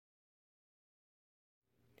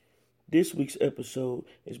This week's episode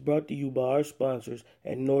is brought to you by our sponsors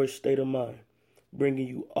at Norris State of Mind, bringing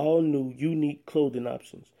you all new, unique clothing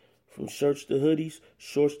options, from shirts to hoodies,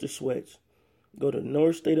 shorts to sweats. Go to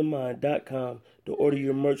norrisstateofmind.com to order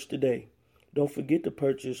your merch today. Don't forget to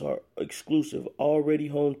purchase our exclusive Already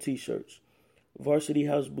Home t-shirts. Varsity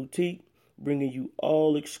House Boutique, bringing you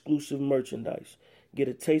all exclusive merchandise. Get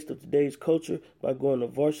a taste of today's culture by going to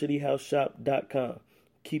varsityhouseshop.com.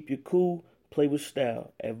 Keep you cool, play with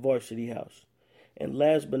style at Varsity House. And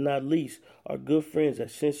last but not least, our good friends at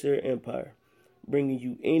Sincere Empire, bringing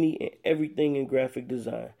you any and everything in graphic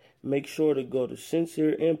design. Make sure to go to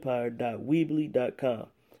sincereempire.weebly.com.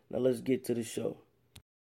 Now let's get to the show.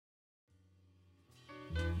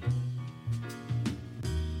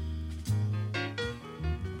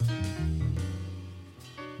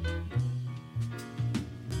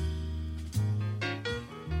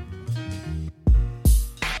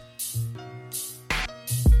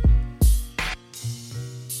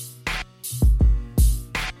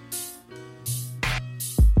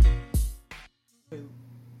 You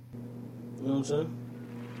know what I'm saying?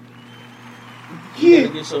 Yeah.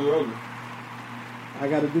 Gotta get something rolling. I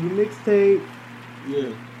gotta do the mixtape. Yeah.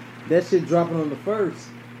 That shit dropping on the 1st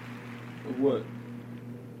Of what?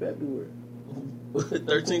 February.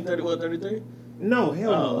 13, 31, 33? No,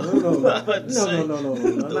 hell Oh. no. No. I was about to say,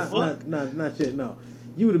 Not shit, no.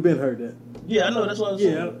 You would have been heard that. Yeah, I know, that's what I was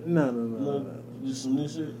Yeah, saying. no. Just some new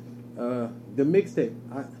shit? The mixtape.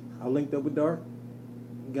 I linked up with Dark.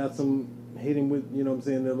 Got some, hit him with, you know what I'm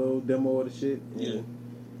saying, that little demo of the shit. Yeah.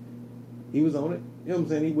 He was on it. You know what I'm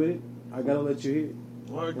saying? He with it. I gotta let you hear it.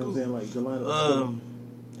 All right, You know cool. what I'm saying? Like, the lineup.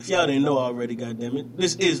 If y'all didn't know already, goddammit,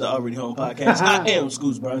 this is the Already Home Podcast. I am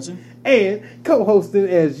Scootz Bronson. And co-hosting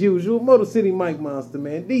as usual, Motor City Mike Monster,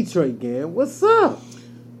 man. Detroit Gan. What's up?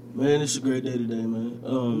 Man, it's a great day today, man.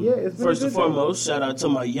 Yeah, it's been a First and good day. foremost, shout out to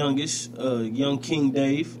my youngest, young King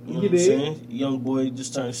Dave. You know what I'm did. saying? Young boy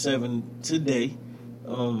just turned 7 today,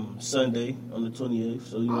 Sunday on the 28th.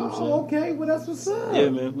 So you know what I'm saying? Oh, okay. Well, that's what's up. Yeah,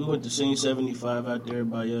 man. We went to Scene 75 out there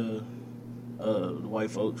by the white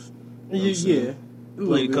folks. You know what I'm saying? Yeah.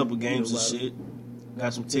 Played a couple games and shit.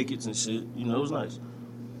 Got some tickets and shit. You know, it was nice.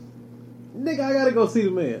 Nigga, I gotta go see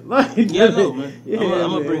the man. Like, Yeah, I know, man. Yeah, I'm gonna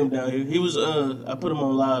man. bring him down here. He was, I put him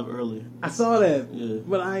on live earlier. I saw that. Yeah.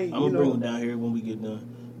 But I, I'm gonna bring him down here when we get done.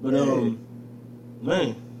 But, Yeah. man,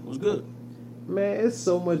 it was good. Man, it's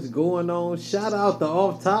so much going on. Shout out to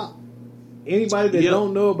Off Top. Anybody that Yep.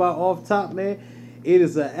 don't know about Off Top, man, it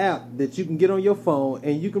is an app that you can get on your phone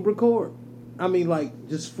and you can record. I mean, like,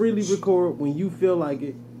 just freely record when you feel like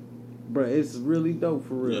it. Bruh, it's really dope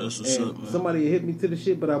for real. Yeah, that's what's and up, man. somebody hit me to the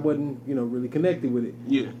shit, but I wasn't, really connected with it.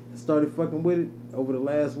 Yeah. Started fucking with it over the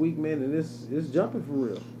last week, man, and it's jumping for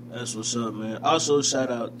real. That's what's up, man. Also,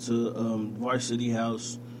 shout out to Varsity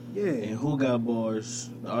House Yeah. and Who Got Bars.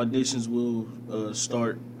 The auditions will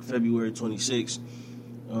start February 26th.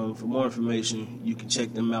 For more information, you can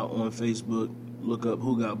check them out on Facebook. Look up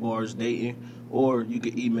Who Got Bars Dating, or you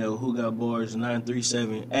can email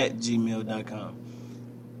whogotbars937@gmail.com.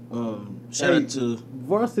 Shout out to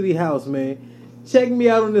Varsity House, man. Check me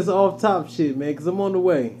out on this Off Top shit, man, because I'm on the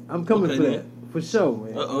way. I'm coming Okay, for man. that. For sure,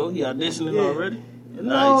 man. you auditioning Yeah. already?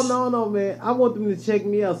 Nice. No, man. I want them to check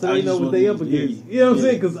me out so I they know just what want they them up to hear against. you. You know what I'm Yeah.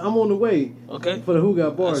 saying? Because I'm on the way Okay. for the Who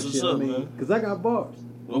Got Bars That's shit. what's up, I mean, man. because I got bars.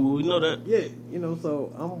 Well, we know that. Yeah,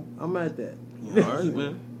 so I'm at that. All right,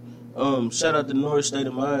 man. Shout out to Norris State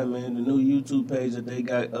of Mind, man. The new YouTube page that they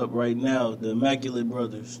got up right now, the Immaculate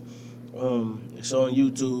Brothers. It's on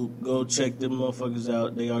YouTube. Go check them motherfuckers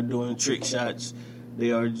out. They are doing trick shots.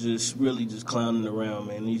 They are just really just clowning around,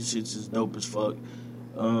 man. These shits is dope as fuck.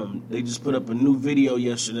 They just put up a new video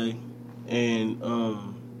yesterday, and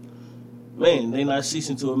man, they not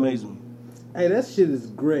ceasing to amaze me. Hey, that shit is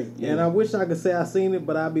great, Yeah. and I wish I could say I seen it,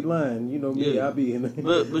 but I'd be lying. You know me, Yeah. I'll be in,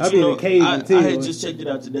 But I'll be you in know, a cave I until had just checked it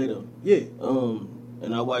out today though. yeah.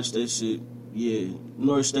 And I watched that shit. Yeah,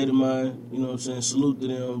 North State of Mind. You know what I'm saying? Salute to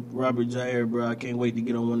them, Robert Jair, bro. I can't wait to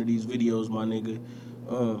get on one of these videos, my nigga.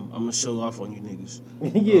 I'm gonna show off on you niggas.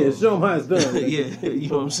 Yeah, show them how it's done. man. Yeah, you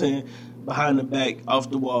know what I'm saying? Behind the back, off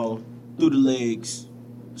the wall, through the legs,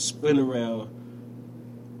 spin around,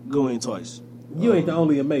 go in twice. You ain't the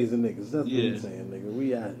only amazing niggas. That's Yeah. what I'm saying, nigga.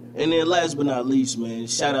 We out here. And then last but not least, man,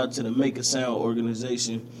 shout out to the Make a Sound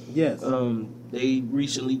organization. Yes. They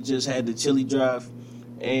recently just had the Chili Drive,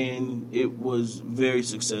 and it was very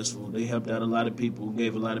successful. They helped out a lot of people,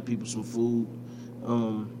 gave a lot of people some food,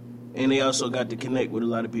 and they also got to connect with a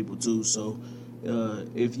lot of people too. So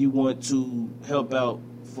if you want to help out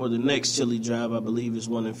for the next Chili Drive, I believe it's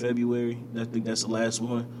one in February. I think that's the last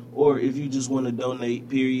one. Or if you just want to donate,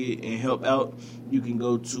 period, and help out, you can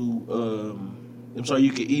go to,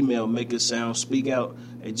 you can email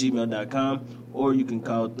makeitsoundspeakout@gmail.com, or you can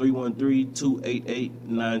call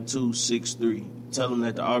 313-288-9263. Tell them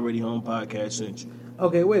that the Already Home podcast sent you.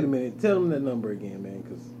 Okay, wait a minute. Tell them that number again, man,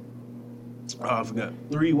 because... Oh, I forgot.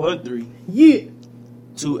 313. Yeah.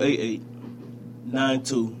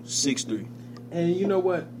 288-9263. And you know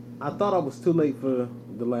what? I thought I was too late for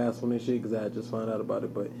the last one and shit because I had just found out about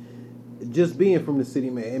it. But just being from the city,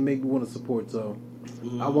 man, it made me want to support. So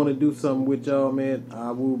I want to do something with y'all, man.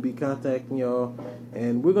 I will be contacting y'all,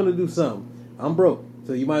 and we're gonna do something. I'm broke,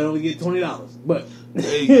 so you might only get $20, but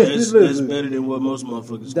hey, that's better than what most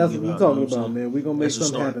motherfuckers. That's what we're talking about, man. We're gonna make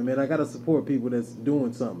something happen, man. I gotta support people that's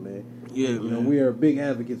doing something, man. Yeah, you know, we are big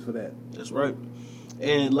advocates for that. That's right.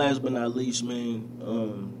 And last but not least, man,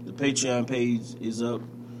 the Patreon page is up.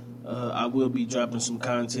 I will be dropping some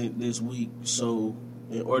content this week, so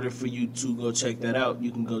in order for you to go check that out,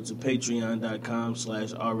 you can go to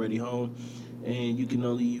patreon.com/alreadyhome, and you can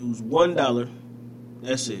only use $1.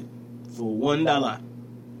 That's it. For $1,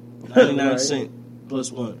 99 cents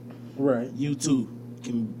plus one. Right. You too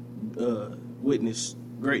can witness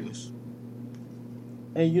greatness.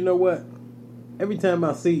 And you know what? Every time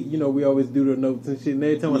I see, you know, we always do the notes and shit, and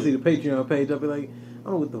every time I see the Patreon page, I'll be like, I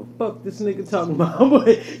don't know what the fuck this nigga talking about.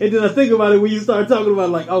 And then I think about it when you start talking about,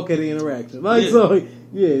 like, okay, the interaction. Like, so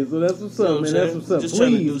that's what's up, man. That's what's up. Just Please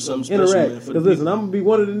trying to do something special, interact. Because listen, I'm going to be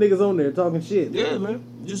one of the niggas on there talking shit. Yeah, man.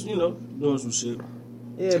 Just, doing some shit.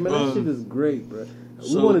 Yeah, man, that shit is great, bro.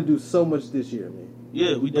 We want to do so much this year, man.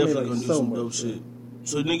 Yeah, we definitely going to do some dope much, shit.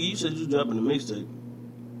 So, nigga, you said you dropping a mixtape.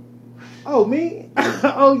 Oh, me?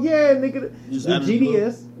 Oh, yeah, nigga. Just the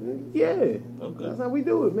GDS. Yeah. Okay. That's how we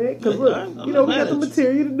do it, man. Because, look, we got the you.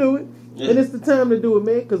 material to do it. Yeah. And it's the time to do it,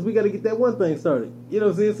 man, because we got to get that one thing started. You know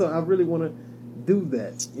what I'm saying? So I really want to do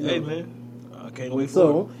that. You know? Hey, man. I can't wait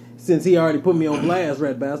for it. Since he already put me on blast,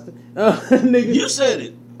 rat bastard. Nigga, You said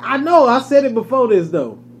it. I know. I said it before this,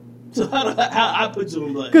 though. So how I put you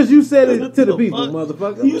on blast? Because you said it to the people,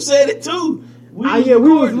 motherfucker. You said it, too. We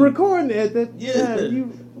was recording at that time.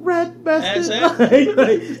 You rat bastard.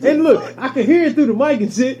 And look, I could hear it through the mic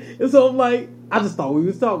and shit. And so I'm like, I just thought we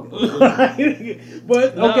was talking.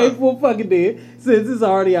 But, okay, full fucking dead. Since it's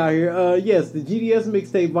already out here. Yes, the GDS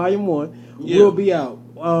mixtape volume 1 will be out.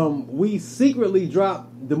 We secretly dropped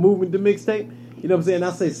the Movement to mixtape. You know what I'm saying? I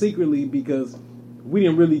say secretly because we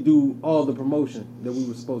didn't really do all the promotion that we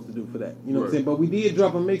were supposed to do for that. You know what I'm saying? But we did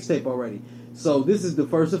drop a mixtape already. So this is the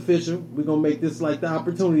first official. We're going to make this like the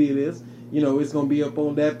opportunity it is. You know, it's going to be up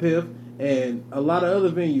on that Piff and a lot of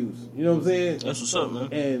other venues. You know what I'm saying? That's what's up,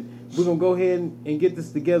 man. And we're going to go ahead and get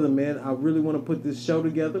this together, man. I really want to put this show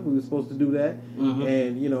together. We were supposed to do that. Mm-hmm.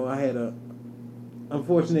 And, you know, I had a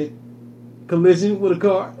unfortunate collision with a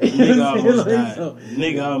car. Nigga almost died.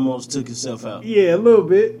 Nigga almost took himself out. Yeah, a little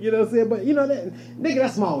bit. You know what I'm saying? But, you know, nigga,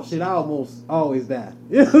 that small shit, I almost always die.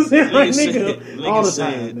 You know what I'm saying? Like, nigga all the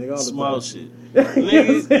time. Nigga, all the small time. Shit.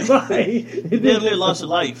 Nigga, damn near lost a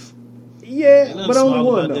life. Yeah, but only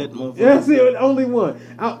one, though. Yeah, that's it, only one.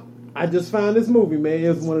 I just found this movie, man.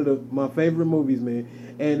 It's one of my favorite movies, man.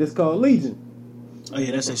 And it's called Legion. Oh,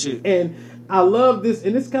 yeah, that's that shit. And I love this,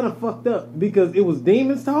 and it's kind of fucked up because it was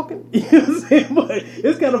demons talking. You know what I'm saying? But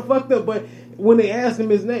it's kind of fucked up. But when they asked him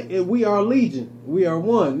his name, we are Legion. We are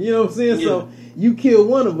one. You know what I'm saying? Yeah. So you kill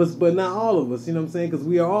one of us, but not all of us. You know what I'm saying? Because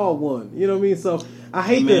we are all one. You know what I mean? So I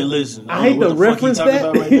hate that. Listen, I hate the reference that.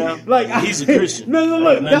 About right now? Like he's a Christian. No,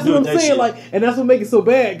 look. That's what I'm saying. Shit. Like, and that's what makes it so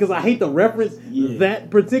bad because I hate the reference that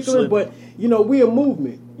particular. But you know, we a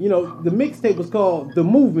movement. You know, the mixtape was called The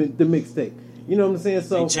Movement, the mixtape. You know what I'm saying?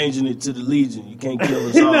 So they changing it to the Legion. You can't kill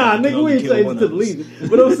us all. Nah, nigga, we ain't changing it to the Legion.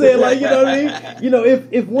 But I'm saying, like, you know what I mean? You know,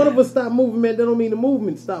 if one of us stop moving, man, that don't mean the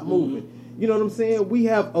movement stop moving. You know what I'm saying? We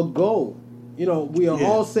have a goal. You know, we are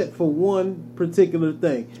all set for one particular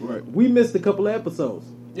thing. Right. We missed a couple of episodes.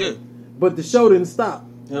 Yeah. But the show didn't stop.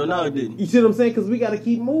 Hell no, it didn't. You see what I'm saying? Because we got to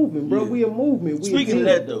keep moving, bro. We a movement. Speaking of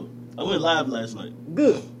that, though, I went live last night.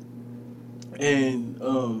 Good. And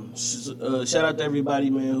shout out to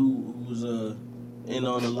everybody, man, who was in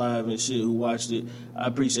on the live and shit, who watched it. I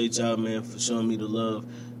appreciate y'all, man, for showing me the love.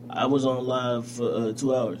 I was on live for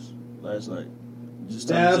 2 hours last night. Just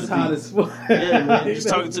that's hot as fuck. Yeah, man. Just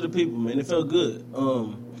talking to the people, man. It felt good.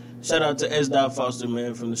 Shout out to S. Foster,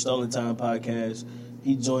 man, from the Stolen Time podcast.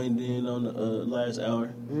 He joined in on the last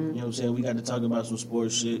hour. You know what I'm saying? We got to talk about some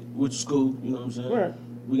sports shit, which is cool. You know what I'm saying? Right.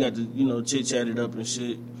 We got to, chit-chat it up and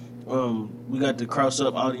shit. We got to cross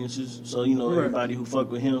up audiences. So, everybody who fuck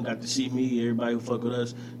with him got to see me. Everybody who fuck with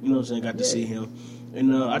us, got to see him.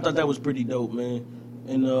 And I thought that was pretty dope, man.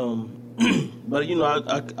 And But you know,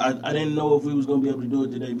 I didn't know if we was gonna be able to do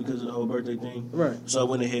it today because of the whole birthday thing. Right. So I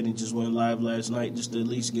went ahead and just went live last night just to at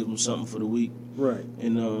least give them something for the week. Right.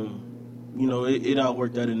 And you know, it all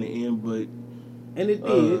worked out in the end, but it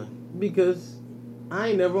did because I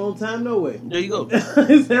ain't never on time no way. There you go.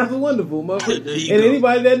 It sounds wonderful, motherfucker. And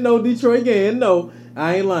anybody that know Detroit Gan know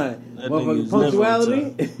I ain't lying. Motherfucker,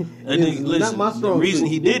 punctuality is not my strong suit. The reason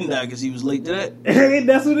he didn't die because he was late to that.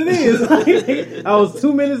 That's what it is. I was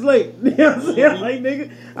 2 minutes late. You know what I'm saying? Like,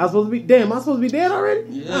 nigga, I was supposed to be, damn, I supposed to be dead already?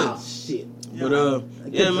 Yeah. Oh, shit. But,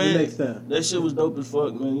 yeah, man, next time. That shit was dope as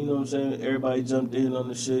fuck, man. You know what I'm saying? Everybody jumped in on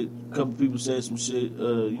the shit. A couple people said some shit.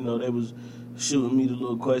 You know, they was shooting me the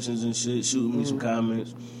little questions and shit, shooting me some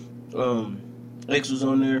comments. X was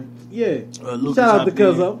on there. Yeah. Lucas shout out to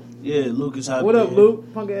Cuzzo. Yeah, Lucas hopped in. What up,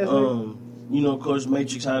 Luke? Punk ass nigga. You know, of course,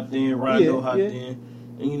 Matrix hopped in, Rondo hopped in,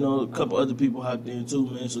 and you know, a couple other people hopped in too,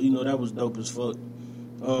 man. So you know, that was dope as fuck.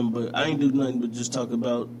 But I ain't do nothing but just talk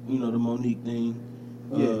about, you know, the Monique thing.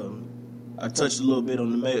 I touched a little bit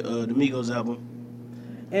on the Migos album.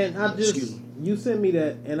 And I just, you sent me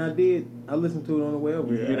that, and I listened to it on the way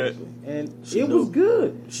over here, actually. And shit it dope. was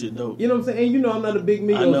good. Shit dope. You know what I'm saying? And you know I'm not a big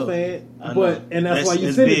Migos fan, and that's why you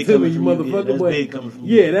that's sent it to me, you motherfucker. Yeah, that's but big coming from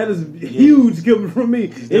you. Yeah, that is huge coming from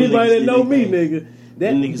me. Anybody that know me, nigga.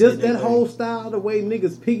 That just that whole style, the way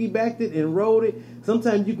niggas piggybacked it and rode it,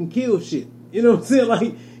 sometimes you can kill shit. You know what I'm saying?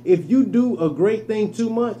 Like, if you do a great thing too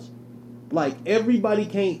much, like, everybody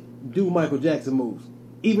can't do Michael Jackson moves.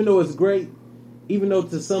 Even though it's great, even though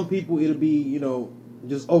to some people it'll be, you know,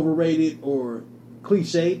 just overrated or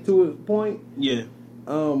cliche to a point. Yeah.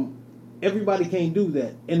 Everybody can't do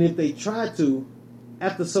that. And if they try to,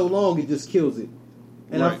 after so long, it just kills it.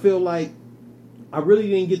 And I feel like I really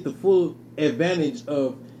didn't get the full advantage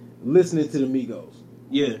of listening to the Migos.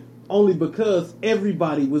 Yeah. Only because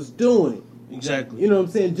everybody was doing it. Exactly. You know what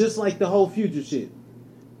I'm saying? Just like the whole Future shit.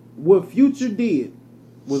 What Future did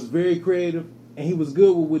was very creative, and he was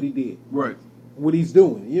good with what he did. Right. What he's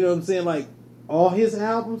doing. You know what I'm saying? Like, all his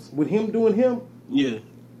albums, with him doing him, yeah,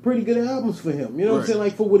 pretty good albums for him. You know what I'm saying?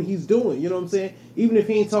 Like, for what he's doing. You know what I'm saying? Even if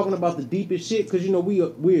he ain't talking about the deepest shit, because, you know,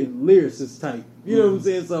 we're lyricist type. You know what I'm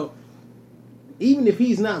saying? So, even if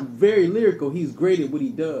he's not very lyrical, he's great at what he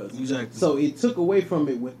does. Exactly. So, it took away from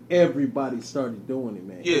it when everybody started doing it,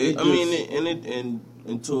 man. Yeah,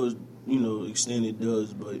 and to a, you know, extent it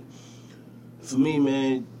does, but for me,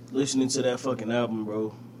 man, listening to that fucking album,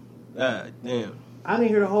 bro, god damn. I didn't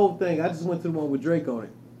hear the whole thing. I just went to the one with Drake on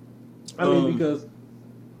it. I mean, because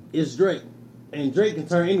it's Drake, and Drake can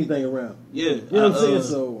turn anything around. Yeah. You know what I'm saying?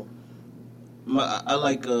 So, I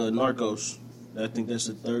like Narcos. I think that's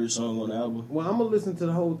the third song on the album. Well, I'm going to listen to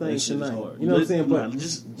the whole thing tonight. Hard. You know what I'm saying? But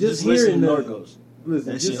just hearing Narcos.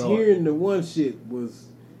 Listen, just hearing the one shit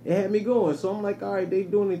it had me going. So I'm like, all right, they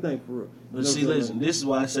doing anything for real. But see, listen, this is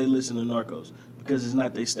why I say listen to Narcos, because it's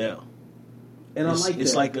not their style. And I like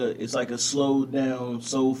that. It's like a slowed down,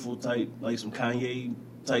 soulful type, like some Kanye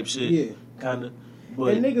type shit. Yeah. Kind of.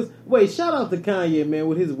 But and niggas, wait, shout out to Kanye, man,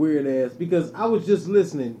 with his weird ass, because I was just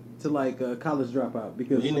listening to, like, College Dropout,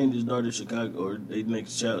 because he named his daughter Chicago, or they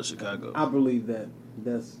next child Chicago. I believe that.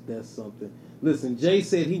 That's something. Listen, Jay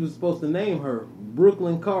said he was supposed to name her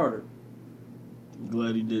Brooklyn Carter. I'm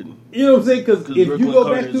glad he didn't. You know what I'm saying? Because if Brooklyn you go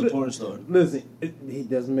Carter back to a porn star. Listen, he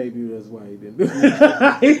doesn't. Maybe that's why he didn't do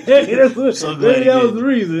it. So maybe that was the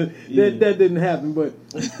reason that didn't happen. But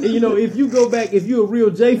you know, if you go back, if you're a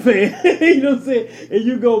real Jay fan, you know what I'm saying, and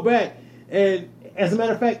you go back, and as a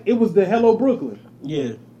matter of fact, it was the Hello Brooklyn.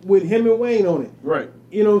 Yeah. With him and Wayne on it. Right.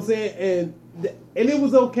 You know what I'm saying? And it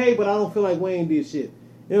was okay, but I don't feel like Wayne did shit.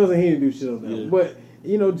 You know what I'm saying? He didn't do shit on that. Yeah. But,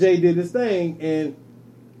 you know, Jay did his thing, and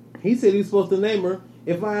he said he was supposed to name her,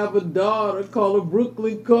 if I have a daughter, call her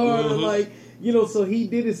Brooklyn Carter. Mm-hmm. Like, you know, so he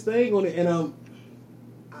did his thing on it, and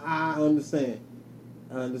I understand.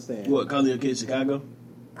 What, call your kid Chicago?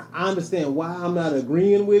 I understand why I'm not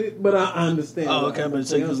agreeing with it, but I understand. Oh, okay, but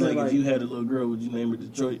say, because, like, like, if you had a little girl, would you name her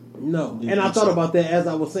Detroit? No. And I thought about that as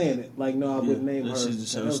I was saying it. Like, no, I wouldn't name her. That shit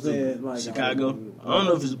just sounds stupid. Saying, like, Chicago? I don't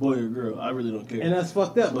know if it's a boy or a girl. I really don't care. And that's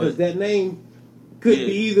fucked up, because that name could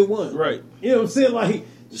be either one. Right. You know what I'm saying? Like,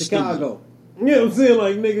 it's Chicago. Stupid. You know what I'm saying?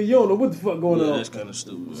 Like, nigga, you don't know what the fuck going on. Yeah, that's kind of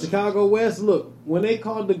stupid, man. Chicago West, look, when they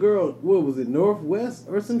called the girl, what was it, Northwest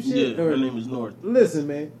or some shit? Yeah, or, her name was North. Listen,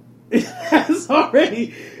 man. That's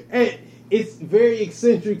already... And it's very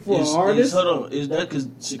eccentric for an artist. Hold on. Is that because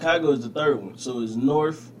Chicago is the third one? So it's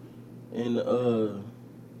North and,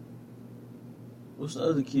 what's the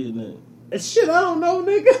other kid name? Shit, I don't know,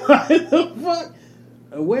 nigga. What the fuck?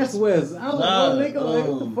 West. I don't know, nigga. Like,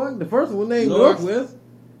 what the fuck? The first one named Northwest.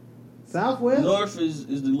 Southwest? North is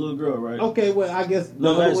the little girl, right? Okay, well, I guess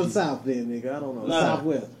No, the other one's South then, nigga. I don't know. Nah.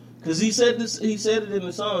 Southwest. Because he said this. He said it in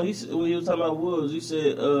the song. When he was talking about Wolves, he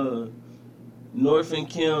said, North and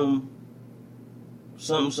Kim,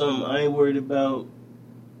 something. I ain't worried about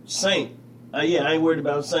Saint. I ain't worried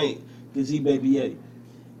about Saint because he baby A.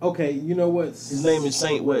 Okay, you know what? His name is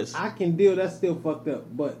Saint West. I can deal. That's still fucked up,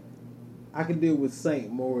 but I can deal with Saint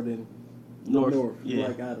more than North. Yeah,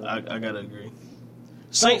 like, I gotta agree.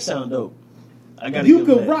 Saint sound dope. I gotta. You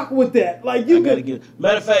can rock with that. Like you gotta could. give.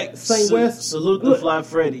 Matter of fact, Saint West. Salute to Fly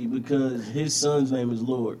Freddy because his son's name is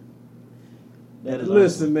Lord. That is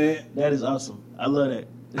Listen, awesome. man. That is awesome. I love that.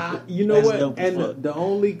 You know what? And the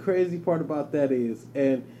only crazy part about that is,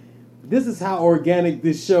 and this is how organic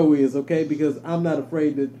this show is, okay? Because I'm not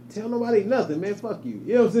afraid to tell nobody nothing, man. Fuck you.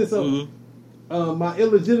 You know what I'm saying? So, my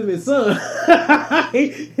illegitimate son,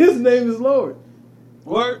 his name is Lord.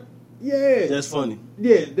 Word? Yeah. That's funny.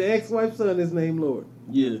 Yeah, the ex-wife's son is named Lord.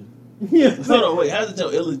 Yeah. Yeah. Hold on, wait. How's it tell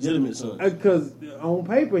illegitimate son? Because on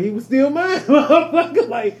paper, he was still mine, motherfucker.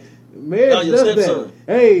 Like, marriage your does that. stepson.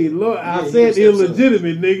 Hey, Lord, I said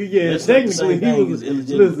illegitimate, nigga. Yeah, that's technically he was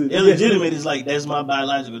illegitimate. Listen, illegitimate is like that's my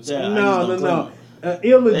biological child. No.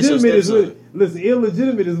 Illegitimate is what. Listen,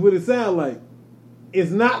 illegitimate is what it sounds like. It's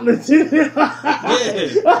not legitimate. Yeah,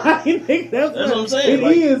 that's what I'm saying.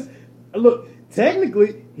 It is. Look,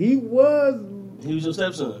 technically, he was your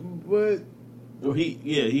stepson, but he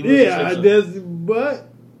was. Your stepson. But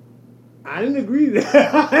I didn't agree to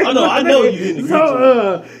that. I know you didn't agree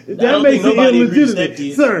to it. That makes it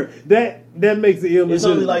illegitimate, sir. That makes it illegitimate. It's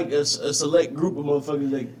only like a select group of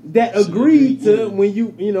motherfuckers that agreed to when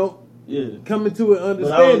you coming to an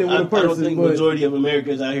understanding with a person. I don't think majority of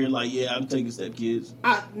Americans out here like, I'm taking stepkids.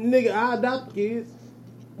 I adopt kids.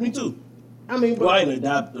 Me too. I mean, I ain't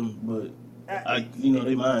adopt them, but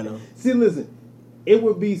they mine though. See, listen. It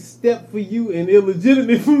would be step for you and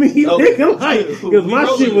illegitimate for me, nigga. Like, because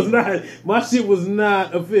my shit was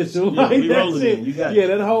not official. Yeah, like that shit. You got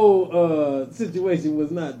that whole situation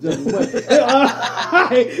was not just.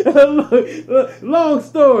 Long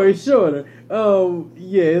story shorter,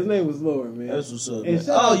 his name was Lord, man. That's what's up. And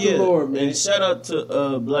shout out to Lord, man. And shout out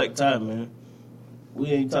to Black Tie, man. We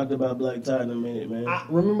ain't talked about Black Tie in a minute, man.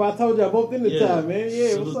 Remember I told you I both in the tie, man.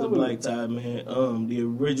 Yeah, salute the Black Tie, man. The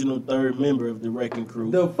original third member of the Wrecking Crew.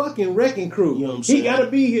 The fucking Wrecking Crew. You know what I'm saying? He gotta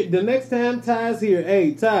be here. The next time Ty's here,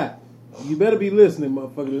 hey, Ty, you better be listening,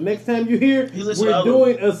 motherfucker. The next time you're here, we're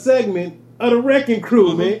doing a segment of the Wrecking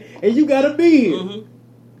Crew, man. And you gotta be here.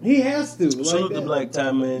 He has to. Salute the Black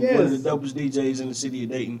Tie, man. Yes. One of the dopest DJs in the city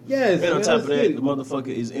of Dayton. Yes. And on top of that, the motherfucker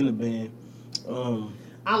is in the band.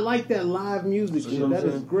 I like that live music shit. That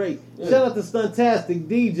is great. Yeah. Shout out to Stuntastic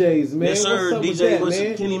DJs, man. Yes, sir. What's DJ up with that,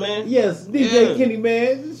 man? Kenny Man. Yes, DJ Kenny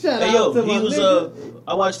Man. Shout out to my nigga.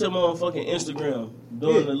 I watched him on fucking Instagram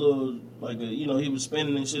doing a little he was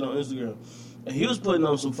spinning and shit on Instagram. And he was putting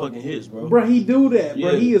on some fucking hits, bro. Bro, he do that,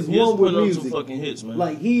 bro. He is one with music. On some fucking hits, man.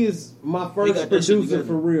 Like, he is my first producer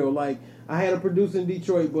for real. Like, I had a producer in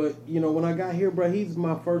Detroit, but, when I got here, bro, he's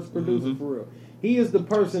my first producer for real. He is the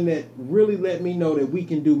person that really let me know that we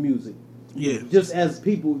can do music. Yeah. Just as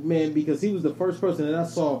people, man, because he was the first person that I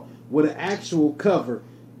saw with an actual cover.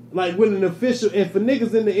 Like, with an official, and for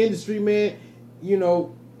niggas in the industry, man,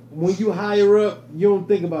 when you higher up, you don't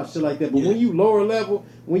think about shit like that. But when you lower level,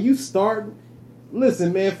 when you start,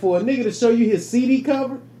 listen, man, for a nigga to show you his CD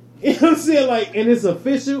cover, you know what I'm saying? Like, and it's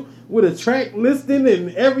official with a track listing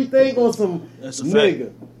and everything on some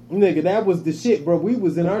nigga. Nigga, that was the shit, bro. We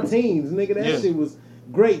was in our teens, nigga. That shit was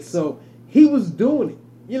great. So he was doing it.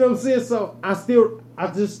 You know what I'm saying? So I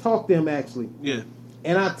just talked to him actually. Yeah.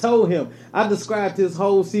 And I told him, I described his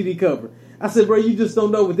whole CD cover. I said, bro, you just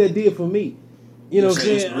don't know what that did for me. You know what I'm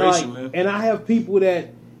saying? Like, and I have people the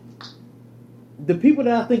people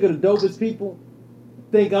that I think are the dopest people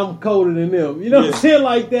think I'm colder than them. You know what I'm saying?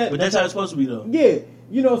 Like that. But that's how it's supposed to be, though. Yeah.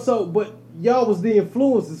 But y'all was the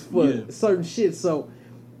influences for certain shit. So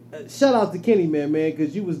shout out to Kenny, man,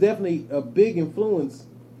 because you was definitely a big influence.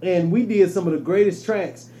 And we did some of the greatest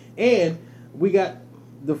tracks. And we got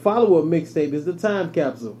the follow-up mixtape is the Time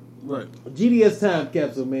Capsule. Right. GDS Time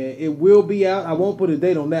Capsule, man. It will be out. I won't put a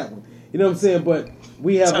date on that one. You know what I'm saying? But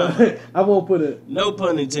we have I won't put a... No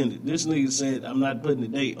pun intended. This nigga said I'm not putting a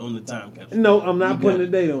date on the Time Capsule. No, I'm not putting a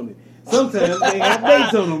date on it. Sometimes they have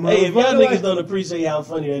dates on them. Hey, if y'all niggas don't appreciate how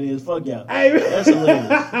funny that is, fuck y'all. That's hilarious.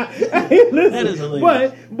 That is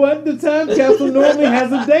hilarious. But the Time Capsule normally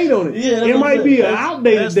has a date on it. Yeah, it might be an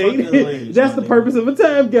outdated date. That's the purpose of a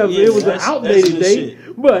Time Capsule. It was an outdated date,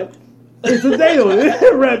 but it's a date on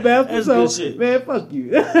it. Right, bastard. So, good shit. Man, fuck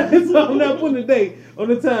you. So I'm not putting a date on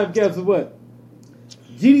the Time Capsule. But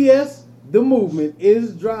GDS, the movement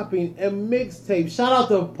is dropping a mixtape. Shout out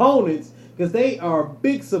to Opponents, because they are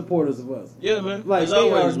big supporters of us. Yeah, man. Like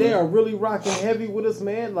they are really rocking heavy with us,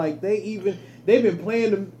 man. Like they've been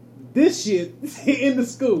playing this shit in the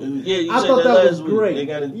school. Yeah, you I said thought that was week. great.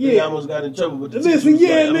 They almost got in trouble with the Listen,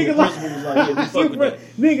 teacher. nigga, the principal was like, yeah, we fuck with that.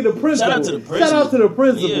 Nigga, the principal. Shout out to the principal. Shout out to the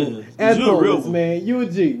principal. Yeah, At you a real Opponents, one. man. You a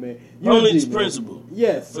G, man. Opponents principal.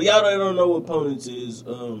 Yes. For y'all that don't know what Opponents is,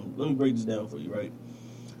 let me break this down for you, right?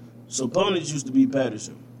 So Opponents used to be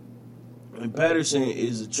Patterson. And Patterson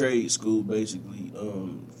is a trade school, basically.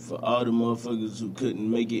 For all the motherfuckers who couldn't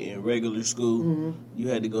make it in regular school, you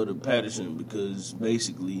had to go to Patterson because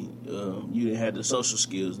basically you didn't have the social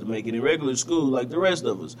skills to make it in regular school like the rest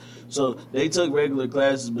of us. So they took regular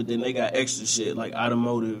classes, but then they got extra shit like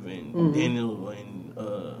automotive and dental and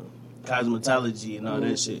cosmetology and all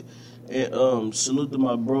that shit. And salute to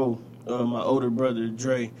my bro, my older brother,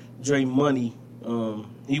 Dre Money.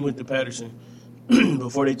 He went to Patterson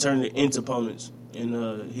before they turned it into Opponents.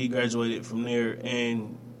 And he graduated from there,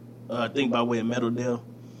 and I think by way of Meadowdale.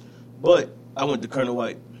 But I went to Colonel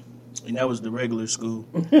White, and that was the regular school.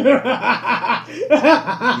 You know what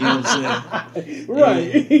I'm saying?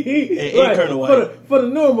 Right. And Colonel White. For the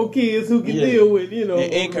normal kids who can deal with, you know.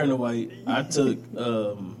 In Colonel White, I took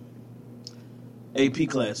AP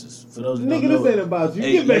classes. For those who Nigga, don't know, this ain't about you.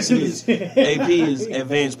 Get back to this. AP is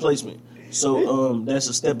advanced placement. So that's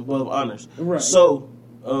a step above honors. Right. So,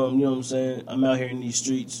 you know what I'm saying? I'm out here in these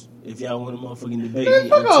streets. If y'all want to motherfucking debate Man, me,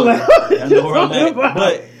 fuck all that. I know where I'm at.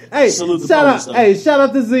 But hey, salute the shout out, police, shout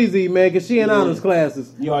out to ZZ, man, because she in honors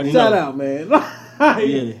classes. You already shout know. out, man.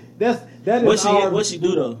 Yeah. That is What she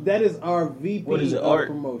do though? That is our VP What is it, of art?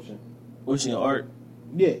 promotion. What's she in art?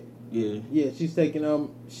 Yeah. Yeah. Yeah, she's taking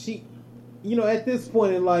she, you know, at this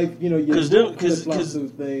point in life, you know, Because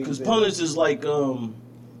things. Opponents is like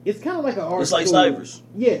it's kind of like an art. It's like school. Stivers.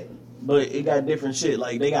 Yeah. But it got different shit.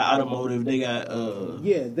 Like they got automotive, they got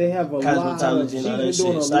they have a lot of, cosmetology and all that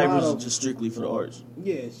shit. Stivers is just strictly for the arts.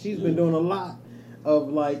 Yeah, she's been doing a lot of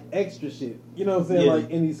like extra shit. You know what I'm saying? Yeah. Like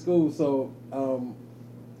in these schools. So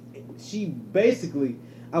she basically,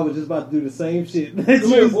 I was just about to do the same shit. Come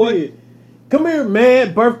here, boy. Come here,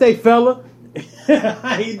 man. Birthday fella.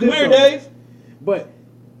 How you Come here, Dave. But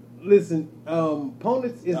listen,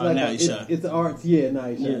 Opponents is like it's the arts. Yeah,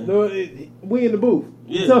 nice. Yeah. No, we in the booth,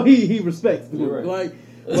 so he respects the booth. Right. Like,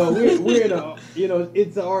 well, we're in a, you know,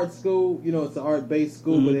 it's an art school. You know, it's an art based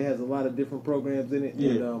school, but it has a lot of different programs in it. Yeah.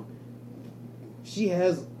 And she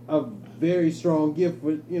has a very strong gift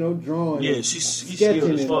for, you know, drawing. Yeah, she's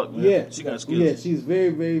skilled as fuck, man. Yeah, she got skills. Yeah, she's very,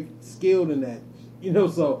 very skilled in that. You know,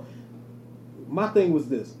 so my thing was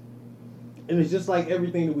this, and it's just like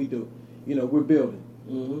everything that we do. You know, we're building.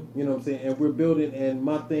 You know what I'm saying? And we're building, and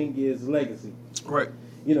my thing is legacy. Right.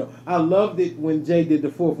 You know, I loved it when Jay did the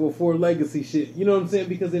 444 legacy shit. You know what I'm saying?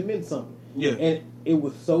 Because it meant something. Yeah. And it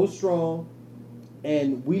was so strong,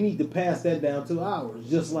 and we need to pass that down to ours.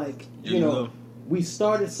 Just like, you know, we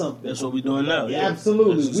started something. That's what we're doing now. Yeah.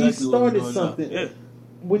 Absolutely. Exactly we started something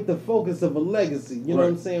with the focus of a legacy. You know what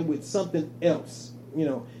I'm saying? With something else. You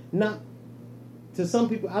know, not to some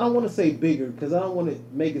people, I don't want to say bigger because I don't want to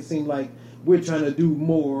make it seem like we're trying to do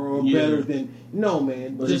more or better than... No,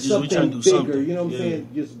 man. But just something bigger. Something. You know what I'm saying?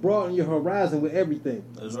 Just broaden your horizon with everything.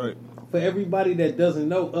 That's right. For everybody that doesn't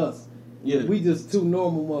know us, we just two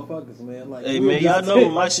normal motherfuckers, man. Like, hey, man, y'all know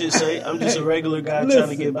what my shit say. I'm just a regular guy trying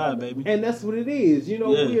to get by, baby. And that's what it is. You know,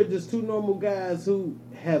 we are just two normal guys who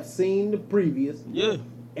have seen the previous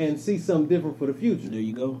and see something different for the future. There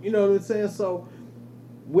you go. You know what I'm saying? So...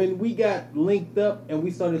 when we got linked up and we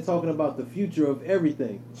started talking about the future of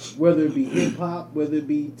everything, whether it be hip hop, whether it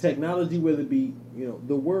be technology, whether it be, you know,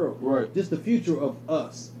 the world, just the future of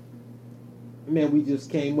us, man, we just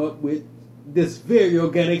came up with this very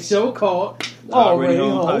organic show called Already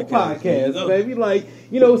Home Podcast, baby. Like,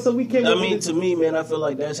 you know, so we came up with to me, man, I feel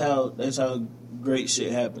like that's how great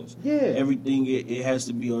shit happens. Yeah. Everything, it has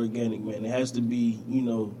to be organic, man. It has to be, you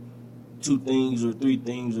know, 2 things or 3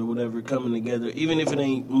 things or whatever coming together, even if it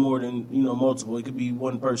ain't more than, you know, multiple. It could be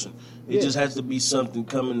one person. It just has to be something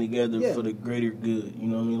coming together for the greater good. You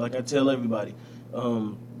know what I mean? Like I tell everybody,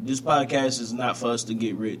 this podcast is not for us to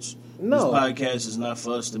get rich. No. This podcast is not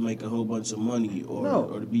for us to make a whole bunch of money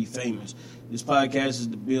or to be famous. This podcast is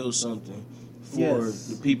to build something for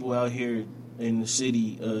the people out here in the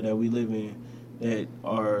city that we live in that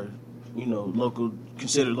are, you know,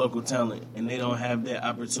 considered local talent, and they don't have that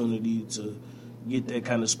opportunity to get that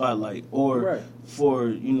kind of spotlight, or for,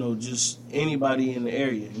 you know, just anybody in the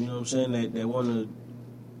area, you know what I'm saying, that want to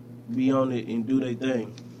be on it and do their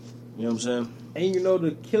thing. You know what I'm saying? And you know,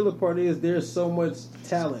 the killer part is there's so much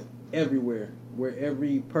talent everywhere. where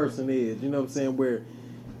every person is. You know what I'm saying? Where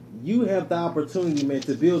you have the opportunity, man,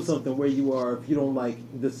 to build something where you are if you don't like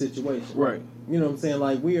the situation. Right. You know what I'm saying?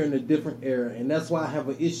 Like, we are in a different era, and that's why I have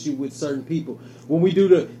an issue with certain people. When we do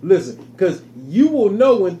because you will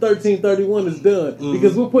know when 1331 is done,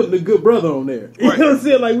 because we're putting the good brother on there. You know what I'm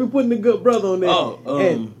saying? Like, we're putting the good brother on there.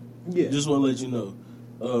 Just want to let you know,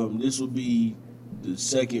 this will be the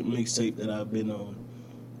second mixtape that I've been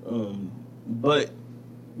on. But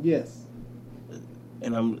yes.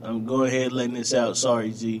 And I'm going ahead and letting this out.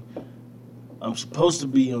 Sorry, G. I'm supposed to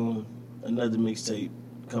be on another mixtape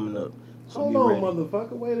coming up. So hold on,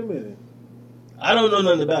 motherfucker. Wait a minute. I don't know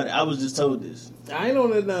nothing about it. I was just told this. I ain't on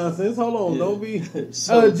that nonsense. Hold on. Yeah. Don't be...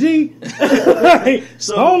 G.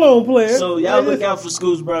 So, hold on, player. So, y'all look out for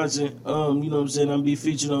Scootz Bronson. You know what I'm saying? I'm be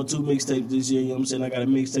featured on 2 mixtapes this year. You know what I'm saying? I got a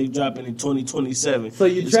mixtape dropping in 2027. So,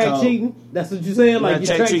 you track cheating? That's what you're saying? Like, you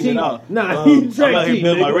track cheating? At all. Nah, you track I'm out here cheating,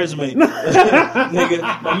 building my resume. Nigga,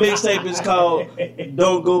 my mixtape is called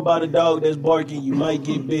Don't Go By the Dog That's Barking. You Might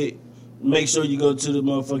Get Bit. Make sure you go to the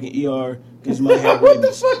motherfucking ER because you might have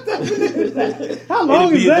rabies. What the fuck that? How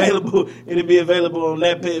long is that? It'll be available on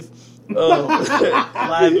that Piff,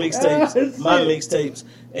 live mixtapes, my mixtapes,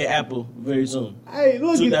 and Apple very soon. Hey,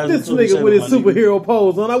 look at this nigga with his superhero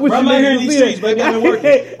pose on. I wish you niggas could see that. Baby, I've been working.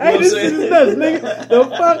 Hey, this shit is nuts, nigga. The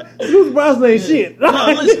fuck? Scootz Bronson ain't shit. No,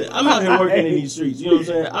 listen, I'm out here working in these streets. You know what I'm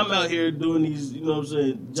saying? I'm out here doing these, you know what I'm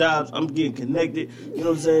saying, jobs. I'm getting connected. You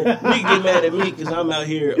know what I'm saying? Nigga get mad at me because I'm out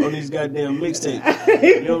here on these goddamn mixtapes.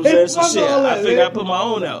 You know what I'm saying? So shit, I figure I put my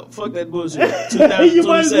own out. Fuck that bullshit. 2027. You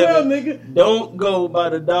might as well, nigga. Don't go by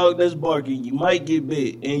the dog that's barking. You might get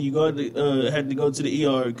bit, and you going to have to go to the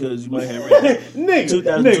ER because you might have rabies. Nigga, we're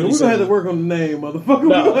gonna have to work on the name, motherfucker. We're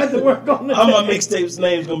gonna have to work on the name. All my mixtapes'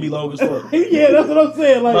 names gonna be long as fuck. Yeah, that's what I'm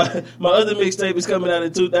saying. Like, my other mixtape is coming out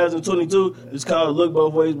in 2022. It's called Look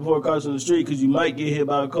Both Ways Before Cars on the Street because you might get hit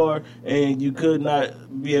by a car and you could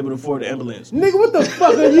not be able to afford the ambulance. Nigga, what the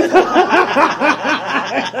fuck are you?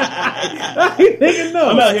 Nigga, no.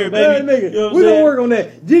 I'm out here, baby. Nigga, you know we gonna work on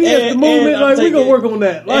that. GS the movement, like we gonna work on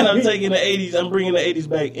that. Like, and I'm taking the 80s. I'm bringing the 80s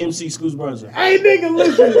back. MC Scootz Bronson. Hey, nigga,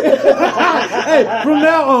 listen. Hey, from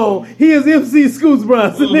now on, he is MC Scootz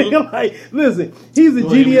Bronson. Nigga, like, listen, he's a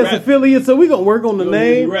GDS affiliate, so we gonna work on the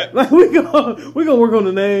name. Like, we gonna work on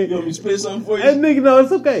the name. You want me to spit something for you? Hey, nigga, no,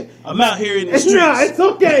 it's okay. I'm out here in the streets. Nah, it's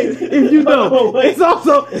okay if you don't. It's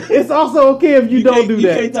also okay if you don't do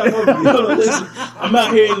that. You can't talk over me. Hold on, listen. I'm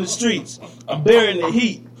out here in the streets. I'm bearing the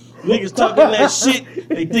heat. Niggas talking that shit.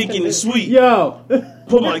 They thinking it's sweet. Yo.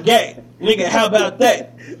 Put my gag. Nigga, how about that?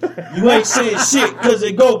 You ain't saying shit because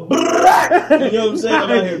it go brrrr. You know what I'm saying?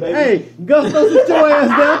 I'm out here, baby. Hey, Gusto, sit your ass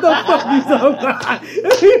down. Don't fuck me so much.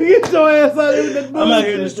 Get your ass out of that bullshit. I'm out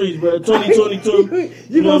here in the streets, bro. 2022.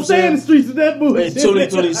 You gonna stay in the streets with that bullshit. In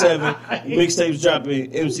 2027, mixtapes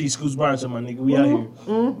dropping. MC Scootz Bronson, my nigga. We out here.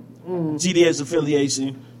 GDS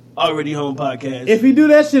affiliation. Already Home podcast. If he do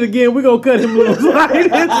that shit again, we gonna cut him loose. Like,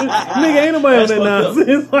 nigga, ain't nobody on that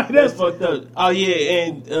nonsense. Like, that's fucked up. Oh yeah,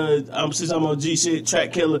 and since I'm on G shit,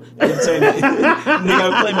 Track Killer Entertainment. Nigga,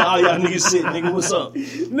 I'm claiming all y'all niggas shit. Nigga, what's up?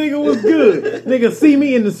 Nigga, what's good? Nigga, see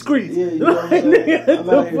me in the streets. Yeah, you know what I'm saying? Nigga, I'm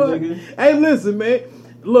out here, nigga. Hey, listen, man.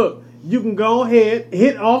 Look, you can go ahead,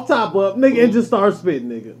 hit off top up, nigga, and just start spitting,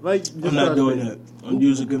 nigga. Like, I'm not doing that. I'm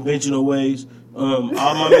using conventional ways. All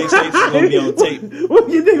my mixtapes are gonna be on tape. What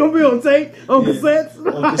you think gonna be on tape? On cassettes?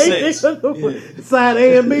 On cassettes. Yeah. Side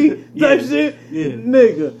A and B type shit? Yeah.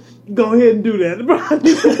 Nigga, go ahead and do that. Bro,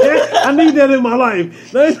 I need that in my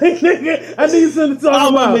life. Nigga, I need something to talk about.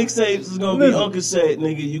 All my mixtapes is gonna be on cassette,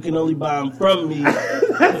 nigga. You can only buy them from me.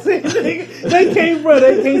 That's it, nigga. They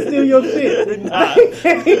can't steal your shit. Nah.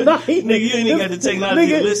 Nigga, you ain't even got the technology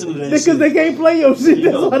to listen to that shit. Because they can't play your shit.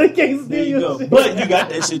 That's why they can't steal your shit. But you got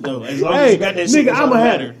that shit, though. As long as you got that shit, nigga, I'ma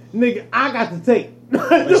have it. Nigga, I got the tape.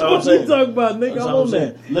 That's all I'm saying. You talking about, nigga? That's I'm all on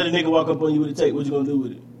that. Let a nigga walk up on you with a tape. What you gonna do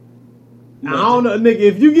with it? I don't know, nigga.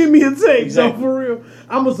 If you give me a tape, exactly. So for real,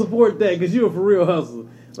 I'm gonna support that because you a for real hustler.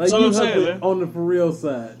 Like, that's you all I'm saying, man. On the for real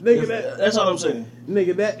side, nigga. That's all I'm saying.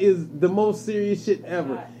 Nigga, that is the most serious shit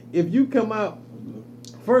ever. If you come out,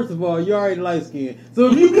 first of all, you already light skinned. So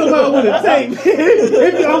if you come out with a tape,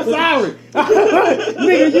 I'm sorry,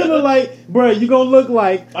 nigga. You look like, bro. You gonna look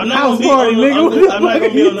like house party, nigga. I'm not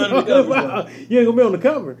gonna be on none of the covers. You ain't gonna be on the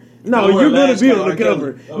cover. No, you're gonna be on the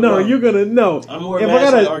cover. No, you're gonna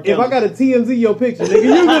If I got a TMZ your picture, nigga,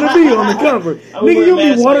 you're gonna be on the cover. Nigga, you'll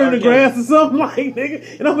be watering the grass or something, like,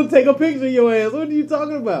 nigga, and I'm gonna take a picture of your ass. What are you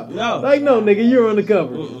talking about? No, like, no, nigga, you're on the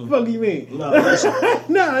cover. Fuck you mean? No, nah,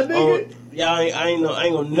 nigga. Yeah, I ain't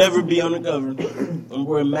gonna never be on the cover. I'm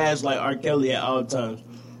wearing masks like R. Kelly at all times.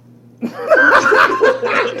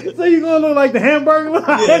 So you gonna look like the hamburger? What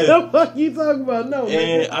the fuck you talking about? No,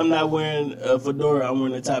 and nigga. I'm not wearing a fedora. I'm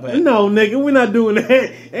wearing a top hat. No, nigga, we're not doing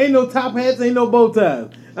that. Ain't no top hats. Ain't no bow ties.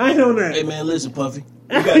 I ain't on that. Hey man, listen, Puffy.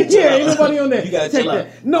 Ain't nobody on that. You gotta chill out.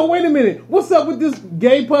 No, wait a minute. What's up with this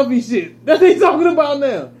gay Puffy shit that they talking about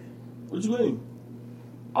now? What you mean?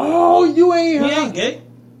 Oh, you ain't. He ain't gay.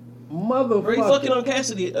 Motherfucker. Bro, he fucking on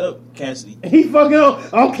Cassidy. Cassidy. He fucking on.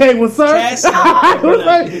 Okay, well, sir.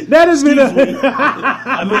 Cassidy. That has been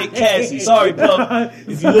I meant Cassie. Sorry, Puff.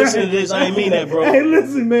 If you listen to this, I ain't mean that, bro. Hey,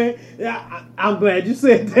 listen, man. I'm glad you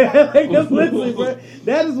said that. Like, just listen, bro.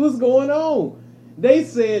 That is what's going on. They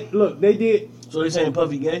said, look, they did. So they saying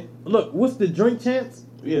Puffy gay? Look, what's the drink chance?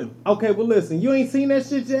 Yeah. Okay, well, listen. You ain't seen that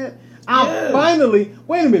shit yet?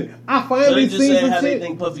 Wait a minute. I finally seen some how shit. They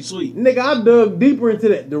think Puffy sweet. Nigga, I dug deeper into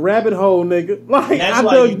that. The rabbit hole, nigga. Like, that's I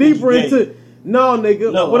dug deeper into. No,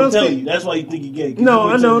 nigga. No, what I'm telling you, that's why you think you're gay. No.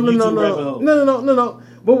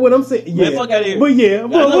 But what I'm saying, man, fuck out of here. But yeah,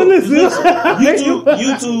 but listen.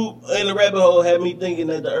 YouTube and the rabbit hole had me thinking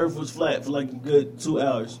that the Earth was flat for like a good 2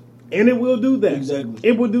 hours. And it will do that. Exactly.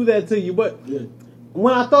 It will do that to you. But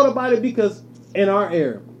when I thought about it, because in our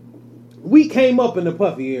era, we came up in the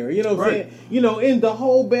Puffy era, you know what I'm saying? You know, in the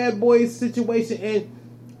whole Bad Boys situation. And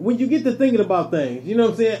when you get to thinking about things, you know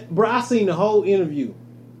what I'm saying? Bro, I seen the whole interview.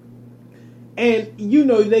 And, you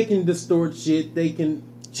know, they can distort shit. They can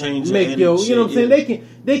make your, you know what I'm saying?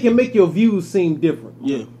 They can make your views seem different.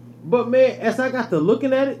 Yeah. But, man, as I got to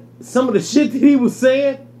looking at it, some of the shit that he was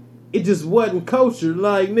saying, it just wasn't kosher.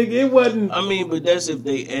 Like, nigga, it wasn't. I mean, but that's if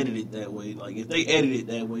they edit it that way. Like, if they edit it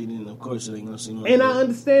that way, then of course it ain't gonna seem like and that. I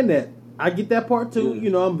understand that. I get that part too. Yeah.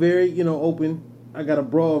 You know, I'm very, you know, open. I got a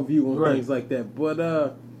broad view on things like that.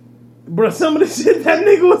 But, bro, some of the shit that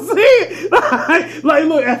nigga was saying, like,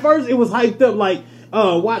 look, at first it was hyped up, like,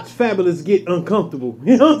 watch Fabulous get uncomfortable.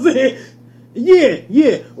 You know what I'm saying?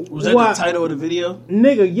 Yeah. Was that the title of the video?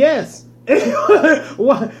 Nigga, yes.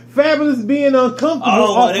 Fabulous being uncomfortable.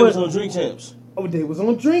 Oh, they was on Drink Champs. Oh, they was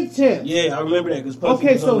on Drink Champs. Yeah, I remember that.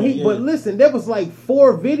 Okay, so but listen, there was like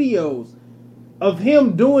 4 videos of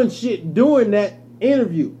him doing shit during that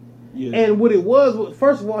interview. Yeah. And what it was,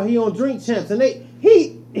 first of all, he on Drink Champs, and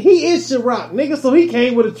he is Ciroc, nigga, so he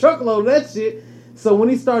came with a truckload of that shit. So when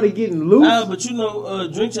he started getting loose, but you know,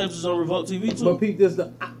 Drink Champs is on Revolt TV too. But peep this,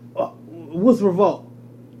 what's Revolt?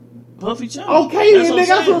 Puffy channel. Okay, then, nigga,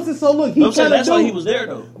 that's what I'm saying. So look, he kind of that's why he was there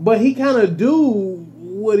though. But he kind of do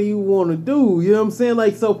what do you want to do? You know what I'm saying?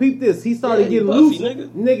 Like, so peep this. He started getting Puffy, loose,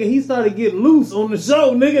 nigga. He started getting loose on the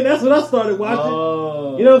show, nigga. That's what I started watching.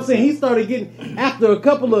 Oh. You know what I'm saying? He started getting after a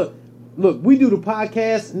couple of. Look, we do the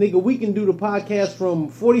podcast, nigga. We can do the podcast from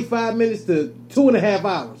 45 minutes to 2.5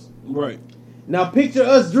 hours. Right. Now picture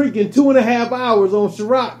us drinking 2.5 hours on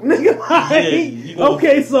Ciroc, nigga. Like,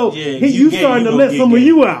 okay, so you starting to let some of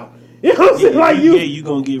you out. You know what I'm saying? Like you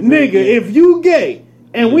gonna get nigga, if you gay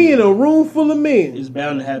and we in a room full of men, it's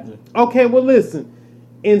bound to happen. Okay, well listen,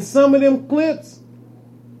 in some of them clips,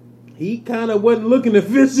 he kind of wasn't looking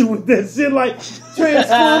efficient with that shit. Like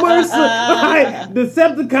Transformers, like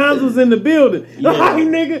Decepticons was in the building. Like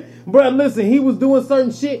nigga, bro, listen, he was doing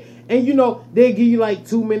certain shit, and you know they'll give you like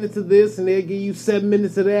 2 minutes of this, and they'll give you 7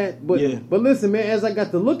 minutes of that. But listen, man, as I got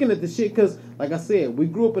to looking at the shit, because like I said, we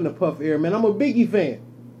grew up in the Puff era, man. I'm a Biggie fan.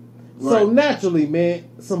 So naturally, man,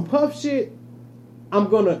 some Puff shit,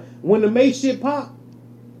 when the May shit pop,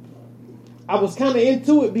 I was kind of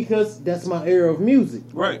into it because that's my era of music.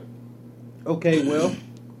 Right. Okay, well,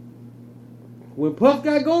 when Puff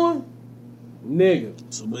got going, nigga.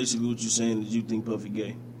 So basically what you saying is you think Puffy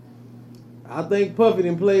gay? I think Puffy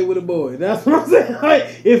done played with a boy. That's what I'm saying.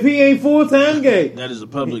 Like, if he ain't full-time gay. That is a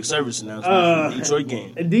public service announcement from Detroit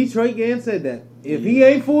Gan. Detroit Gan said that. If he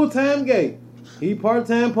ain't full-time gay, he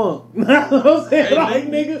part-time punk. That's what I'm saying. Like,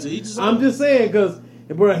 nigga, I'm just saying, because,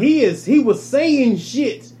 bro, he was saying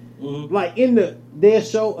shit. Mm-hmm. Like, they'll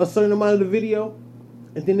show a certain amount of the video,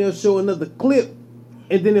 and then they'll show another clip,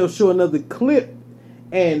 and then they'll show another clip.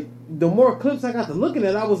 And the more clips I got to looking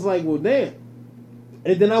at, I was like, well, damn.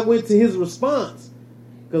 And then I went to his response.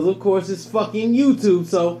 Because, of course, it's fucking YouTube.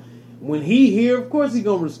 So, when he here, of course he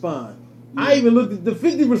gonna respond. Yeah. I even looked at the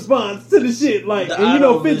 50 response to the shit. Like, and you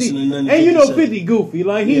know 50 goofy.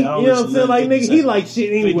 Like, he, you know what I'm saying? Like, nigga, he like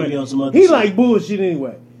shit anyway. He like bullshit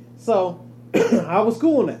anyway. So, I was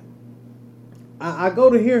cool on that. I go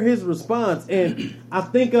to hear his response, and I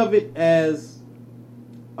think of it as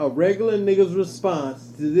a regular nigga's response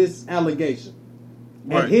to this allegation.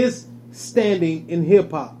 Right. And his standing in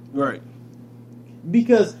hip-hop. Right.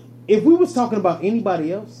 Because if we was talking about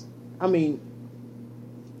anybody else, I mean,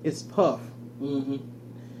 it's Puff.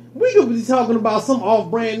 Mm-hmm. We could be talking about some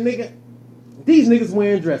off-brand nigga. These niggas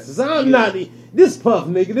wearing dresses. I'm not... This Puff,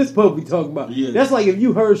 nigga. This Puff we talking about. Yeah. That's like if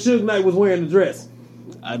you heard Suge Knight was wearing a dress.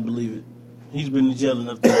 I believe it. He's been in jail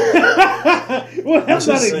enough time. Well, that's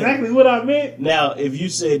not exactly what I meant. Now, if you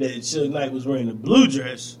say that Suge Knight was wearing a blue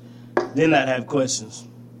dress, then I'd have questions.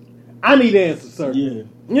 I need answers, sir. Yeah. You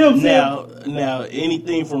know what I'm saying? Now,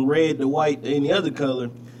 anything from red to white to any other color,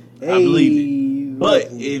 I believe it. But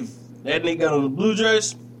if that nigga got on a blue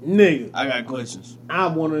dress, nigga, I got questions. I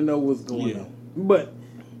want to know what's going on. But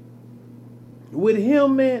with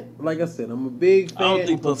him, man, like I said, I'm a big fan. I don't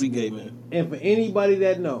think Puffy gay, man. And for anybody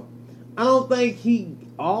that know, I don't think he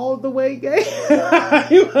all the way gay. I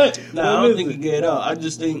don't think he gay at all. I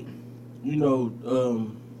just think,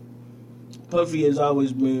 Puffy has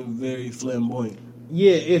always been very flamboyant.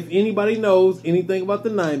 Yeah, if anybody knows anything about the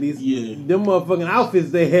 90s, them motherfucking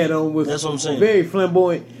outfits they had on was That's what I'm saying. very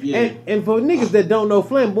flamboyant. Yeah. And for niggas that don't know,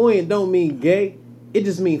 flamboyant don't mean gay. It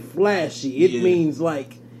just means flashy. It means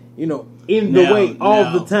like, in the way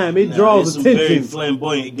all the time. It draws attention. Very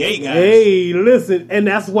flamboyant gay guys. Hey, listen, and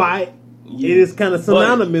that's why it is kind of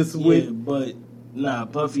synonymous with. Yeah,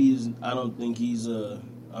 but Puffy is. I don't think he's gay.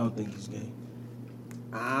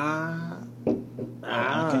 I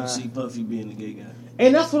can't see Puffy being a gay guy.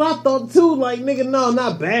 And that's what I thought too. Like, nigga, no,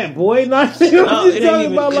 not bad boy. Not it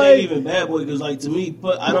ain't even bad boy. Because like to me,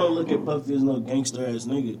 I don't look at Puffy as no gangster ass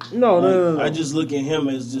nigga. No. I just look at him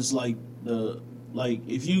as just like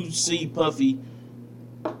if you see Puffy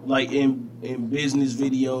like in business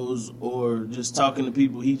videos or just talking to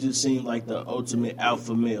people, he just seemed like the ultimate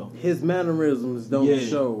alpha male. His mannerisms don't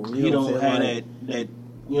show. He don't have that.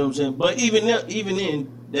 You know what I'm saying? But even then,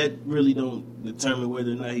 that really don't determine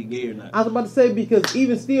whether or not he gay or not. I was about to say, because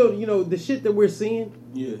even still, the shit that we're seeing,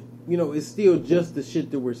 it's still just the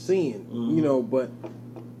shit that we're seeing, but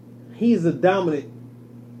he's a dominant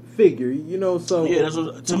figure, so... Yeah,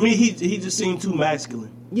 to me, he just seemed too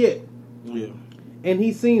masculine. Yeah. Yeah. And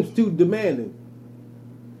he seems too demanding.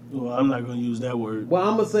 Well, I'm not going to use that word. Well,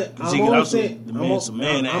 I'm going to say... I'm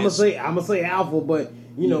going to say alpha, but,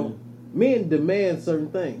 men demand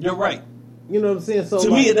certain things. You're right. You know what I'm saying? So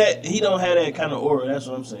to me, that he don't have that kind of aura. That's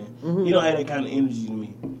what I'm saying. Mm-hmm. He don't have that kind of energy to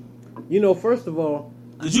me. First of all,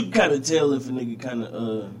 because you can kind of tell if a nigga kind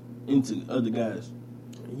of into other guys.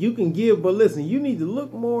 You can give, but listen, you need to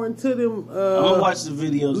look more into them. I'm gonna watch the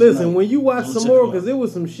videos. Listen, tonight. when you watch some more, because there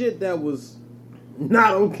was some shit that was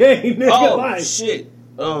not okay. Nigga. Oh shit!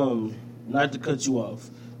 Not to cut you off.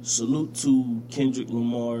 Salute to Kendrick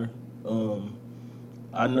Lamar.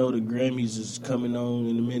 I know the Grammys is coming on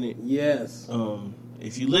in a minute. Yes.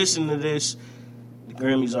 If you listen to this, the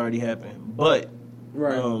Grammys already happened. But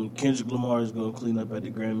Kendrick Lamar is going to clean up at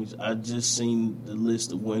the Grammys. I just seen the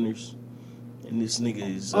list of winners, and this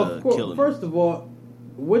nigga is killing First of all,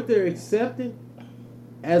 what they're accepting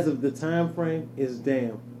as of the time frame is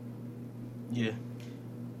damn. Yeah.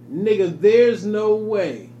 Nigga, there's no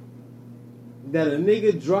way that a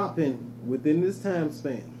nigga dropping within this time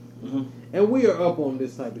span. Mm-hmm. And we are up on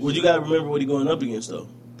this type of shit. Well, you got to remember what he's going up against, though.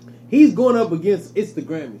 He's going up against, it's the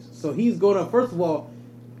Grammys. So he's going up, first of all,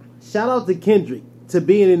 shout out to Kendrick to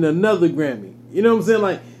being in another Grammy. You know what I'm saying?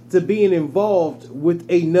 Like, to being involved with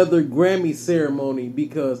another Grammy ceremony.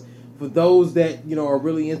 Because for those that, are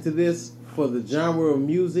really into this, for the genre of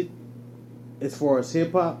music, as far as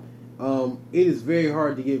hip-hop, it is very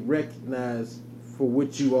hard to get recognized for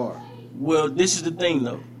what you are. Well, this is the thing,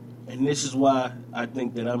 though. And this is why I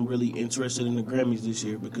think that I'm really interested in the Grammys this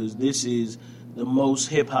year, because this is the most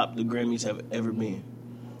hip-hop the Grammys have ever been.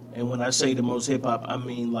 And when I say the most hip-hop, I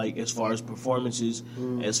mean like as far as performances,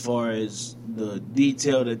 as far as the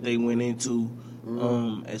detail that they went into,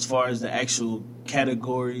 as far as the actual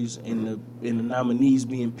categories and the nominees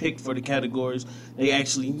being picked for the categories, they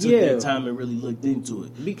actually took their time and really looked into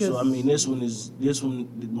it. So I mean, this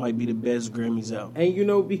one might be the best Grammys out.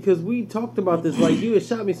 And because we talked about this, like you had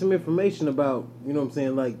shot me some information about, what I'm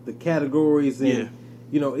saying, like the categories and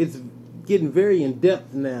it's getting very in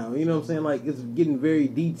depth now. You know what I'm saying? Like it's getting very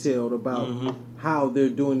detailed about how they're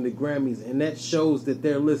doing the Grammys, and that shows that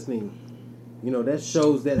they're listening. That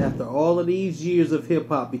shows that after all of these years of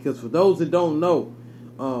hip-hop, because for those that don't know,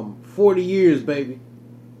 40 years, baby.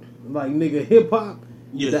 Like, nigga, hip-hop,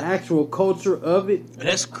 the actual culture of it.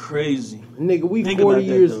 That's crazy. Nigga, we 40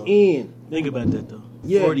 years in. Think about that, though.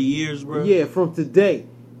 Yeah. 40 years, bro. Yeah, from today.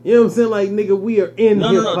 You know what I'm saying? Like, nigga, we are in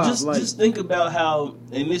hip-hop. No, just think about how,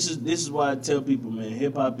 and this is why I tell people, man,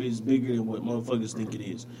 hip-hop is bigger than what motherfuckers think it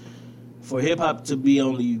is. For hip-hop to be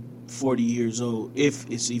only 40 years old, if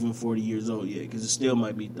it's even 40 years old yet, because it still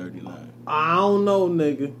might be 39. I don't know,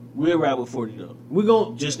 nigga. We'll ride with 40 though.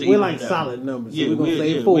 We're like solid numbers. So we're gonna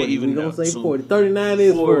say 40. We're gonna say 40. 39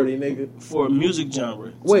 is 40, nigga. For a music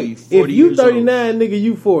genre. Wait, if you 39, nigga,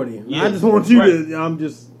 you 40. Yeah, I just want you to. I'm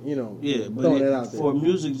just, throwing that out there. For a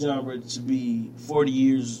music genre to be 40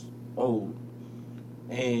 years old,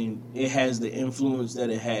 and it has the influence that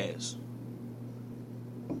it has.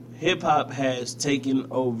 Hip hop has taken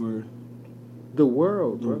over the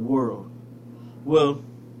world. Well,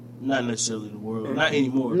 not necessarily the world, not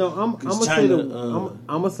anymore. No, I'm gonna say I'm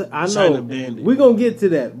gonna say. I know China banned it. We're gonna get to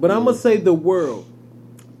that, but I'm gonna say the world.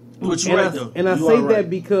 Which right though, and I say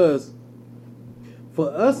that because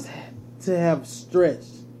for us to have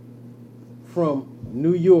stretched from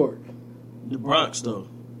New York, the Bronx though.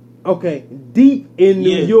 Okay, deep in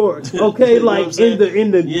New York. Okay, like in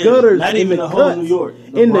the gutters, not in even the whole cuts, New York,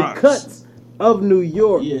 the cuts of New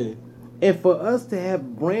York. Yeah. And for us to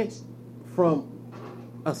have branched from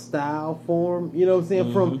a style form, you know what I'm saying,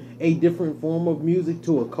 Mm-hmm. from a different form of music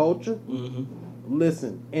to a culture, Mm-hmm.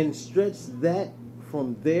 listen, and stretch that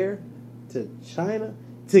from there to China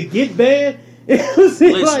to get banned,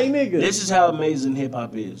 listen, like nigga. This is how amazing hip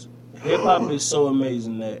hop is. Hip hop is so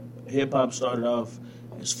amazing that hip hop started off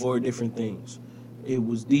as 4 different things. It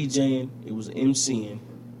was DJing, it was MCing,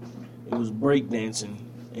 it was breakdancing,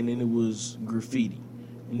 and then it was graffiti.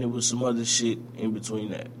 And there was some other shit in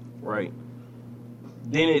between that, right?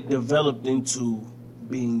 Then it developed into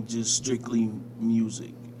being just strictly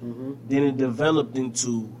music. Mm-hmm. Then it developed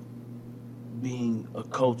into being a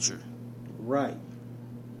culture. Right.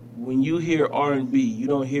 When you hear R&B, you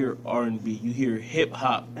don't hear R&B. You hear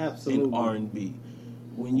hip-hop and R&B.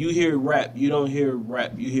 When you hear rap, you don't hear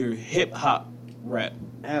rap. You hear hip-hop rap.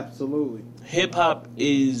 Absolutely. Hip-hop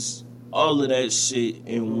is all of that shit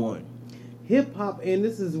in one. Hip-hop, and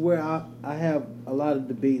this is where I have a lot of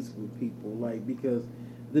debates with people, like, because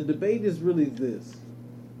the debate is really this.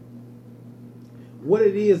 What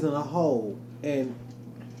it is in a whole, and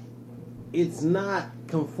it's not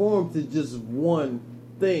conformed to just one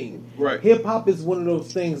thing. Right. Hip-hop is one of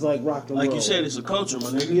those things like rock and roll. Like you said, it's a culture, my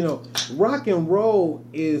nigga. Rock and roll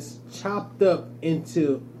is chopped up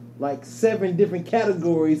into like 7 different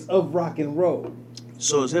categories of rock and roll.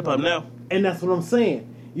 So it's hip-hop now. And that's what I'm saying.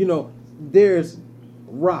 There's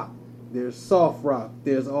rock, there's soft rock,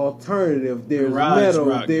 there's alternative, there's metal,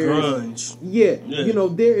 rock, there's grunge. Yeah,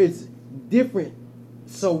 there is different.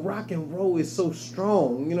 So rock and roll is so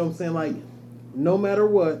strong. You know what I'm saying? Like, no matter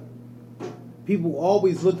what, people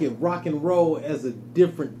always look at rock and roll as a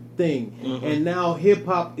different thing. Mm-hmm. And now hip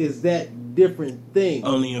hop is that different thing.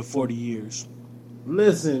 Only in 40 years.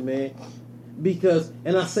 Listen, man.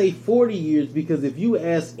 And I say 40 years because if you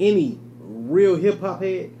ask any real hip hop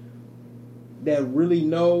head that really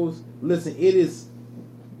knows, listen, it is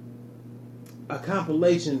a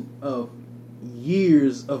compilation of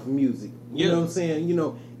years of music. You know what I'm saying?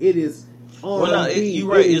 It is R&B. You're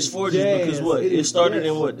right, it's 40s jazz, because what? It started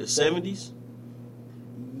in what, the 70s?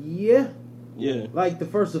 Yeah. Yeah. Like the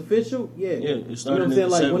first official? Yeah. Yeah, it started in the 70s.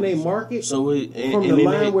 Like when they market, so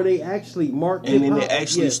where they actually market and then they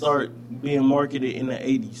actually start being marketed in the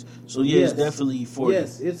 80s. So it's definitely 40.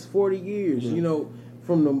 Yes, it's 40 years,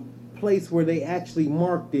 from the place where they actually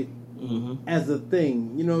marked it as a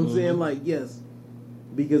thing. You know what I'm saying? Like, yes.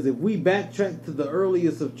 Because if we backtrack to the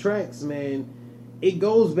earliest of tracks, man, it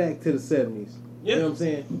goes back to the 70s. Yeah. You know what I'm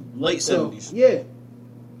saying? Late 70s. Yeah.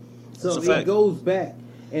 So it goes back.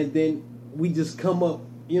 And then we just come up,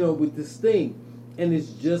 with this thing. And it's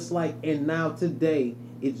just like, and now today,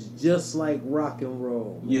 it's just like rock and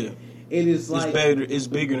roll. Yeah. It is like... It's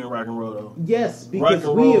bigger than rock and roll, though. Yes, because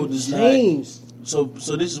we have changed. So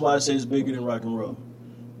this is why I say it's bigger than rock and roll.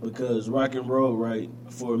 Because rock and roll, right,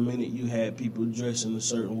 for a minute you had people dressing a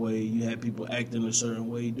certain way, you had people acting a certain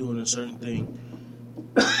way, doing a certain thing.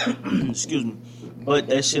 Excuse me. But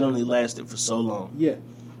that shit only lasted for so long. Yeah.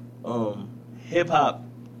 Hip-hop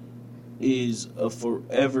is a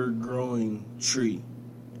forever growing tree.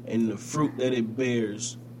 And the fruit that it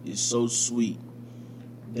bears is so sweet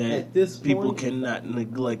that at this people point, cannot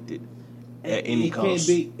neglect it at any cost.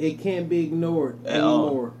 It can't be ignored at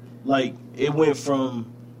anymore. All. Like, it went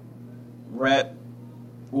from rap,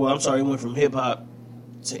 it went from hip hop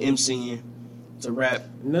to MCing to rap.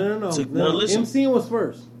 No. Listen. MCing was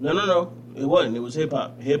first. No. It wasn't. It was hip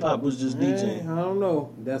hop. Hip hop was just DJing. I don't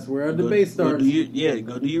know. That's where our debate starts.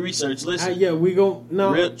 Go do your research. Listen. We go.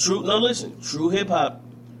 No. Listen. True hip hop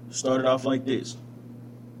started off like this.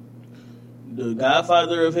 The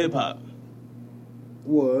godfather of hip hop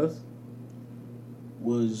was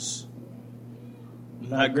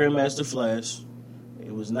not Grandmaster Flash. It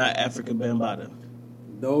It was not Africa Bambaataa.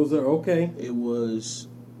 Those are okay. It was.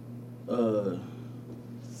 Come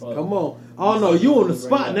on. Oh no, you on the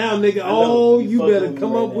spot now, nigga. Oh, you better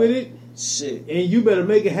come up with it. Shit. And you better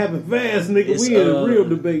make it happen fast, nigga. It's, we in a real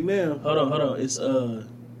debate now. Hold on. It's God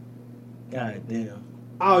damn.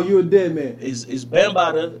 Oh, you a dead man. It's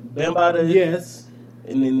Bambaataa. Yes.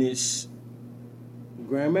 And then it's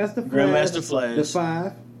Grandmaster Flash. The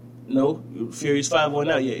 5. No, Furious 5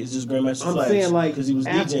 wasn't out yet. It's just Grandmaster Flash. I'm saying like because he was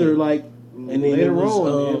after DJing. like and then later it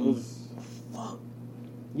on. It was fuck.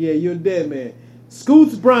 Yeah, you're a dead man.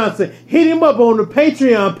 Scoots Bronson, hit him up on the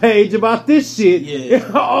Patreon page about this shit. Yeah.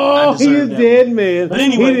 Oh, he is dead man. But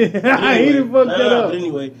anyway, he didn't fuck that up. But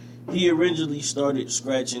anyway, he originally started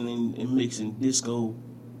scratching and mixing disco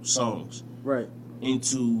songs right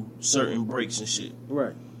into certain breaks and shit.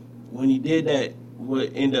 Right. When he did that,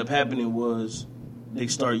 what ended up happening was they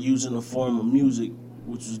started using a form of music,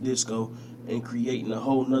 which was disco, and creating a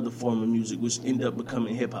whole nother form of music, which ended up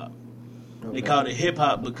becoming hip hop. Okay. They called it hip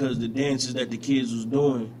hop because the dances that the kids was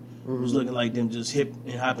doing was looking like them just hip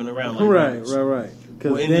and hopping around like right.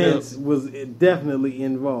 Because dance was definitely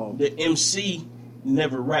involved. The MC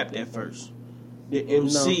never rapped at first. The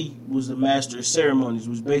MC was the master of ceremonies,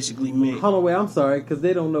 which basically meant... Hold on, wait, I'm sorry, because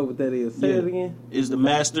they don't know what that is. Say it again. Is the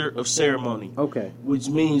master of ceremony. Okay. Which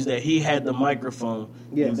means that he had the microphone,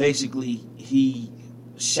 and basically he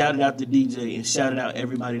shouted out the DJ and shouted out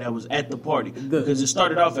everybody that was at the party. Because it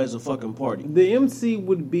started off as a fucking party. The MC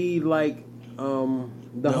would be like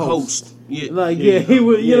the host. Yeah. Like, he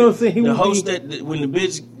would, you know what I'm saying? He the would host that when the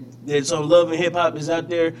bitch... That's on Love and Hip Hop is out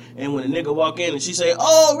there, and when a nigga walk in and she say,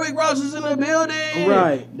 "Oh, Rick Ross is in the building,"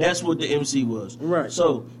 right? That's what the MC was, right?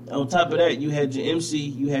 So on top of that, you had your MC,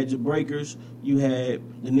 you had your breakers, you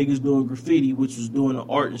had the niggas doing graffiti, which was doing the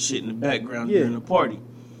art and shit in the background during the party.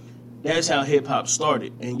 That's how hip hop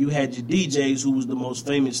started, and you had your DJs, who was the most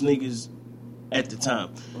famous niggas at the time.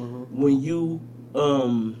 When you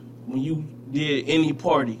did any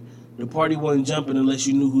party. The party wasn't jumping unless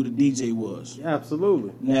you knew who the DJ was.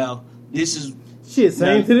 Absolutely. Now this is shit.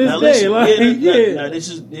 Same to this day. Now this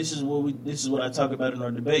is what I talk about in our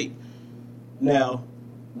debate. Now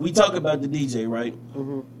we talk about the DJ, right?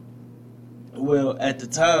 Well, at the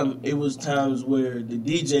time, it was times where the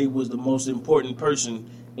DJ was the most important person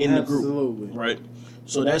in the group, right?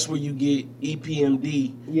 So that's where you get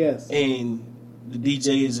EPMD, and the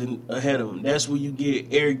DJ is ahead of him. That's where you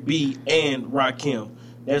get Eric B and Rakim.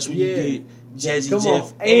 That's when you get Jazzy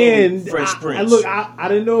Jeff and Fresh Prince. I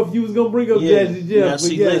didn't know if you was gonna bring up Jazzy Jeff. Now,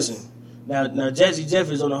 see, listen. Now Jazzy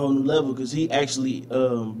Jeff is on a whole new level because he actually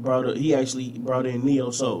brought in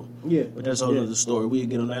Neo Soul. Yeah, but that's a whole other story. We'll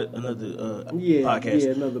get on that another podcast.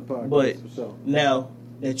 Yeah, another podcast. But now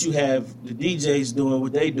that you have the DJs doing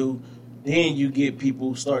what they do, then you get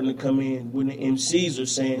people starting to come in when the MCs are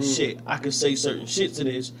saying, shit, I could say certain shit to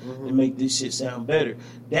this and make this shit sound better.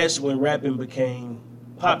 That's when rapping became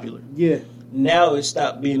popular. Yeah. Now it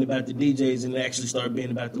stopped being about the DJs and it actually started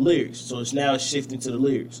being about the lyrics. So it's now shifting to the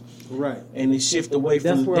lyrics. Right. And it shifted away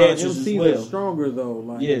from the dancers as well. Are stronger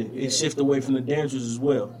though. It shifted away from the dancers as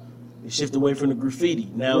well. It shifted away from the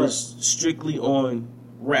graffiti. Now it's strictly on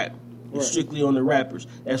rap. It's strictly on the rappers.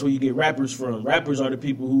 That's where you get rappers from. Rappers are the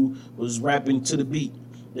people who was rapping to the beat.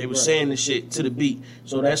 They were saying the shit to the beat.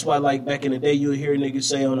 So that's why, like, back in the day, you'll hear niggas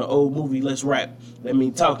say on an old movie, let's rap. That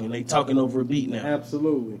mean talking. They talking over a beat now.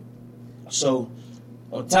 Absolutely. So,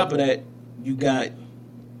 on top of that, you got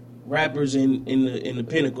rappers in the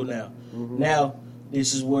pinnacle now. Now,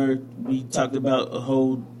 this is where we talked about a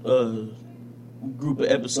whole group of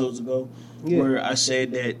episodes ago where I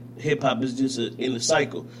said that hip-hop is just in a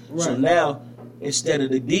cycle. So now, instead of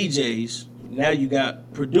the DJs... Now you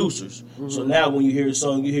got producers. So now when you hear a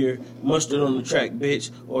song, you hear Mustard on the track,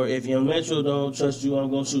 bitch. Or if Young Metro don't trust you, I'm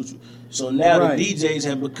going to shoot you. So now the DJs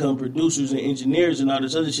have become producers and engineers and all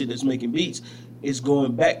this other shit that's making beats. It's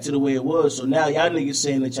going back to the way it was. So now y'all niggas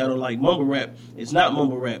saying that y'all don't like mumble rap. It's not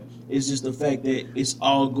mumble rap. It's just the fact that it's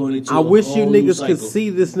all going into I wish you niggas could see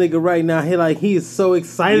this nigga right now. He is so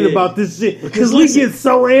excited about this shit. Because we get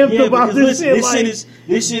so amped about this shit.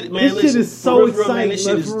 This shit is so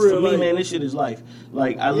exciting. For me, man, this shit is life.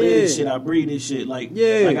 Like, I live this shit. I breathe this shit. Like,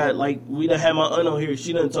 we done had my aunt on here.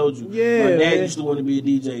 She done told you. Yeah, my dad used to want to be a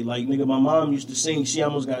DJ. Like, nigga, my mom used to sing. She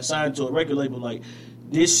almost got signed to a record label. Like,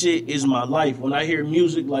 this shit is my life. When I hear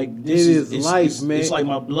music, like, this is life, man. It's like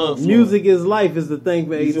my blood flowing. Music is life is the thing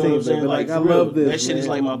for 18. You know what I'm saying? Like, I love this. That shit is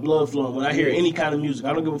like my blood flowing. When I hear any kind of music,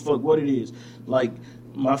 I don't give a fuck what it is. Like,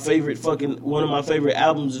 one of my favorite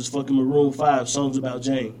albums is fucking Maroon 5, Songs About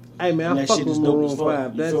Jane. Hey man, I fuck with Maroon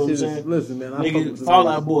 5. That shit is, listen man, I fuck with Fall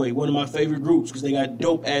Out Boy, one of my favorite groups because they got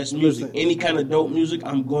dope ass music. Listen, any kind of dope music,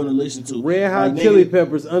 I'm going to listen to. Red Hot Chili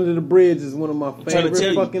Peppers, Under the Bridge is one of my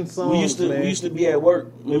favorite fucking songs. We used to be at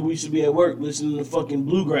work. Maybe we used to be at work listening to fucking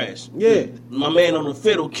bluegrass. Yeah, my man on the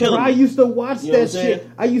fiddle killing. I used to watch that shit.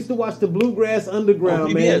 I used to watch the Bluegrass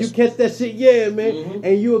Underground, man. You catch that shit, yeah, man. Mm-hmm.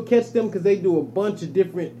 And you'll catch them because they do a bunch of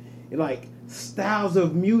different like styles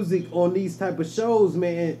of music on these type of shows,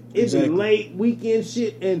 man. It's late weekend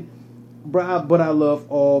shit, and but I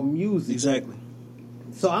love all music. Exactly.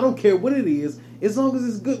 So I don't care what it is, as long as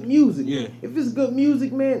it's good music. Yeah. If it's good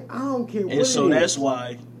music, man, I don't care what it is. And so that's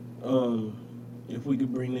why, if we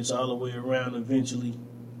could bring this all the way around eventually,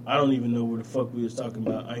 I don't even know where the fuck we was talking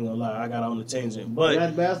about. I ain't gonna lie, I got on the tangent. But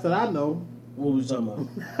that bastard, I know. What was you talking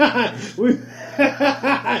about?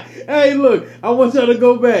 Hey, look, I want y'all to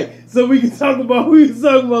go back so we can talk about who we was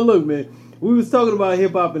talking about. Look, man, we was talking about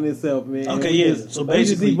hip hop in itself, man. Okay, yeah. So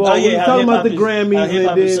basically, we was talking about the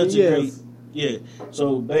Grammys and then yeah.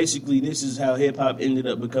 So basically, this is how hip hop ended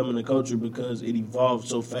up becoming a culture because it evolved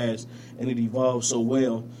so fast and it evolved so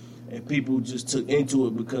well, and people just took into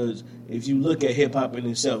it because if you look at hip hop in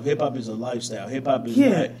itself, hip hop is a lifestyle. Hip hop is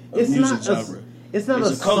not a music genre. It's not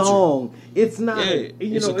a song. It's not,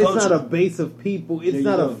 it's not a base of people. It's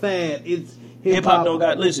not a fad. It's hip hop don't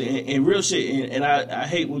got, listen, and real shit, and I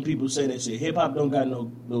hate when people say that shit. Hip hop don't got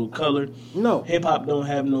no color. No. Hip hop don't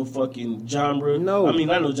have no fucking genre. No. I mean,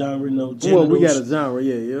 not no genre, no genitals. Well, we got a genre,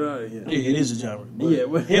 yeah, you're right. Yeah, it is a genre.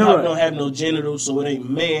 But hip hop don't have no genitals, so it ain't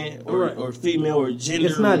man or female or gender.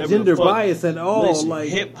 It's not gender bias at all. Listen, like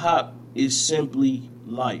hip hop is simply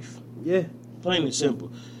life. Yeah. Plain and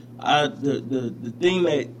simple. The thing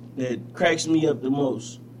that cracks me up the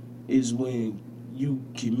most is when you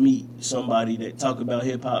can meet somebody that talk about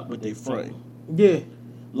hip hop but they fronting. Yeah.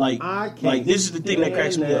 Like this is the thing that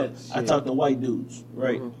cracks me up. Shit. I talk to white dudes,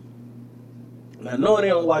 right? Mm-hmm. Now, no, they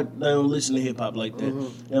don't listen to hip hop like that.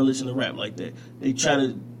 Mm-hmm. They don't listen to rap like that. They try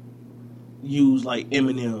to use like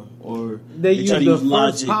Eminem or they use try to the use first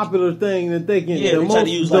Logic. Popular thing that they can. Yeah, they try to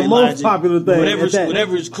use the like most Logic. popular thing.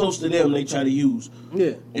 Whatever is close to them, they try to use.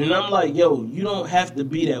 Yeah. And I'm like, yo, you don't have to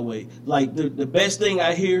be that way. Like the best thing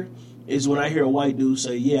I hear is when I hear a white dude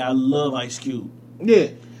say, "Yeah, I love Ice Cube." Yeah.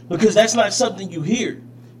 Because that's not something you hear.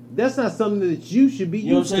 That's not something that you should be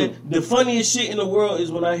used to. You know what I'm saying? The funniest shit in the world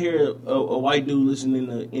is when I hear a white dude listening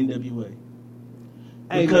to NWA.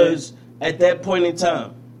 Because at that point in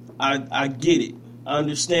time, I get it. I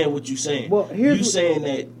understand what you're saying. Well, you're saying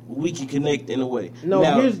that we can connect in a way. No,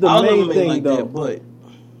 now, here's the main thing, like though. That, but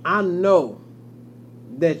I know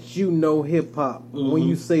that you know hip hop when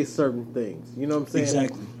you say certain things. You know what I'm saying?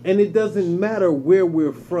 Exactly. And it doesn't matter where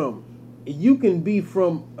we're from. You can be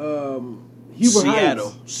from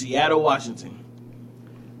Seattle, Washington.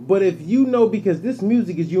 But if you know, because this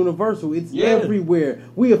music is universal, it's everywhere.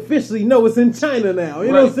 We officially know it's in China now.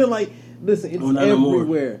 You know what I'm saying? Like, listen, it's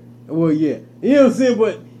everywhere. Well, yeah. You know what I'm saying?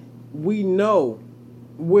 But we know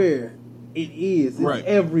where it is. It's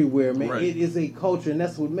everywhere, man. It is a culture, and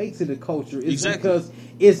that's what makes it a culture. It's because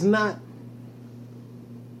it's not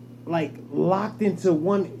like locked into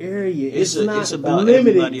one area. It's not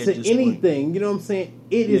limited to anything. Point. You know what I'm saying?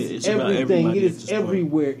 It is everything. It is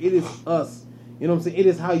everywhere. It is us. You know what I'm saying? It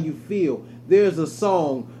is how you feel. There's a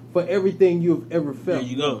song for everything you've ever felt. There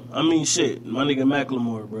you go. I mean, shit. My nigga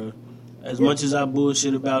Macklemore, bro. As much as I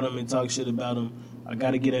bullshit about him and talk shit about him, I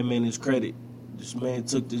gotta give that man his credit. This man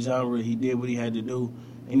took the genre, he did what he had to do,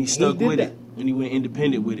 and he stuck with it. And he went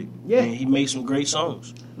independent with it. Yeah. And he made some great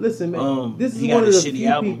songs. Listen, man, this is one of the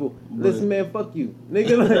few people. Listen, man, fuck you.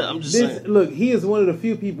 Nigga, I'm just saying. Look, he is one of the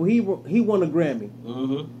few people, he won a Grammy.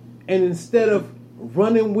 Mm-hmm. And instead of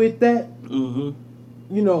running with that, you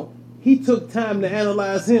know, he took time to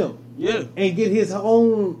analyze him. Yeah. And get his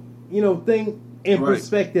own, you know, thing in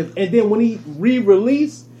perspective. And then when he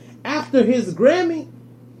re-released after his Grammy,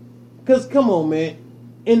 because come on, man,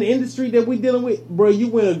 in the industry that we dealing with, bro, you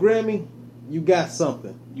win a Grammy, you got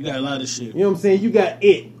something. You got a lot of shit. You know what I'm saying? You got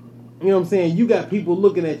it. You know what I'm saying? You got people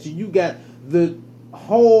looking at you. You got the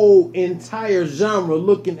whole entire genre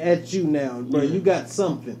looking at you now, bro. You got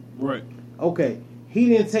something. Right. Okay. He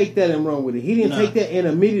didn't take that and run with it. He didn't take that and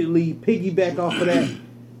immediately piggyback off of that.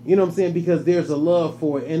 You know what I'm saying? Because there's a love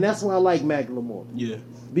for it. And that's why I like Macklemore. Yeah.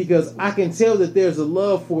 Because I can tell that there's a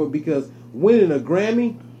love for it, because winning a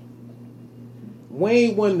Grammy,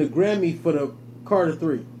 Wayne won the Grammy for the Carter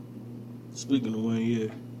 3. Speaking of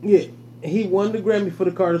Wayne, yeah, he won the Grammy for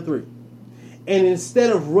the Carter 3. And instead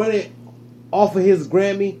of running off of his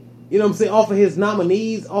Grammy, you know what I'm saying, off of his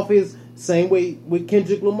nominees, off his, same way with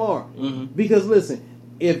Kendrick Lamar. Mm-hmm. Because listen,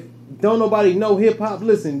 if don't nobody know hip hop.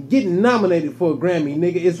 Listen, getting nominated for a Grammy,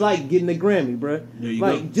 nigga, it's like getting a Grammy, bruh. There you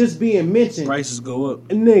like go. just being mentioned. Prices go up,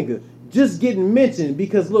 nigga. Just getting mentioned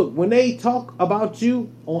because look, when they talk about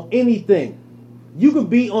you on anything, you could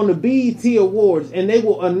be on the BET Awards and they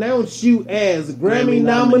will announce you as Grammy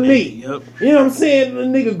nominee. Yep. You know what I'm saying,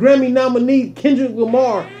 nigga? Grammy nominee Kendrick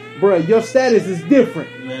Lamar, bruh. Your status is different.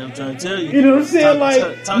 Man, I'm trying to tell you. You know what I'm saying?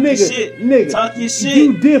 Talk nigga, your shit. Nigga, Talk your shit.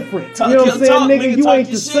 You different. Talk you know what I'm your saying, talk, nigga? You talk ain't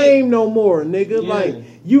your the shit. same no more, nigga. Yeah. Like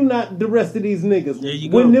you not the rest of these niggas. There you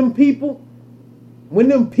go. When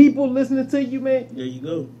them people listening to you, man. There you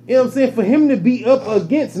go. You know what I'm saying? For him to be up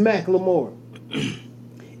against Macklemore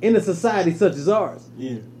in a society such as ours,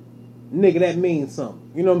 Yeah. nigga, that means something.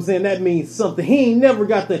 You know what I'm saying? That means something. He ain't never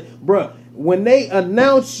got the... Bruh, when they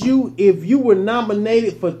announce you, if you were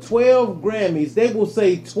nominated for 12 Grammys, they will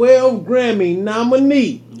say 12 Grammy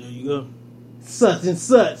nominee. There you go. Such and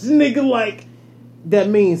such. Nigga, like, that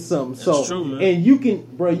means something. That's true, man. And you can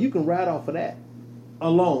ride off of that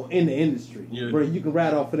alone in the industry. Yeah. Bro, you can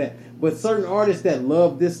ride off of that. But certain artists that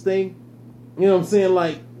love this thing, you know what I'm saying?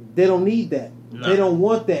 Like, they don't need that. Nah. They don't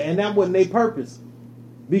want that. And that wasn't their purpose.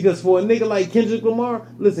 Because for a nigga like Kendrick Lamar,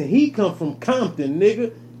 listen, he come from Compton,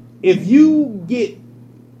 nigga. If you get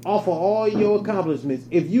off of all your accomplishments,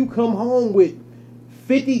 if you come home with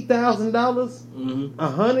 $50,000,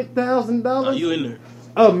 $100,000, Oh, you in there?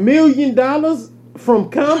 $1 million from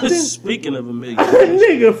Compton, Speaking of $1 million,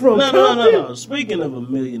 nigga from Compton. No. Speaking of $1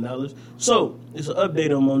 million, so it's an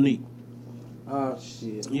update on Monique. Oh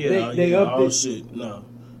shit! Yeah, they upped oh it. shit. No,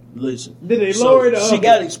 listen. Did they lower it? She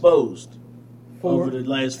got exposed For? over the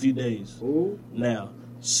last few days. Ooh. Now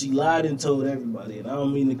she lied and told everybody, and I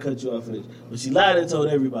don't mean to cut you off for this, but she lied and told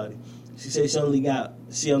everybody. She said she only got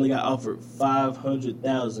offered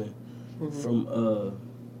 $500,000 from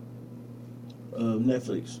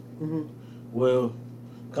Netflix. Mm-hmm. Well,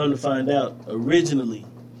 come to find out, originally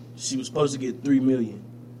she was supposed to get $3 million.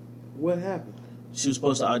 What happened? She was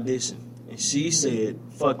supposed to audition, and she said,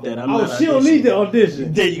 "Fuck that! I'm Oh, not." she don't need the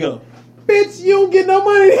audition. There you go. Bitch, you don't get no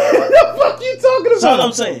money. The fuck you talking about? That's all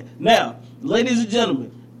I'm saying. Now, ladies and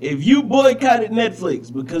gentlemen, if you boycotted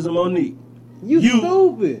Netflix because of Monique, you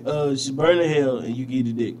stupid. She burn in hell and you get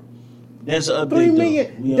a dick. That's an update. $3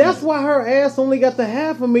 million. That's why her ass only got the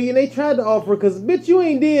 $500,000 they tried to offer. Because bitch, you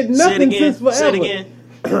ain't did nothing since forever. Say it again.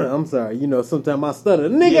 I'm sorry. You know, sometimes I stutter.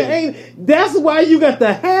 Nigga Yeah. ain't. That's why you got the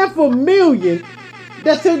 $500,000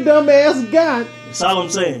 that your dumb ass got. That's all I'm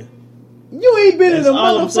saying. You ain't been That's in a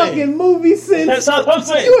all I'm saying. motherfucking movie since. That's all I'm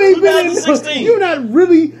saying. You ain't been in. 2016. You're not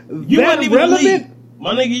really You that wasn't even relevant. the lead.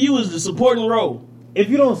 My nigga, you was the supporting role. If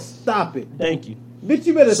you don't stop it, Thank you. bitch,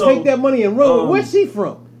 you better So, take that money and run. Where's she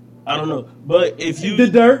from? I don't know, but if you The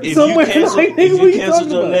dirt if somewhere. you cancel, Like, nigga, if what you you canceled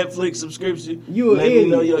talking your about? Netflix subscription, You an let me idiot.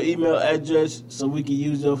 know your email address so we can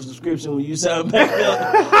use your subscription when you sign back up. You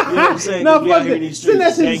know what I'm saying? No, 'Cause we out fuck here in it. these Send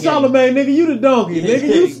that streets. shit to Gang, gang. Charlamagne, nigga. You the donkey,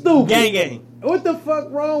 nigga. You stupid. Gang gang. What the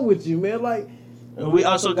fuck wrong with you, man? Like, And we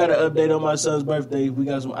also got an update on my son's birthday. We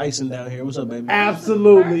got some icing down here. What's up, baby?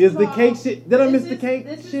 absolutely. Is the First of cake all, shit? Did I miss the This cake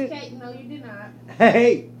is shit? cake. No, you did not.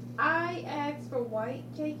 Hey, I asked for white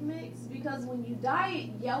cake mix because when you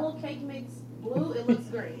dye it yellow cake mix blue, it looks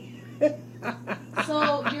green.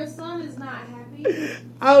 So your son is not happy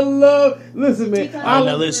I love. Listen, man. because Now it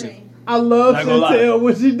looks listen. green. I love Not gonna lie. Chantel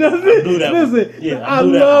when she does I it. blew that one. Listen, Yeah, I I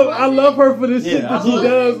blew that love, one. I love her for the Yeah, shit I that she blew it.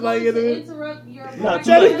 does. I'm Like, going to it. interrupt your Nah, podcast. too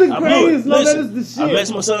That is late. the I blew it. greatest. No, that Listen, is the I shit.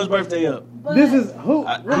 messed my son's birthday up. But This is who?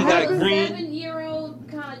 I- what he got happened? green. 7-year-old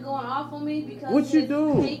kind of going off on me because What you his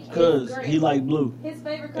do? cake is Because green. he like blue. His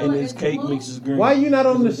favorite color And his is cake blue. mix is green. Why you not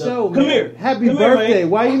on the show, man? Come here. Happy Come here, birthday. man.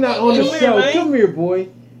 Why you not on the Come here, show? man. Come here, boy.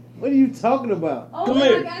 What are you talking about? Oh, Come and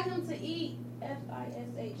here. I got him to eat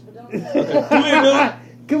FISH, but don't. Okay, come here, dude.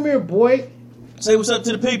 Come here, boy. Say what's up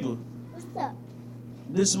to the people. What's up?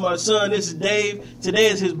 This is my son. This is Dave. Today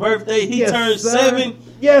is his birthday. He Yes, turned sir. 7.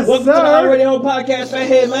 Yes, Welcome sir. to the Already On Podcast,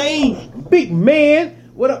 Fathead Man. Big man.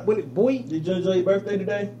 What up with it, boy? Did you enjoy your birthday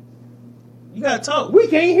today? You gotta talk. We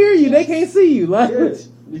can't hear you. They can't see you. Like, Yes.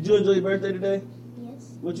 Did you enjoy your birthday today?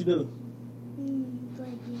 Yes. What you do?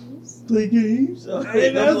 Play games. Play games. Hey, Okay,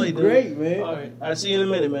 that's play, dude. great, man. All right, I'll see you in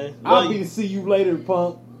a minute, man. I'll Love be to see you later,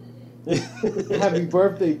 punk. you. Happy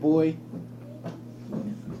birthday, boy.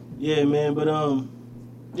 Yeah, man. But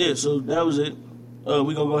yeah. So that was it. We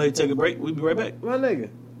gonna go ahead and take a break. We'll be right back. My nigga.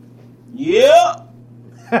 Yeah.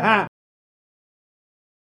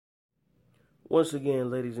 Once again,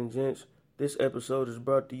 ladies and gents, this episode is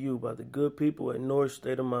brought to you by the good people at North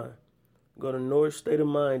State of Mind. Go to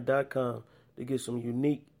northstateofmind.com to get some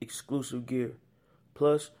unique, exclusive gear.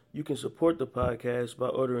 Plus, you can support the podcast by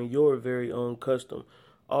ordering your very own custom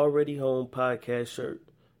Already Home podcast shirt.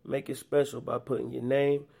 Make it special by putting your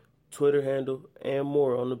name, Twitter handle, and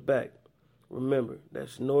more on the back. Remember,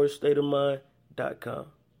 that's NorthStateOfMind.com.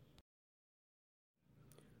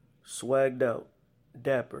 Swagged out,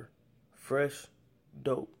 dapper, fresh,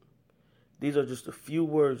 dope. These are just a few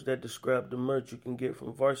words that describe the merch you can get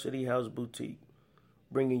from Varsity House Boutique,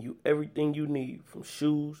 bringing you everything you need from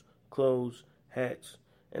shoes, clothes, hats,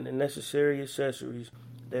 and the necessary accessories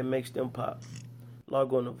that makes them pop.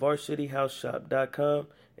 Log on to varsityhouseshop.com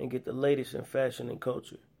and get the latest in fashion and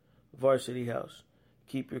culture. Varsity House.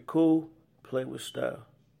 Keep your cool, play with style.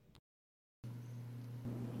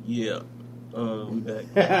 Yeah. We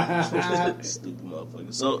back. Stupid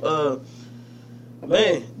motherfucker. So,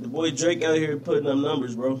 man, the boy Drake out here putting up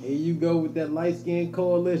numbers, bro. Here you go with that light-skinned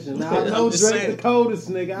coalition. Now, I know Drake the coldest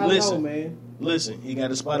nigga. I know, man. Listen, he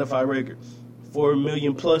got a Spotify record. 4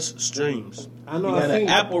 million plus streams. I know. He got an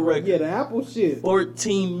Apple record. Yeah, the Apple shit.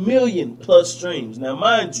 14 million plus streams. Now,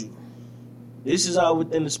 mind you, this is all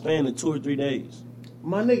within the span of 2 or 3 days.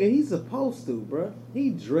 My nigga, he's supposed to, bro. He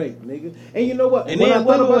Drake, nigga. And you know what? And then,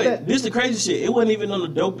 wait. This is the crazy shit. It wasn't even on the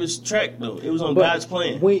dopest track, though. It was on God's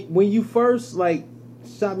Plan. When you first,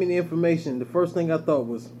 shot me the information, the first thing I thought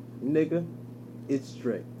was, nigga, it's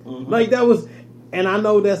Drake. Mm-hmm. Like, that was... And I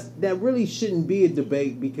know that really shouldn't be a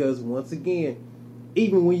debate because, once again,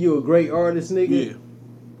 even when you're a great artist, nigga,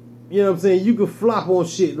 you know what I'm saying, you can flop on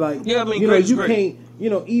shit. Like, yeah, I mean, you know, you great.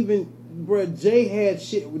 can't, even, bruh, Jay had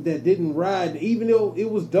shit that didn't ride, even though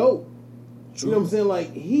it was dope. True. You know what I'm saying?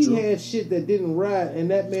 Like, he had shit that didn't ride,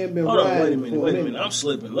 and that man been riding. Hold on, wait a minute. I'm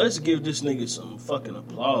slipping. Let's give this nigga some fucking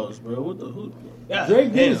applause, bro. What the who? God,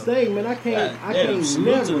 Drake did his thing, man. I can't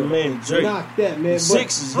never man, Drake. knock that, man.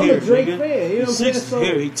 Six is I'm here, a Drake nigga. fan. You know what I'm saying? Six is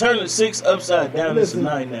here. He turned the 6 upside down. It's a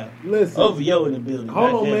 9 now. Listen. OVO in the building.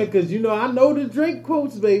 Hold on, man, because, you know, I know the Drake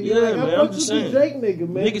quotes, baby. Yeah, like, man, I I'm fuck just with saying. the Drake nigga,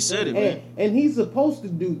 man. Nigga said it, man. And he's supposed to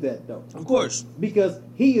do that, though. Of course. Because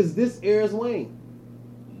he is this era's Wayne.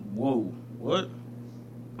 Whoa. What?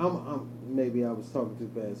 Maybe I was talking too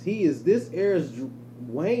fast. He is this era's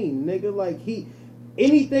Wayne, nigga. Like,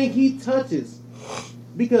 anything he touches.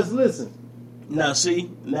 Because, listen. Now, see,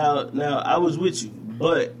 now I was with you,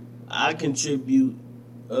 but I contribute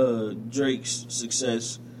Drake's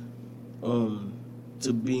success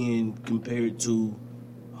to being compared to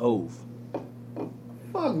Hove.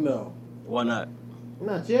 Fuck no. Why not?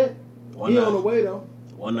 Not yet. Why He not? on the way, though.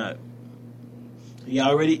 Why not? He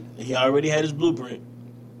already had his blueprint.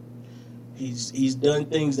 He's done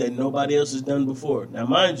things that nobody else has done before. Now,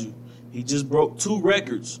 mind you, he just broke 2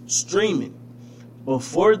 records streaming.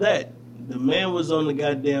 Before that, the man was on the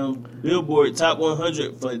goddamn Billboard Top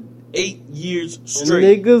 100 for 8 years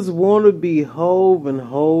straight. Niggas want to be Hove, and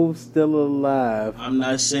Hove still alive. I'm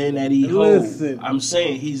not saying that he Hove. I'm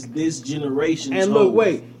saying he's this generation's And Hove. look,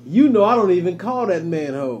 wait. You know I don't even call that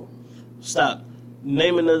man Hove. Stop.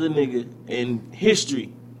 Name another nigga in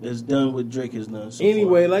history that's done what Drake has done so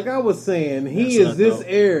Anyway, far. like I was saying, he That's is this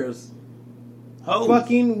heir's Hove.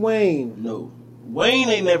 fucking Wayne. No. Wayne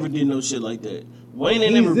ain't never did no shit like that. Wayne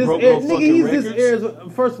ain't He's never this broke heir, no nigga, fucking he's records. this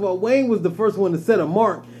heir's. First of all, Wayne was the first one to set a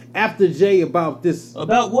mark after Jay about this.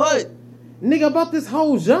 About what? Nigga, about this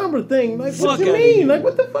whole genre thing. Like, Fuck what you outta mean? here. Like,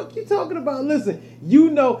 what the fuck you talking about? Listen, you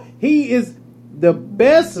know he is the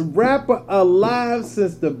best rapper alive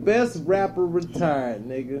since the best rapper retired,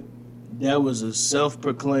 nigga. That was a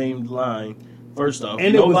self-proclaimed line. First off,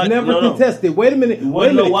 And it was never contested. Wait a minute. You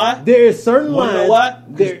wanna know why? There is certain lines. Know why?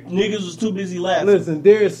 There, Niggas was too busy laughing. listen,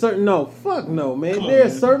 there is certain. No, fuck no, man. Come on, There are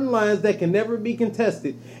man. certain lines that can never be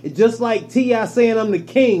contested. It's just like T.I. saying I'm the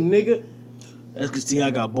king, nigga. That's because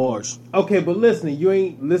T.I. got bars. Okay, but listen, you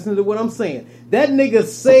ain't listening to what I'm saying. That nigga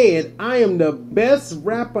said, I am the best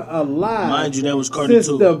rapper alive. Mind you, that was Carter since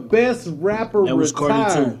 2. the best rapper That was retired.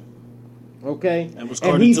 Carter 2. Okay? That was and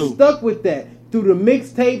Carter he 2. stuck with that through the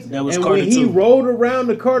mixtapes. That was and Carter when he 2. rolled around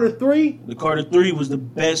the Carter 3. The Carter 3 was the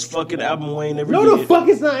best fucking album Wayne ever No, did. the fuck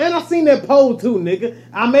it's not. And I seen that poll too, nigga.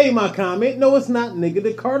 I made my comment. No, it's not, nigga.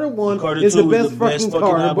 The Carter 1 Carter is 2 the was best the best fucking fucking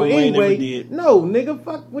Carter. album But Wayne ever anyway, did. no, nigga,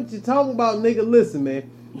 fuck what you talking about, nigga. Listen, man.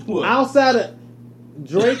 What? Outside of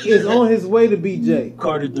Drake is on his way to BJ.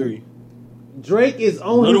 Carter 3. Drake is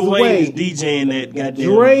on Lil his Wayne way. is DJing that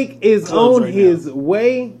goddamn Drake is clubs on right his now.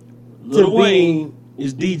 way Lil to Wayne being.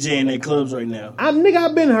 is DJing at clubs right now. I've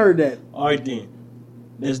been heard that. All right then.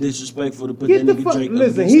 That's disrespectful to put Get that the nigga fuck. Drake up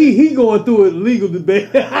Listen, against he going through a legal debate.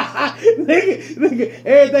 nigga,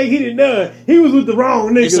 everything he done done, he was with the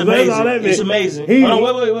wrong niggas. It's amazing. That's all that It's meant. amazing. He- Hold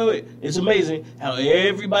on, wait. It's amazing how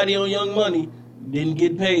everybody on Young Money didn't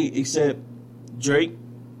get paid except Drake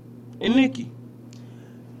and Nicki.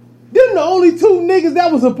 Them the only two niggas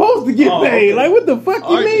that was supposed to get paid. Okay. Like, what the fuck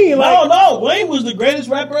you mean? Like, no, Wayne was the greatest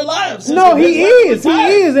rapper alive. No, he is.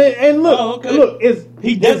 And look, it's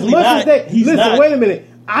he definitely as much not. as that. He's listen, not. wait a minute.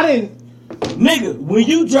 I didn't. Nigga, when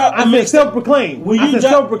you drop a I said mixtape, self-proclaimed.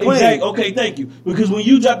 Self-proclaimed. Okay, thank you. Because when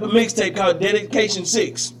you drop a mixtape called Dedication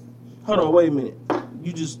 6, hold on, wait a minute.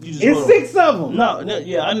 You just It's hold on. 6 of them. No,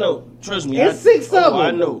 yeah, I know. Trust me. It's 6 of them.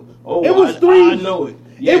 I know. Oh, It was 3. I know it.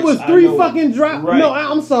 Yes, it was I 3 know fucking it. drops. Right. No,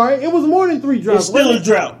 I'm sorry. It was more than 3 drops. It's still a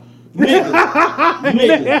drought.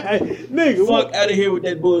 Nigga. Nigga. Fuck out of here with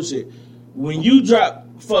that bullshit. When you drop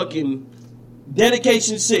fucking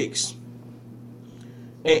Dedication 6,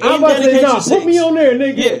 and I'm about to say, nah, put me on there,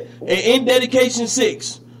 nigga. Yeah, and in Dedication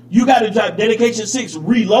 6, you got to drop Dedication 6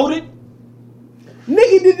 Reloaded.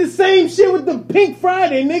 Nigga did the same shit with the Pink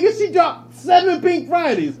Friday, nigga. She dropped 7 Pink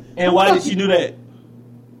Fridays. And why did she do that?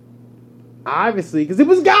 Obviously, because it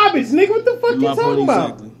was garbage, nigga. What the fuck you talking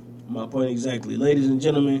about? My point exactly. Ladies and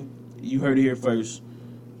gentlemen, you heard it here first.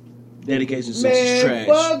 Dedication 6 Man, is trash.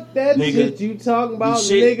 fuck that nigga, shit you talking about,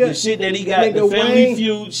 nigga. nigga. The shit that he got, the Nigga, Family Wayne.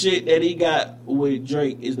 Feud shit that he got with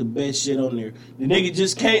Drake is the best shit on there. The nigga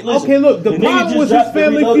just can't listen. Okay, look, the nigga problem just was his dropped the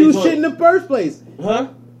Family Reloaded Feud joint. shit in the first place. Huh?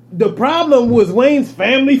 The problem was Wayne's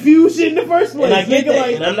Family Feud shit in the first place. And I get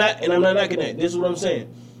nigga, that, like, and I'm not knocking that. This is what I'm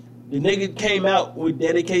saying. The nigga came out with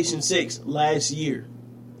Dedication 6 last year,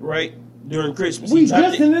 right? During Christmas. We He dropped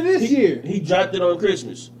just into this year. He dropped it on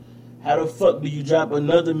Christmas. How the fuck do you drop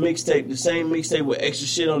another mixtape, the same mixtape with extra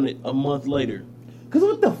shit on it, a month later? Cause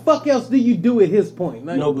what the fuck else do you do at his point?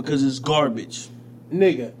 Like, No, because it's garbage.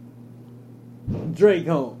 nigga, Drake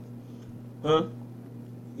home. Huh?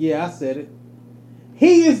 Yeah, I said it.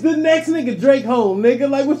 He is the next nigga, Drake home, nigga.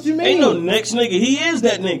 Like, what you mean? Ain't no next nigga. He is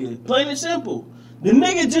that nigga. Plain and simple. The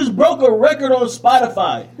nigga just broke a record on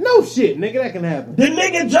Spotify. No shit, nigga. That can happen. The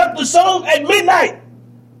nigga dropped the song at midnight.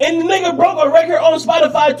 And the nigga broke a record on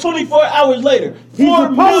Spotify 24 hours later. He's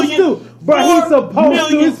supposed to. Bro, he's supposed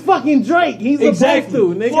to. It's fucking Drake. He's Exactly.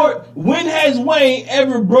 supposed to, nigga. When has Wayne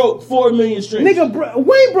ever broke 4 million streams? Nigga,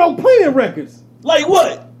 Wayne broke plenty of records. Like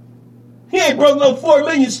what? He ain't broke no 4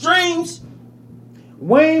 million streams.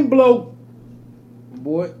 Wayne broke,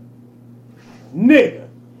 boy, nigga.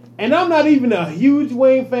 And I'm not even a huge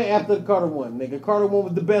Wayne fan after the Carter 1, nigga. Carter 1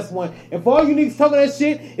 was the best one. And for all you niggas talking that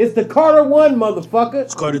shit, it's the Carter 1, motherfucker.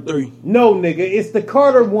 It's Carter 3. No, nigga, it's the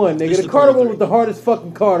Carter 1, nigga. It's The Carter 1 3. was the hardest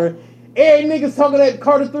fucking Carter. Every niggas talking that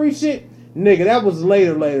Carter 3 shit, nigga, that was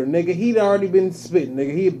later, nigga. He'd already been spitting,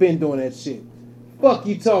 nigga. He had been doing that shit. Fuck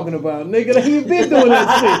you talking about, nigga? He been doing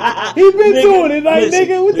that shit. He been doing it, like, listen,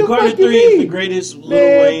 nigga. What the Carter fuck you 3 is the mean? greatest Lil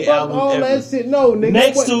Man, Wayne fuck album all ever. that shit. No, nigga.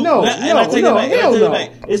 Next to, no, and I take it back. hell no.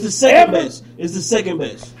 It's the second Ever? best. It's the second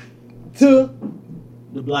best. To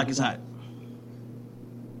The Block is Hot.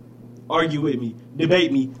 Argue with me,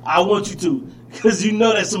 debate me. I want you to, because you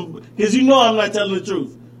know because you know I'm not telling the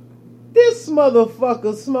truth. this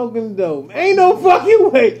motherfucker smoking dope. Ain't no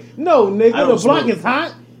fucking way. No, nigga. I don't The block smoke. is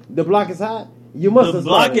hot. The block is hot. You must The have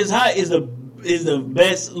Block started. is Hot is the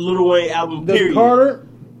best Lil Wayne album. The Period. Carter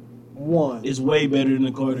 1. It's way better than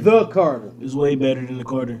the Carter. The Carter. It's way better than the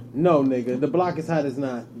Carter. No, nigga. The block is hot is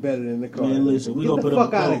not better than the Carter. Man, listen, we Get gonna the put fuck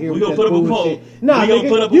up a out poll. of here We with gonna that put up a bullshit. poll. Nah, We gonna nigga,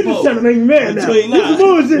 put up a you poll. just trying to make me mad now. Between- This is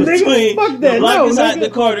bullshit, nigga. between Fuck that. The Block No, is Hot, nigga. the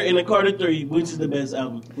Carter, and the Carter 3, which is the best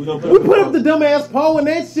album? We gonna put We up a put poll. up the dumbass poll and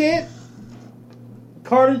that shit.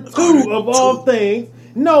 Carter 2 Carter of 2. all things.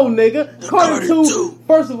 No, nigga. Carter Carter 2. 2.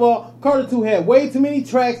 First of all, Carter 2 had way too many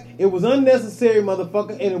tracks. It was unnecessary, motherfucker,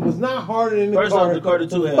 and it was not harder than the First Carter. off, the Carter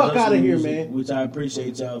 2 had Fuck Hustler out of here, Music, man. which I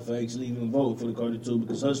appreciate y'all for actually even voting for the Carter 2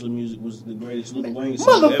 because Hustler Music was the greatest Lil Wayne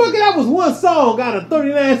song Motherfucker, ever. that was one song out of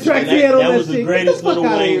 39 tracks he That- had on that that was the shit. greatest Get the fuck Lil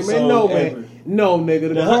out of Wayne here, man. song No, ever. man. No, nigga.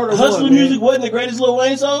 The The Carter Hustler 1, Music man. wasn't the greatest Lil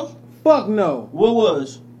Wayne song? Fuck no. What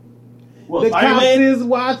was? What, The cops Fireman? is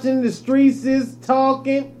watching, the streets is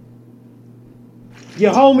talking.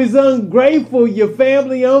 Your homies ungrateful, your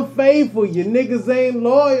family unfaithful, your niggas ain't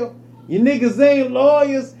loyal, your niggas ain't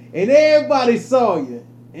lawyers, and everybody saw you.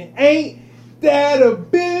 And ain't that a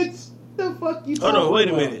bitch? The fuck you Hold talking on, wait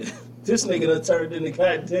a about? minute. This nigga done turned into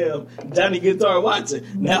goddamn Johnny Guitar Watson.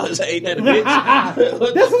 Now it's ain't that a bitch? That's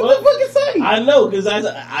what the fuck it say. I know, because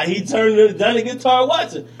he turned into Johnny Guitar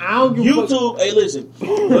Watson. I don't give a fuck. YouTube, hey listen,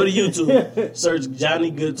 go to YouTube, search Johnny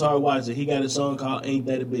Guitar Watson. He got a song called Ain't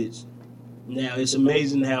That a Bitch. Now, it's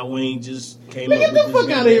amazing how Wayne just came Man, up get with the this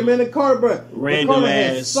fuck out of here, man. The Carter, bro. The Random Carter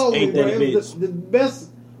had ass, so many, ain't that bro. a It was bitch? the best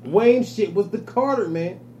Wayne shit was the Carter,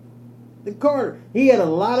 man. The Carter. He had a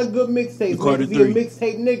lot of good mixtapes. The Carter He a 3.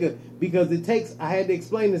 mixtape nigga because it takes. I had to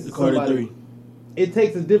explain this to The Carter somebody. 3. It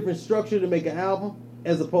takes a different structure to make an album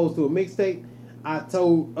as opposed to a mixtape. I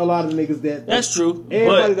told a lot of niggas that. That's true,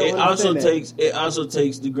 Everybody but don't understand that. it also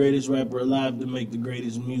takes the greatest rapper alive to make the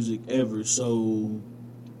greatest music ever. So,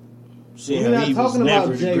 seeing We're how not he was talking never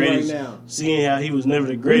about the Jay greatest, right now. seeing how he was never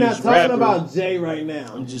the We're not greatest talking rapper. about Jay right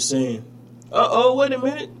now. I'm just saying. Oh, wait a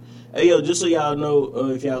minute. Hey, yo, just so y'all know,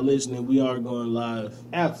 if y'all listening, we are going live.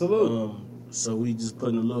 Absolutely. So we just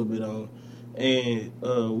putting a little bit on, and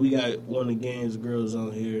we got one of Gan's girls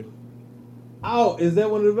on here. Oh, is that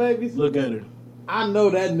one of the babies? Look at her. I know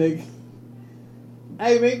that nigga.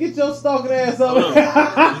 Hey man, get your stalking ass up.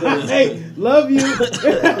 Hey, love you.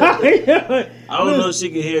 I don't know if she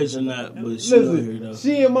can hear us or not, but she don't hear though.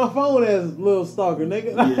 She in my phone as little stalker,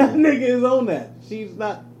 nigga. Yeah. Nigga is on that. She's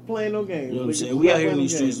not playing no games. You know what I'm nigga. saying? She's We not out here in playing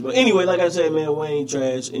these no streets. games. But anyway, like I said, man, we ain't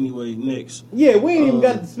trash. Anyway, next. Yeah, we ain't even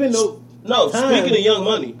got to spend no time. Speaking of Young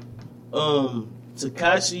Money,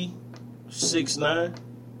 Tekashi 6ix9ine.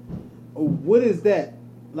 What is that?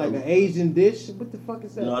 Like an Asian dish? What the fuck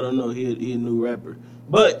is that? No, I don't know. He a new rapper.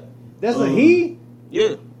 But That's a he?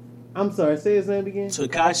 yeah, I'm sorry, say his name again.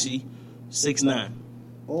 Tekashi 6ix9ine.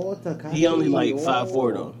 Oh, Takashi. He only like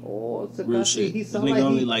 5'4" though. Oh, Real Takashi. shit. He The sound nigga like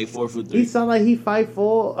only like 4'3". he sound like he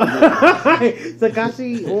 5'4".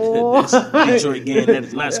 Takashi. Oh, Detroit Gan, that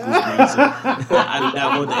is not Scootz and Gan. So I did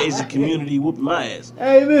not want the Asian community whooping my ass.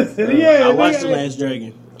 Hey, listen, yeah. I watched The Last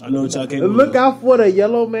Dragon. I know what y'all capable Look of. out for the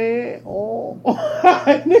yellow man. Oh,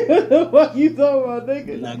 nigga, the fuck you talking about, I'm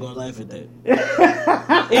nigga? not gonna laugh at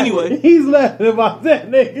that. Anyway. He's laughing about that,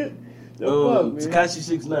 nigga. The fuck, man? Tekashi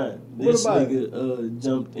 6ix9ine. This about nigga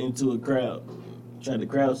jumped into a crowd, tried to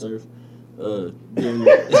crowd surf during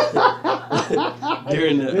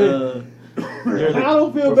the I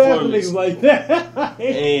don't feel bad for niggas like that.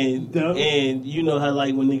 and you know how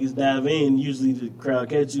like when niggas dive in, usually the crowd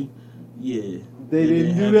catch you. Yeah, They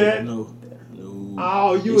didn't do happen. that? No.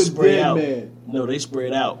 Oh, you They a spread dead out. man. No, they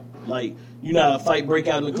spread out. Like you know how a fight break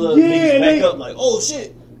out in the club, Yeah, niggas back they- up like, oh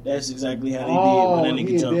shit. That's exactly how they Oh, did when that he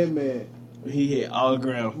nigga a jumped. dead man. He hit all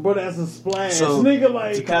ground. Bro, that's a splash. So nigga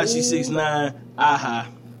like Tekashi ooh. 6ix9ine, aha.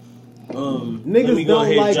 Let Niggas me go don't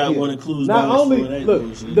ahead and like drop it. one of the clues Not down only for that look,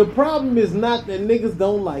 bullshit. the problem is not that niggas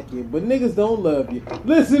don't like it, but niggas don't love you.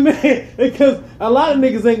 Listen, man, because a lot of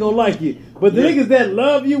niggas ain't gonna like it, but the Yeah. niggas that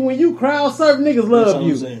love you when you crowd surf, niggas That's love what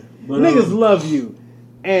you. I'm saying. But, Niggas love you,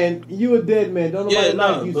 and you a dead man. Don't nobody yeah, like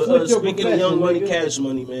nah, you. but Switch your speaking profession, of Young Money, nigga. Cash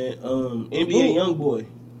Money, man, NBA Who? YoungBoy,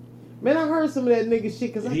 Man, I heard some of that nigga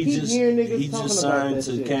shit because I he keep just hearing niggas he talking just about signed that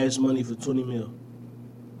to shit. Cash Money for $20 million.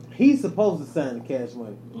 He's supposed to sign the Cash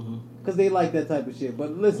Money because they like that type of shit.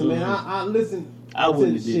 But listen, man, I listen I to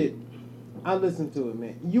wouldn't the have did shit. I listened to it,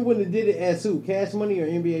 man. You wouldn't have did it as who? Cash Money or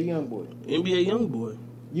NBA YoungBoy? NBA YoungBoy,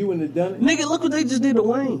 You wouldn't have done it. nigga, look what they just did to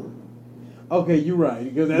Wayne. Okay, you're right.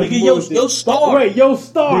 Because that's Nigga, bullshit. your star. Wait, your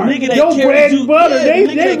star. The nigga that Your carried bread you- and butter. yeah, the they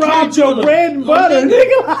nigga that robbed carried you your on the- bread and my butter. nigga.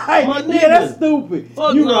 Nigga, like, My yeah, that's nigga. stupid.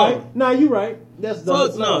 Fuck you no. right. Nah, you right. That's dumb. Fuck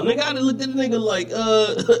as no, fuck. nigga, I looked at the nigga like,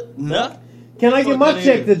 nah. Can I get Fuck my outta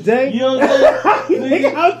check here. today? You know what I'm saying?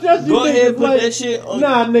 Nigga, I'll trust you. Go ahead, niggas put like, that shit on.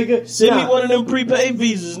 Nah, nigga. Send nah. me one of them prepaid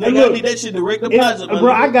visas, nigga. look, I need that shit direct deposit, my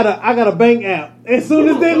Bro, nigga. I got a bank app. As soon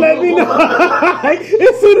as they let me know,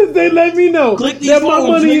 as soon as they let me know Click these that my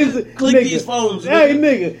phones, money nigga. is Click nigga, these phones, Hey, nigga.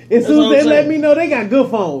 nigga. As That's soon what as they I'm let saying. me know, they got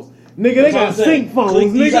good phones. Nigga, they That's what got I'm saying. sync phones,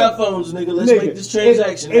 Click these nigga. iPhones, nigga. Let's Nigga, make this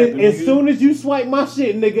transaction happen. As nigga. soon as you swipe my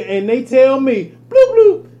shit, nigga, and they tell me, bloop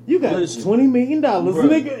bloop, you got Listen, $20 million, Bruh,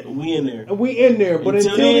 nigga. we in there. We in there, but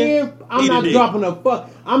Until until then, then, I'm eat not a dick. dropping a fuck.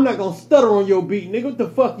 I'm not gonna stutter on your beat, nigga. What the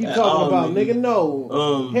fuck you At talking all, about, nigga. nigga?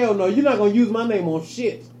 No, hell no. You're not gonna use my name on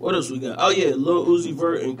shit. What else we got? Oh yeah, Lil Uzi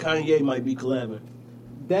Vert and Kanye might be collabing.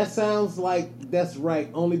 That sounds like that's right,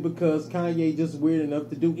 only because Kanye just weird enough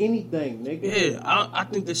to do anything, nigga. Yeah, I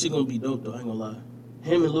think that shit gonna be dope though. I ain't gonna lie.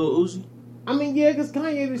 Him and Lil Uzi. I mean, yeah, because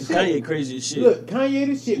Kanye the shit. Kanye crazy as shit. Look, Kanye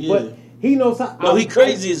the shit, Yeah. but he knows how. No, he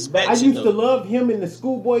crazy as bat I shit, used though. to love him in the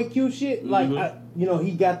Schoolboy Q shit. Like, Mhm.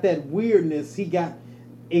 he got that weirdness. He got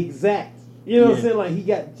exact. You know what I'm Yeah. saying? Like, he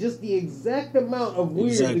got just the exact amount of weird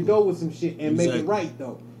Exactly. to go with some shit and make Exactly. it right,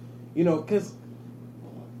 though. You know, because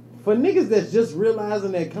for niggas that's just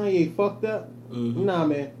realizing that Kanye fucked up, nah,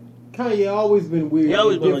 man. Kanye always been weird He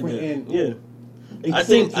always and been like different that. and Yeah. I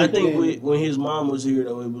think eccentric and- when his mom was here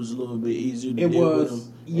though, it was a little bit easier to It deal was, with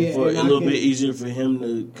him. yeah, And for and a I little can- bit easier for him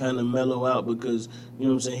to kind of mellow out because you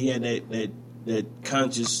know what I'm saying. He had that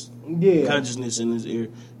consciousness in his ear.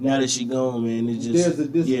 Now that she gone, man, it's just there's a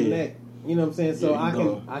disconnect. You know what I'm saying? So Yeah,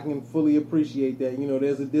 you I can fully appreciate that. You know,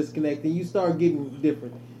 there's a disconnect and you start getting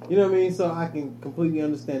different. You know what I mean? So I can completely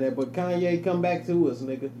understand that. But Kanye, come back to us,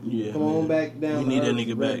 nigga. Yeah, come man. on back down. We need to that earth,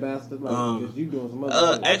 nigga rat back. Bastard, because you doing some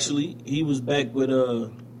other shit. Actually, he was back with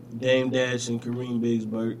Dame Dash and Kareem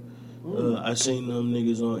Bigsburg. I seen them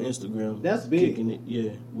niggas on Instagram. That's big. Kicking it,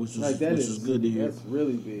 yeah, which was Like that which was good to hear. That's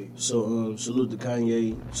really big. So salute to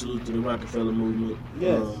Kanye, salute to the Rockefeller movement.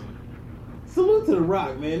 Yes. Salute to The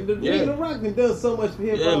Rock, man. The Rock does so much for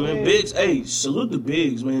hip hop. Yeah, man. Biggs, hey, salute to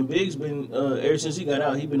Biggs, man. Biggs been ever since he got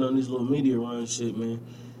out, he been on this little media run shit, man.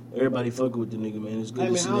 Everybody fucking with the nigga, man. It's good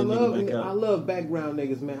to see that nigga back out. I love background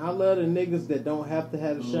niggas, man. I love the niggas that don't have to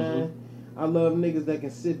have the shine. I love niggas that can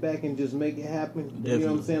sit back and just make it happen. Definitely. You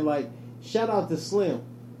know what I'm saying? Like, shout out to Slim.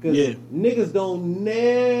 Because niggas don't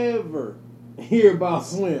never hear about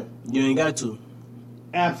Slim. You ain't got to.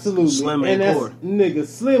 Absolutely. Slim ain't and poor. That's nigga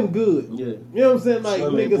Slim good. Yeah. You know what I'm saying? Like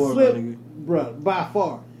Slim nigga poor, Slim, bro, by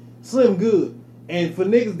far, Slim good. And for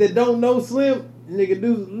niggas that don't know Slim, nigga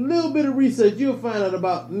do a little bit of research, you'll find out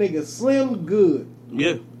about nigga Slim good.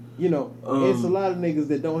 Yeah. You know, it's a lot of niggas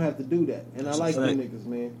that don't have to do that, and I like them niggas,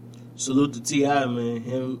 man. Salute to T.I., man.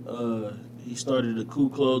 Him, he started a Cool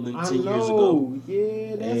Clothing 10 years ago.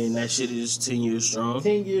 Yeah, and that shit is 10 years strong.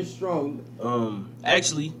 10 years strong.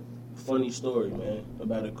 Actually, funny story, man,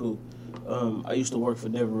 about a Cool. I used to work for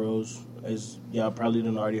Devereaux's, as y'all probably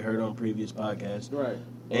done already heard on previous podcasts. Right.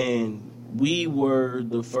 And we were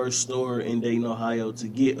the first store in Dayton, Ohio to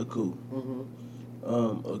get a Cool.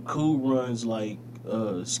 A Cool runs like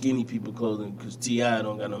skinny people clothing because T.I.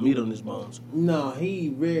 don't got no meat on his bones. No, he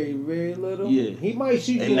very, very little. Yeah. He might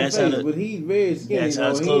shoot you in the face, but he's very skinny. That's how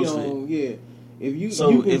his clothes fit. Yeah.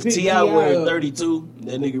 If T.I. wear 32,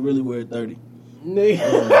 that nigga really wear 30. Nigga.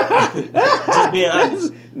 Just being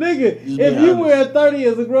honest. Nigga, Just if being you honest. wear 30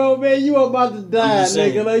 as a grown man, you about to die,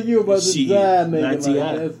 saying, nigga. Like, you about to shit, die, nigga. not Like,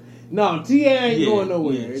 T.I. No, T.I. ain't going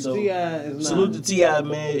nowhere. Yeah, so T.I. is not. Salute to T.I.,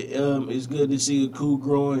 man. It's good to see a Cool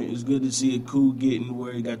growing. It's good to see a Cool getting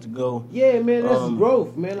where he got to go. Yeah, man, that's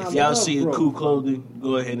growth, man. If y'all see a Cool clothing,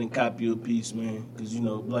 go ahead and copy a piece, man. Because, you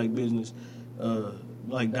know, black business,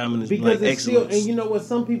 black dominance, because black it's still, excellence. and you know what?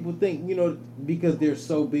 Some people think, you know, because they're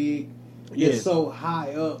so big, they're so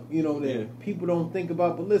high up, you know, that people don't think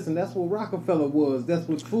about. But listen, that's what Rockefeller was. That's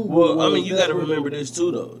what food was. Well, I mean, you got to remember this,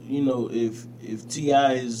 too, though. You know, if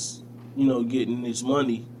T.I. is, you know, getting this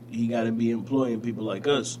money, he got to be employing people like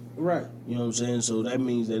us. Right. You know what I'm saying? So that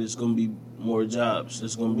means that it's going to be more jobs.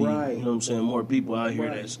 There's going to be, you know what I'm saying, more people out here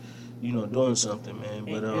that's, you know, doing something, man.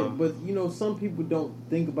 But but you know, some people don't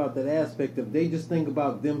think about that aspect of. They just think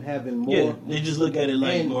about them having more. Yeah, they just look at it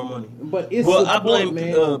like more money. But it's well, support, I blame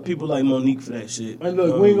man. People like Monique for that shit. And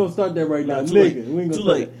look, we ain't gonna start that right now, too nigga. late. We ain't gonna Too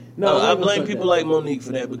start late. that. No, I blame people like Monique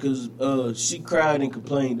for that because she cried and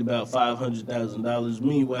complained about $500,000.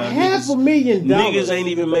 Meanwhile, $500,000 niggas ain't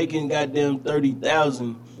even making goddamn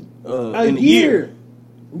 $30,000 a in a year.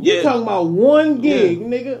 You talking about one gig,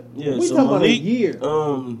 nigga? Yeah, we so talking Monique, about a year.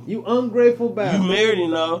 You ungrateful bastard. You married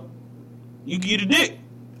and all. You get a dick.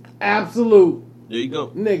 Absolute. There you go,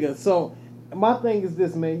 nigga. So my thing is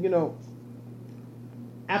this, man. You know,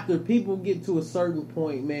 after people get to a certain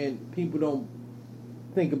point, man, people don't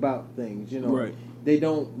think about things. You know, right? They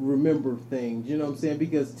don't remember things. You know what I'm saying?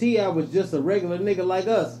 Because T.I. was just a regular nigga like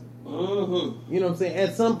us. You know what I'm saying?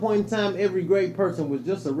 At some point in time, every great person was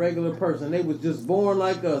just a regular person. They was just born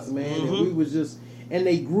like us, man. And we was just, and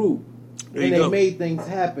they grew. And they made things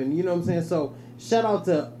happen. You know what I'm saying? So shout out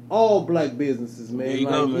to all black businesses, man. There you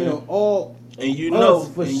like, go, man. You know, all and you know,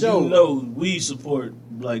 for and sure. You know, we support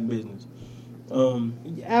black business.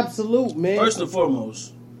 Absolute, man. First and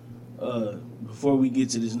foremost, before we get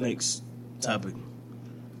to this next topic,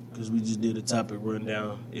 because we just did a topic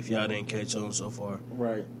rundown. If y'all didn't catch on so far,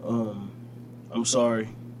 right? I'm sorry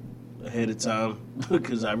ahead of time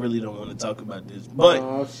because I really don't want to talk about this,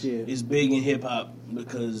 but it's big in hip hop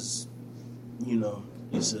because you know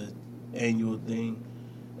it's a annual thing,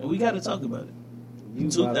 and we got to talk about it.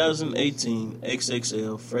 2018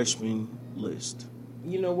 XXL freshman list.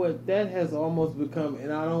 You know what? That has almost become,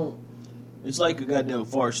 and I don't. It's like a goddamn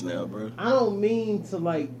farce now, bro. I don't mean to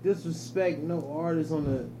like disrespect no artist on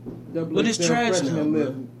the double but it's trash now,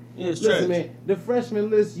 list. bro. Yeah, it's Listen, trash. man, the freshman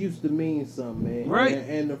list used to mean something, man. Right.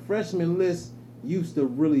 And the freshman list used to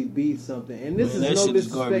really be something. And this Man, is no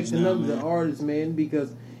disrespect to none of the artists, man,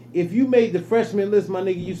 because if you made the freshman list, my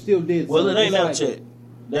nigga, you still did something. Well, it ain't out yet.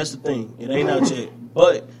 That's the thing. It ain't out yet.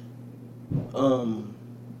 But, hold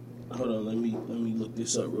on, let me look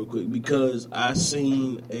this up real quick because I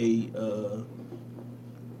seen a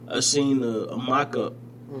mock-up.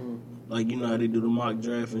 Like, you know how they do the mock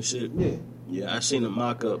draft and shit? Yeah. Yeah, I seen a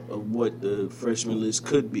mock-up of what the freshman list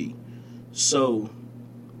could be. So,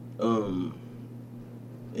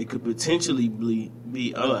 it could potentially be.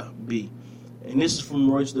 And this is from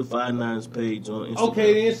Royce the 59's page on Instagram.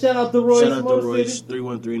 Okay, then shout out to Royce. Shout out to Royce,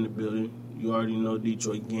 313 in the building. You already know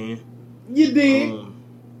Detroit Gan. You did.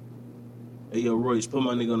 Hey, yo, Royce, put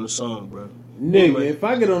my nigga on the song, bro. Nigga, Anyway, if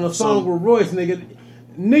I get on a song so- with Royce,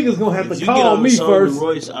 niggas gonna have If to you get call on me the song first. with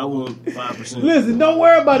Royce, I want 5%. Listen, don't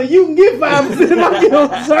worry about it. You can get 5% if I get on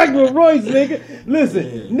the song with Royce, nigga. Listen,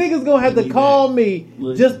 Yeah. niggas gonna have to Need call that. me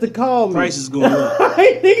Listen, just to call me. price is going up.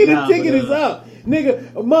 Nigga, Nah, the ticket but, is up.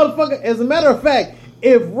 Nigga, motherfucker, as a matter of fact,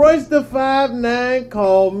 if Royce the 5'9"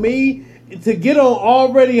 called me to get on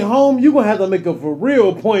Already Home, you gonna have to make a for real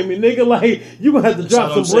appointment, nigga. Like, you gonna have to That's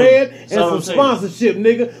drop all I'm some bread saying. and That's all some I'm saying. sponsorship,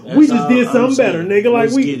 nigga. That's We just all did I'm something better, saying. nigga.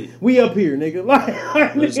 Like, Let's get it. we up here, nigga. Like,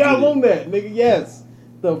 Let's nigga, I'm get it. on that, nigga. Yes.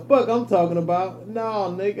 The fuck I'm talking about?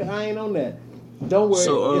 No, nigga, I ain't on that. Don't worry,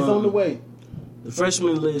 So, it's on the way. The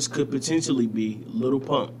freshman list could potentially be Little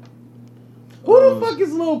Pump. Who the fuck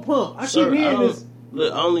is Lil Pump? I Sir, keep hearing this.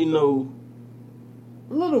 Look, I only know.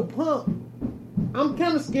 Little Pump. I'm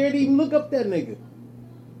kind of scared to even look up that nigga.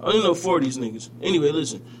 I only know 4 of these niggas. Anyway,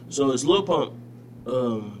 listen. So it's Lil Pump,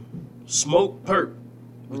 Smoke Perp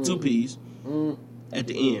with 2 P's at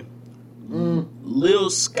the end. Lil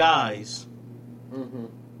Skies,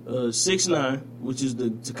 6ix9ine, which is the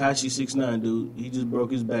Tekashi 6ix9ine dude. He just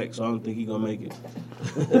broke his back, so I don't think he gonna make it.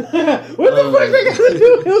 What the fuck they gotta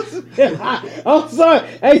do? I'm sorry.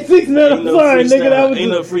 Hey, 6ix9ine, I'm Ain't no sorry, nigga. That was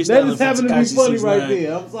ain't no just, freestyling that just for happened to be Tekashi funny 6ix9ine. right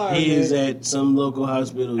there. I'm sorry, He man. is at some local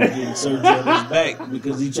hospital getting surgery on his back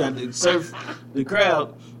because he tried to surf the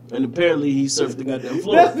crowd, and apparently he surfed the goddamn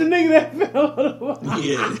floor. That's the nigga that fell on the wall.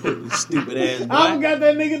 Yeah, stupid ass boy. I forgot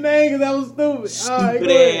that nigga name because that was stupid. Stupid go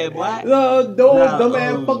ahead. ass boy. Dumb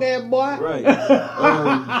ass, fuck ass boy. Right.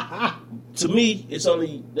 To me, it's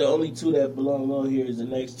the only 2 that belong on here is the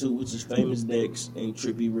next 2, which is Famous Dex and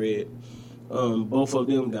Trippie Redd. Both of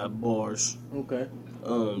them got bars. Okay.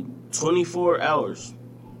 24 hours.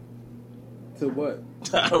 To what?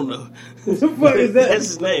 I don't know. What the fuck is that? That's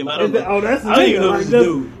his name. I don't Is that- know. oh, that's his I don't nigga. even know Like, this that's-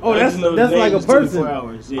 dude. oh, I that's- just know that's his like name a is 24 person.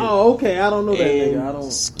 hours. Yeah. Oh, okay. I don't know that And nigga. I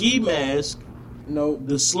don't. Ski Mask, No.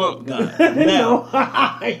 the Slump God. No, Now,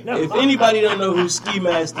 I know. if anybody don't know who Ski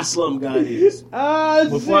Mask, the Slump God is,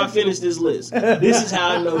 before I finish this list, this is how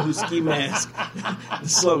I know who Ski Mask, the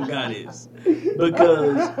Slump God is.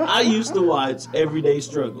 Because I used to watch Everyday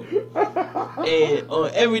Struggle. And on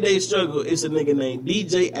Everyday Struggle, it's a nigga named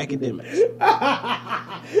DJ Academics. Hey,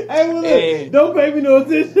 well, look, And- don't pay me no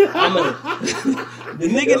attention. I know. The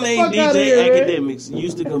nigga named fuck outta DJ here, man. Academics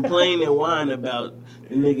used to complain and whine about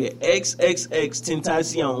the nigga XXX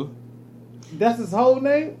Tentacion. That's his whole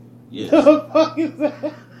name? Yes. The fuck is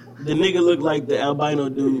that? The nigga looked like the albino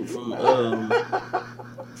dude from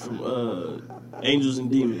Angels and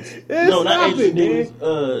Demons. Yeah, No, not stop Angels and it,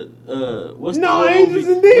 Demons. What's No, the other Angels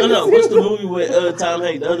movie? and Demons. No, what's the movie with Tom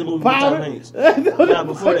Hanks? The other movie Powder? with Tom Hanks. Nah,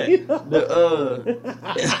 before that.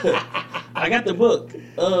 I got the book.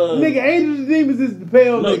 Nigga, Angels and Demons is the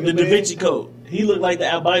pale No, nigga, the Da man. Vinci Code. He looked like the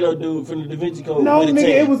albino dude from the Da Vinci Code. No, with a nigga,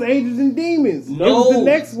 tan. it was Angels and Demons. It No. was the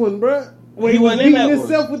next one, bruh. When He he was wasn't in beating that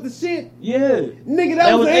himself with the shit. Yeah. Nigga,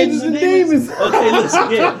 that was Angels and Demons. Okay, listen,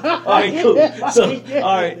 yeah. All right, cool. So,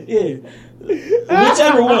 all right, yeah.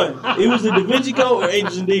 Whichever one. It was the Da Vinci Code or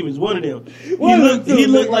Angels and Demons. One of them. One of them He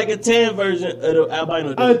two, looked nigga. like a tan version of the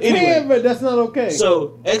albino dude. A tan, Anyway, but that's not okay.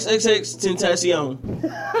 so XXX Tentacion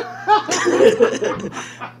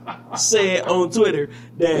said on Twitter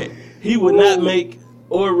that he would not make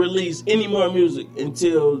or release any more music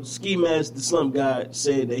until Ski Mask the Slump God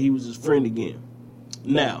said that he was his friend again.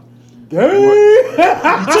 Now, Damn. you took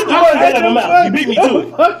the words out of my mouth. You beat me to it.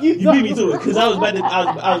 Fuck you You beat me to it because I was about to.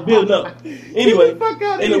 I was building up. Anyway, Get the fuck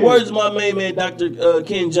outta in the here. words of my main man, Dr.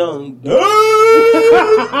 Ken Jung, fuck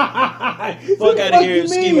What the out of fuck here, you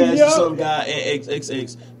Ski mean, Mask, yo? some guy, and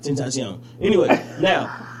XXX Tentacion. Anyway, now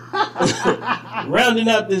rounding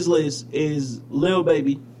out this list is Lil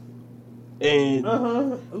Baby and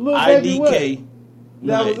Little baby what? IDK.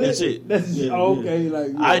 That was That's it. it. That's Yeah, oh, yeah. okay.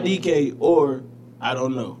 Like yeah. IDK or I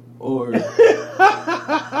don't know or What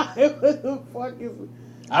the fuck is it?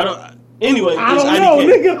 I don't. Anyway, I it's don't IDK. know,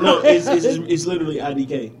 nigga. No, it's literally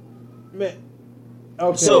IDK. Man.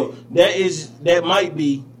 Okay. So that might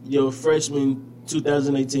be your freshman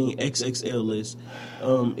 2018 XXL list.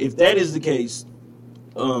 If that is the case,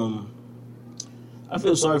 I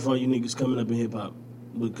feel sorry for all you niggas coming up in hip hop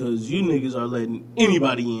because you niggas are letting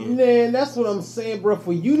anybody in. Man, that's what I'm saying, bro.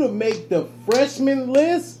 For you to make the freshman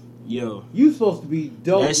list, Yo, you supposed to be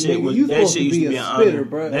dope, That shit nigga. was- you that supposed shit to used be to be a an spitter, honor.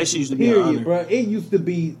 bro. That shit used to be an Period, honor. bro. It used to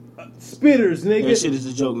be spitters, nigga. that shit is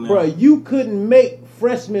a joke now. Bro, you couldn't make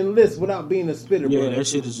freshman lists without being a spitter, Yeah, bro. that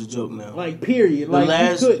shit is a joke now. Like, period. The Like,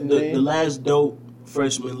 last, you couldn't, the, man. the last dope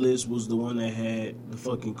freshman list was the one that had the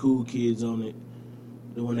fucking cool kids on it.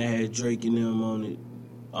 The one that had Drake and them on it.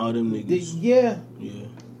 All them niggas. Yeah. Yeah. You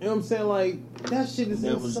know what I'm saying? Like, That shit is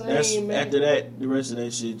insane, man. After that, the rest of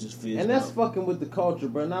that shit just feels. And that's fucking with the culture,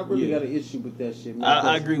 bro. And I really got an issue with that shit, man.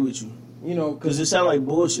 I agree with you. You know, because it sound like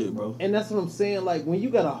bullshit, bro. And that's what I'm saying. Like, when you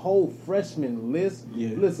got a whole freshman list, yeah.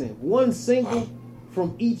 Listen, one single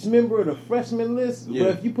from each member of the freshman list, but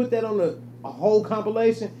if you put that on a whole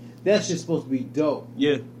compilation, that shit's supposed to be dope.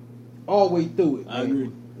 Yeah. All the way through it. I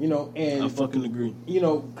agree. You know, and I fucking agree. You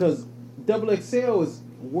know, because XXL is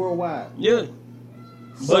worldwide. Yeah.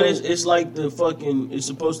 So, but it's like the fucking, it's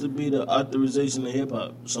supposed to be the authorization of hip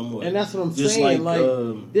hop somewhat. And that's what I'm saying. Like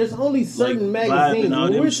there's only certain magazines.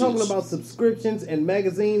 When we're talking about subscriptions and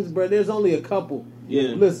magazines, bro, there's only a couple. Yeah.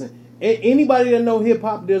 Listen, anybody that know hip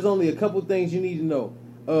hop, there's only a couple things you need to know.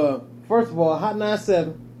 First of all, Hot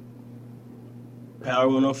 97. Power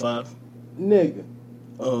 105. Nigga.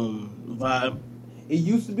 Vibe. It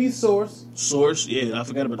used to be Source. Source, yeah, I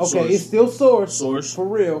forgot about the Source. Okay, it's still Source. Source. For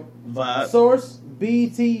real. Vibe. Source,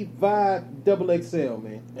 BET, Vibe, XXL,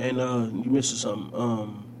 man. And you missing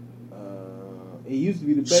something. It used to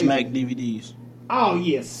be the Smack DVDs. Oh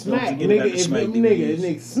yeah, Smack, nigga.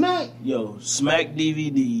 Nigga, Smack. Yo, Smack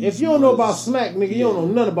DVDs. If you don't know about Smack, nigga, you don't know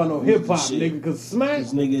nothing about no hip hop, nigga. Cause Smack,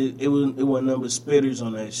 nigga, it wasn't number spitters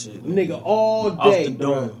on that shit. Nigga, all day, off the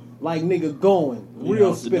dome. Bro. Like nigga going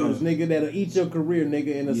real spitters, nigga, that'll eat your career,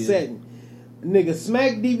 nigga, in a setting. Nigga,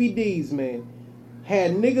 Smack DVDs, man,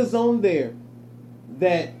 had niggas on there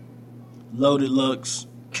that Loaded Lux,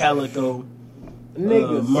 Calico.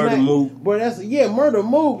 Nigga, Murder Mook. Bro, Murder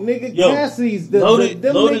Mook, nigga. Yo, Cassidy's Loaded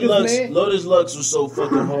niggas, Lux, man. Loaded Lux was so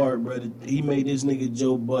fucking hard, brother. He made this nigga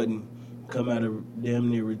Joe Budden come out of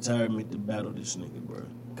damn near retirement to battle this nigga, bro.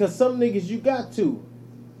 Cause some niggas you got to.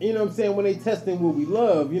 You know what I'm saying? When they testing what we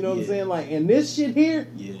love, you know what I'm saying? Like, and this shit here,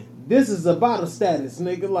 this is about a status,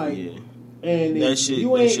 nigga. Like, and if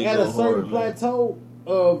you ain't at a certain plateau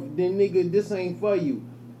of, then nigga, this ain't for you.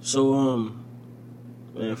 So,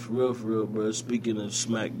 man, for real, bro. Speaking of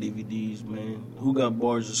Smack DVDs, man, Who Got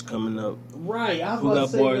Bars is coming up. Right, I was Who about Got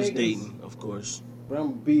to say, Bars niggas, dating, of course. But I'm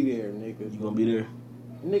gonna be there, nigga. You gonna be there?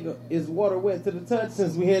 Nigga, is water wet to the touch?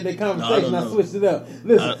 Since we had that conversation, I switched it up.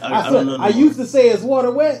 Listen, I used to say is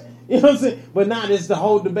water wet, you know what I'm saying? But now it's the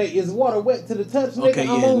whole debate. Is water wet to the touch, nigga? Okay,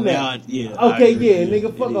 I'm on that.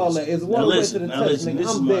 Nigga, fuck all that. Is water wet to the touch,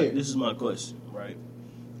 nigga? I'm there. This is my question, right?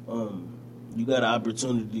 You got an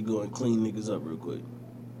opportunity to go and clean niggas up real quick.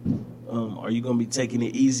 Are you gonna be taking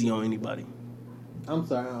it easy on anybody? I'm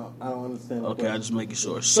sorry, I don't understand. Okay, I just making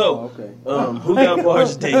sure. So, Who Got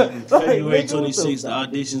Bars dating? February 26th, the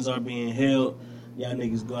auditions are being held. Y'all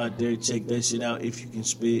niggas go out there, check that shit out if you can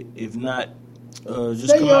spit. If not, just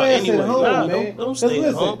stay come your out ass anyway. at home, Don't stay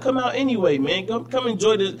at home. Come out anyway, man. Come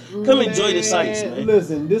enjoy the sights, man.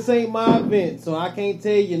 Listen, this ain't my event, so I can't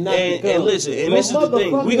tell you not to come. And listen, and this is the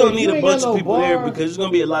thing. We gonna need a bunch of people there because there's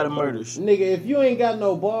gonna be a lot of murders. Nigga, if you ain't got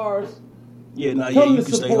no bars, you can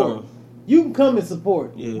support. stay home. You can come and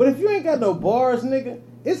support. Yeah. But if you ain't got no bars, nigga,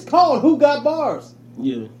 it's called Who Got Bars.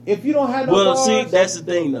 Yeah. If you don't have no bars. Well, see, that's the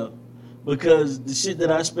thing, though. Because the shit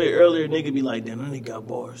that I spit earlier, nigga be like, damn, that nigga got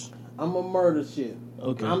bars. I'm a murder shit.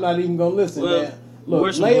 Okay. I'm not even going to listen, man.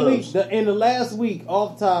 Look, lately, in the last week,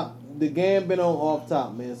 Off Top, the Gan been on Off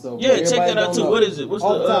Top, man. So yeah, check that out, too. What is it? What's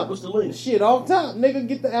the link? Shit, Off Top. Nigga,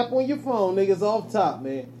 get the app on your phone. Nigga's Off Top,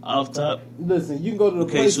 man. Off Top? Listen, you can go to the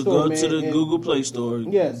Play Store, man. Okay, so go to the Google Play Store.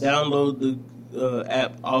 Yes. Download the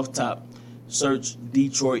app Off Top. Search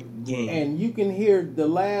Detroit Gang. And you can hear the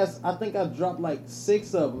last, I think I dropped like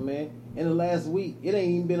 6 of them, man, in the last week. It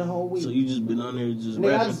ain't even been a whole week. So you just been on there just Nigga,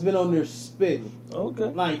 rapping? I just been on there spitting. Okay.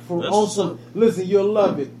 Like, on some, listen, you'll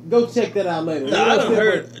love it. Go check that out later. Nah, I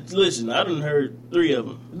done heard 3 of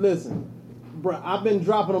them. Listen, bro, I've been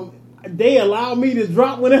dropping them. They allow me to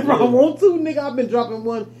drop whenever I want to, nigga. I've been dropping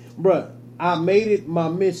one. Bro, I made it my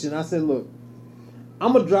mission. I said, look,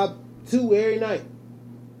 I'm going to drop 2 every night.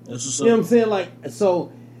 That's what's up. You know what I'm saying? Like,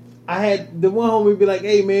 so I had the one homie be like,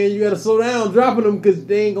 hey, man, you got to slow down dropping them because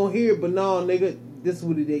they ain't going to hear it. But no, nigga, this is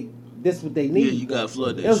what they need. Yeah, you got to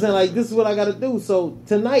flood that. You know what I'm saying? Like, this is what I got to do. So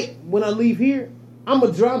tonight, when I leave here, I'm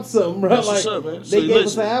going to drop something, bro. That's like, what's up, man. They gave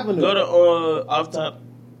us an avenue. Go to Off Top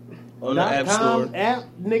on the App Store. App,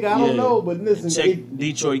 nigga, I don't know, but listen. Check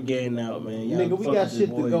Detroit Gang out, man. Y'all nigga, we got shit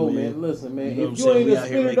to go, man. Listen, man. If you ain't a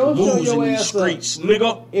spitter, don't show your ass up.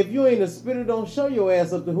 Nigga. If you ain't a spitter, don't show your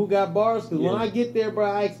ass up to Who Got Bars, because when I get there, bro,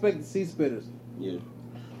 I expect to see spitters. Yeah.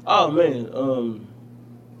 Oh, man.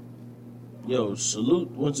 Yo, salute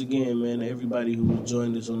once again, man, to everybody who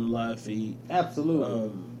joined us on the live feed.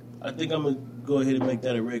 Absolutely. I think I'm going to go ahead and make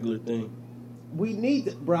that a regular thing. we need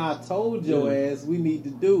to, bro. I told your ass we need to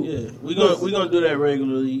do. Yeah, we gonna do that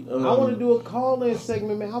regularly. I want to do a call-in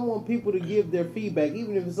segment, man. I want people to give their feedback,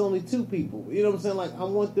 even if it's only 2 people. You know what I'm saying? Like, I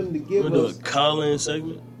want them to give us. Do a call-in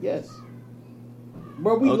segment. Yes.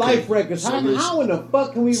 Bro, we Okay. life records. So how in the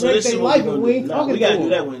fuck can we So wreck this is their what life we if gonna we ain't do. talking We to gotta them? do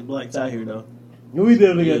that when Black Tie here, though. We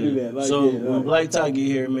definitely gotta do that. Like, so yeah, when like- Black Tie get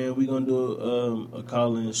here, man, we gonna do a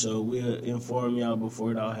call-in show. We'll inform y'all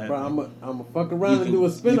before it all happens. Bro, I'm a fuck around and do a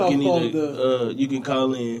spinoff called the. You can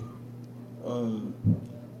call in,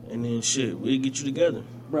 and then shit, we'll get you together.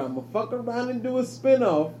 Bro, I'm gonna fuck around and do a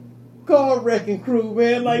spinoff called Wrecking Crew,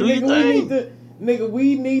 man. Like, Do your nigga,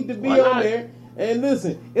 we need to be Why on not? there. And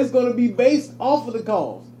listen, it's gonna be based off of the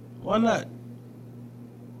calls. Why not?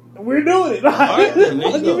 We're doing it. right, then, there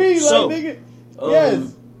you What go. you mean, So, like, nigga?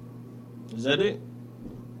 Yes. Is that it?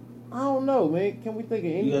 I don't know, man. Can we think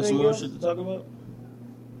of anything You got some more else? shit to talk about?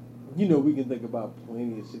 You know, we can think about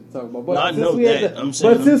plenty of shit to talk about. But No, I since know we had that. the- I'm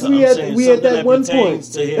saying- but since I'm we saying had something that that one pertains point,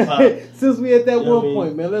 to hip-hop. since we had that You know one what I mean?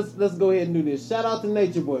 point, man, let's go ahead and do this. Shout out to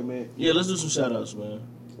Nature Boy, man. Yeah, let's do some shout-outs, man.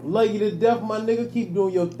 Love you to death, my nigga. Keep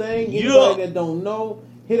doing your thing. Yeah. Anybody that don't know,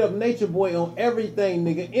 hit up Nature Boy on everything,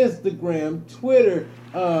 nigga. Instagram, Twitter,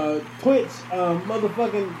 Twitch,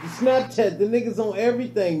 motherfucking Snapchat. The niggas on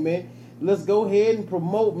everything, man. Let's go ahead and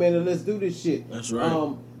promote, man, and let's do this shit. That's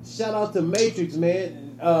right. Shout out to Matrix,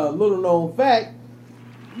 man. Little known fact,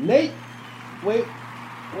 Nate. Wait.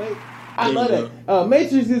 I There love you that.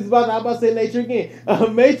 Matrix is about. I'm about to say Nature again.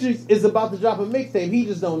 Matrix is about to drop a mixtape. He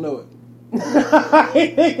just don't know it.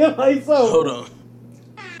 Like so. Hold on.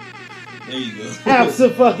 There you go.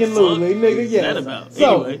 Absolutely, Fuck nigga. is Yes. that about?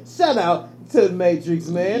 So Anyway. shout out to Matrix,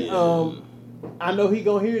 man. Yeah. I know he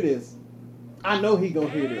gonna hear this.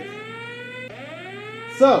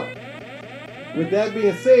 So, with that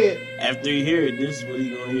being said, After you hear it, this is what he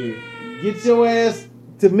gonna hear. get your ass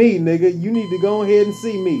to me, nigga. You need to go ahead and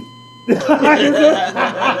see me.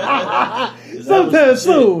 Sometime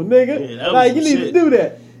soon, nigga. Yeah, that was like you some need to shit. do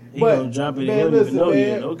that. He But, gonna drop it. He man, don't listen, even know man.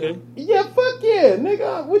 yet. Okay. Yeah, fuck yeah,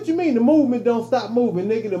 nigga. What you mean? The movement don't stop moving,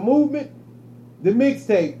 nigga. The movement, the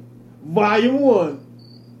mixtape, volume 1.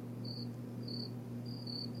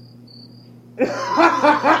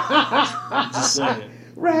 Just saying.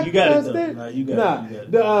 Rap You got it, though. bastard. Nah, you got it.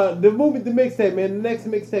 You The movement, the mixtape, man. The next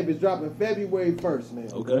mixtape is dropping February 1st,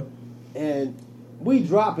 man. Okay. And we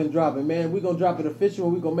dropping, man. We gonna drop it official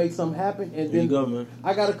and we gonna make something happen. And There you then go, man.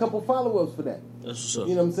 I got a couple follow-ups for that. That's what's up.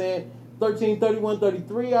 You know what I'm saying? 13, 31,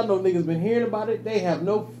 33. I know niggas been hearing about it. They have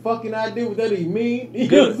no fucking idea what that even mean. You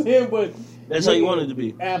know what I'm saying? But That's how you want it to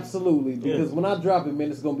be. Absolutely. Because when I drop it,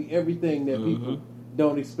 man, it's gonna be everything that people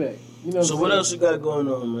don't expect. You know So what else you got going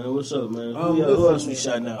on, man? What's up, man? Who else we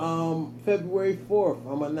shouting out? February 4th,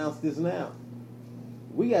 I'm gonna announce this now.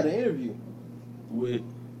 We got an interview with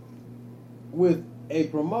a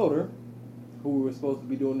promoter who we were supposed to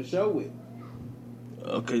be doing the show with.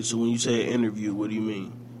 Okay, so when you say interview, what do you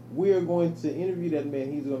mean? We are going to interview that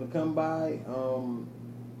man. He's going to come by, and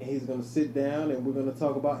he's going to sit down, and we're going to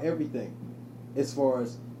talk about everything as far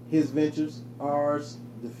as his ventures, ours,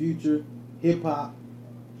 the future, hip hop.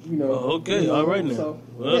 You know. Oh, okay, you know, all right now. So,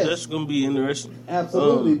 Well, yes, that's gonna be interesting.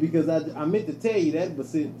 absolutely, because I meant to tell you that, but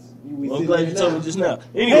since we I'm sit glad here you told now- me just now.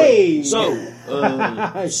 Anyway, Hey! so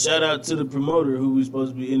shout out to the promoter who we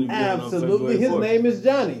supposed to be interviewing Absolutely, on February his 4th. name is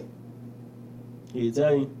Johnny. He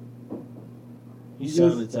Italian? He Just-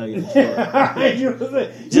 sound Italian as fuck. You know what I'm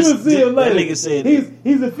saying? Just- You'll see him that later. nigga said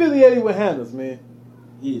he's affiliated with Hannah's, man.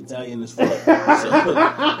 He Italian as fuck. So,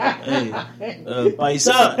 hey,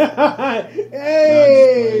 Paisan.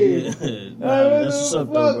 Hey! Nah, that's what's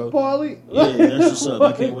up, though, bro. Paulie? Yeah, that's what's up.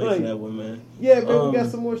 I can't wait for that one, man. Yeah, man, we got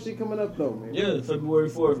some more shit coming up, though, man. Yeah, February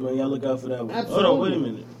 4th, man. Y'all look out for that one. Absolutely. Hold on, wait a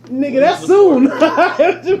minute. Nigga, that's soon.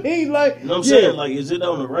 What you mean? Like, You know what I'm saying? Like, is it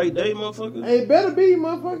on the right day, motherfucker? It better be,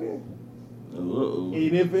 motherfucker. Uh-oh.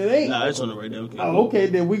 And if it ain't, Nah, it's on the right day. Okay. oh, okay,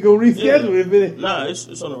 then we gonna reschedule if it ain't. Nah,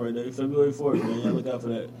 it's on the right day. February 4th, man. Y'all look out for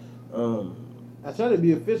that. I try to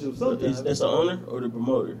be official sometimes. That's the owner or the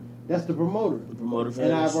promoter? That's the promoter. The promoter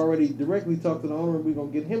fans. And I've already directly talked to the owner, and we're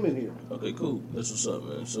gonna get him in here. Okay, cool. That's what's up,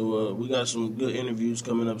 man. So we got some good interviews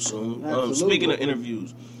coming up soon. Absolutely. Speaking of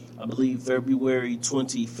interviews, I believe February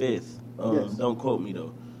 25th. Yes. Don't quote me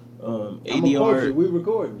though. I'm a poster. We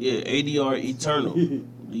recording. Yeah, ADR Eternal.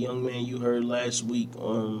 The young man you heard last week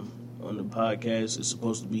on the podcast is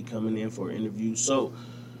supposed to be coming in for an interview. So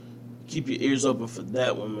keep your ears open for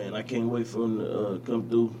that one, man. I can't wait for him to come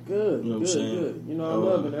through. Good, You know what I'm saying? good. You know, I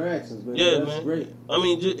love interactions, man. Yeah, That's man. great. I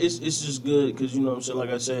mean, it's just good because, you know what I'm saying, like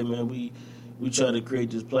I said, man, we try to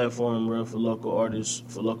create this platform, for local artists,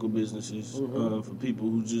 for local businesses, for people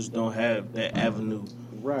who just don't have that avenue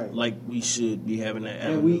Right. like we should be having that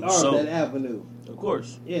avenue. And we are that avenue. Of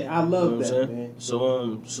course. Yeah, I love that, man.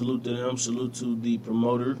 So, salute to them. Salute to the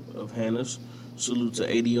promoter of Hannah's. Salute to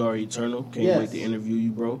ADR Eternal. Can't wait to interview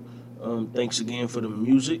you, bro. Thanks again for the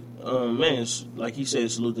music. Man, like he said,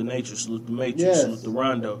 salute to Nature, salute to Matrix, salute to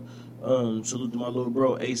Rondo. Salute to my little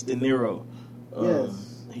bro, Ace De Niro.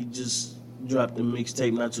 He just dropped a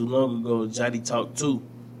mixtape not too long ago, Jotty Talk 2.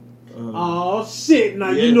 Oh, shit.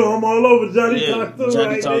 Now, you know I'm all over Jotty Talk 2, Jotty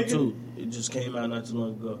right, Talk nigga? 2. It just came out not too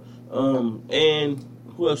long ago. And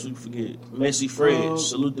who else we forget? Messy Fred.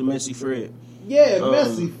 Salute to Messy Fred. Yeah,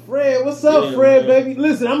 Messy Fred. What's up, Fred, man. baby?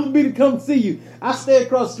 Listen, I'm going to be to come see you. I stay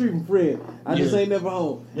across the street from Fred. I just ain't never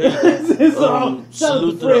home. So,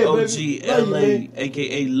 salute to Fred, the OG baby. LA,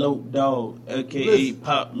 a.k.a. Lope Dog, a.k.a.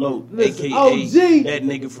 Pop Lope, a.k.a. OG. that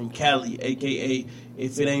nigga from Cali, a.k.a.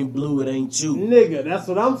 if it ain't blue, it ain't you. Nigga, that's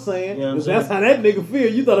what I'm saying. You know what I'm Because that's saying? how that nigga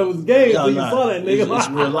feel. You thought it was game until you saw that nigga. It's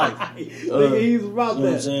real life. Nigga, he's about you know what I'm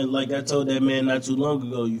that. saying? Like I told that man not too long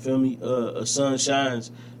ago, you feel me? A sun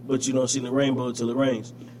shines, but you don't see the rainbow till it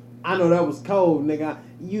rains. I know that was cold, nigga.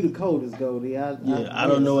 You the coldest, Goldie. I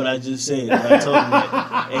don't know what I just said. But I told him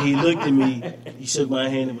that. And he looked at me, he shook my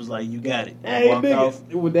hand and was like, you got it. Hey, walked nigga. off.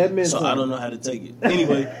 What that meant So something. I don't know how to take it.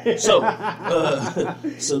 Anyway, so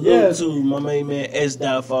salute to my main man S.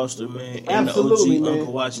 Dow Foster, man, and Absolutely, the OG man.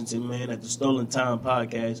 Uncle Washington, man, at the Stolen Time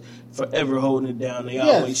Podcast, forever holding it down. They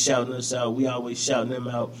Yes. always shouting us out. We always shouting them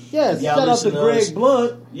out. Yes, If y'all shout out to listen Greg us,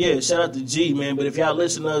 Blunt. yeah, shout out to G, man. But if y'all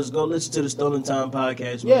listen to us, go listen to the Stolen Time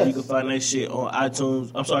Podcast, man. Yes. You can find that shit on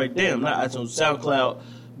iTunes. I'm sorry, damn, not iTunes, SoundCloud,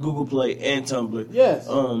 Google Play, and Tumblr. Yes.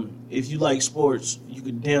 If you like sports, you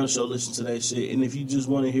could damn sure listen to that shit. And if you just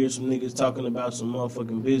want to hear some niggas talking about some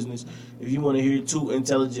motherfucking business, if you want to hear two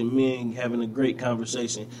intelligent men having a great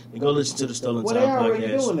conversation, then go listen to the Stolen Well, Time they already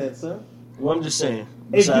Podcast. doing that, sir. Well, I'm just saying.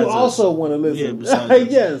 If you besides us. also want to listen. Yeah, besides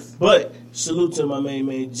us. Yes. But salute to my main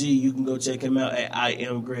man G. You can go check him out at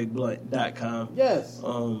IamGregBlunt.com. Yes.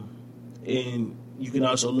 And you can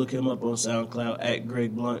also look him up on SoundCloud at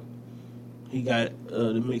Greg Blunt. He got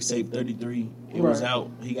the mixtape 33. It was out.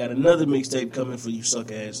 He got another mixtape coming for you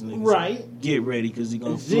suck ass niggas. Right. Get ready because he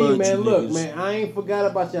gonna G, flood man, you look, niggas. man, I ain't forgot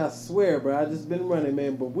about you, I swear, bro. I just been running,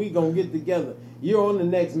 man, but we gonna get together. You're on the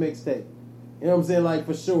next mixtape. You know what I'm saying? Like,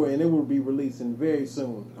 for sure, and it will be releasing very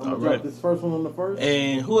soon. I'm gonna drop this first one on the first.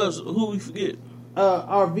 And who else? Who we forget?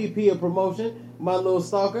 Our VP of promotion, my little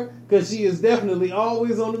stalker, because she is definitely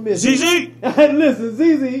always on the mission. ZZ! Listen,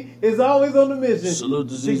 ZZ is always on the mission. Salute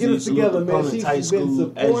to ZZ. To get us Salute together, to man. Ponce She's High been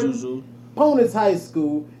School, as supporting usual. Ponce High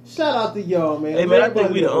School. Shout out to y'all, man. Hey, man, I think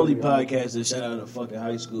Everybody we the only here. podcast that shout out a fucking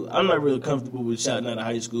high school. I'm not real comfortable with shouting out a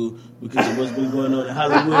high school because of what's been going on in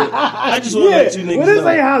Hollywood. I just want to let you niggas well, this know.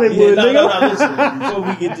 ain't Hollywood, no, nigga. listen. Before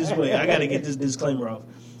we get this way, I got to get this disclaimer off.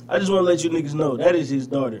 I just want to let you niggas know that is his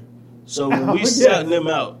daughter. So when we Yes. shouting them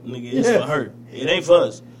out, nigga, it's for her. It ain't for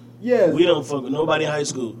us. Yes. We don't fuck with nobody in high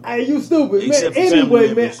school. Hey, you stupid, Except man. for Anyway, family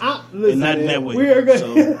man, members. listen, And not in man, that way. we are going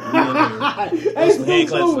So, we ain't here. Hey, some hand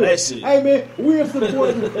claps for stupid. that shit. Hey, man, we are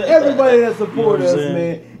supporting everybody that supports You know us, what I'm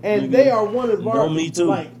man. saying? And Nigga, they are one of our, know me too.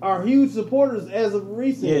 like, our huge supporters as of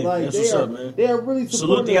recent. Yeah, like, that's they what's are, up, man. They are really Salute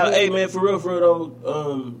supporting to y'all. us. Hey, man, for real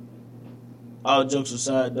though. All jokes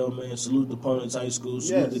aside, though, man. Salute to Ponce High School.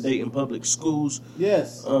 Salute Yes. to Dayton Public Schools.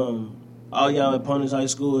 Yes. All y'all at Ponce High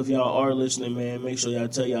School, if y'all are listening, man, make sure y'all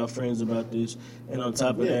tell y'all friends about this. And on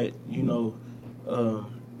top of that, you know,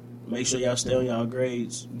 make sure y'all stay on y'all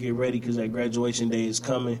grades. Get ready because that graduation day is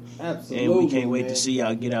coming. Absolutely, And we can't wait man. to see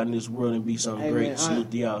y'all get out in this world and be something Hey, great. man,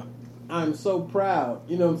 Salute to y'all. I'm so proud,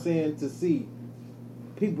 you know what I'm saying, to see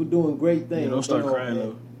people doing great things. Yeah, don't start you know, crying, man.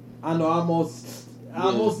 though. I know, I almost.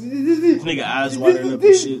 This nigga eyes watering up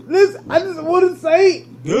and shit. Listen, I just want to say,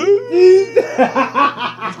 Good.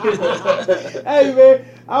 hey man,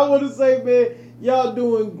 I want to say, man, y'all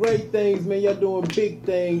doing great things, man. Y'all doing big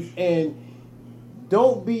things, and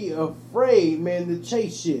don't be afraid, man, to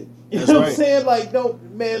chase shit. You That's know what right. I'm saying? Like, don't,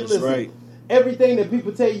 man. That's listen, right. everything that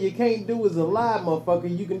people tell you can't do is a lie,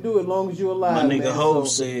 motherfucker. You can do it as long as you're alive. My nigga man. Hov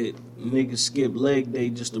So, said niggas skip leg day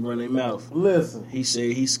just to run their mouth. listen, He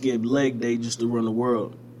said he skipped leg day just to run the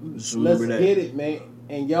world. Just let's remember that. get it, man.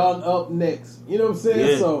 And y'all up next. You know what I'm saying?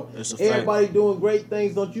 Yeah, So that's a fact. everybody doing great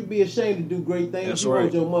things. Don't you be ashamed to do great things. That's You right.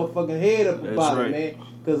 hold your motherfucking head up That's about right. it, man.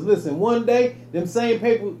 Because listen, one day them same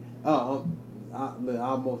people. I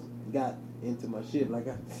almost got into my shit like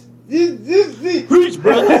I. Preach,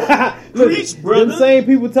 brother. Preach, brother. Them same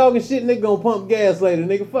people talking shit, nigga gonna pump gas later,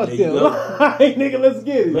 nigga. Fuck There you them. go. Hey, nigga, let's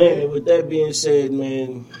get it, Man, man. and with that being said,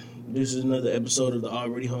 man, this is another episode of the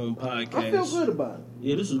Already Home podcast. I feel good about it.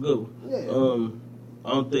 Yeah, this was good. Yeah.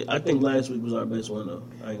 I think last week was our best one though.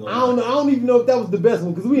 I ain't gonna I don't know. I don't even know if that was the best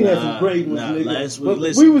one because we had some great ones, nigga. Last week, but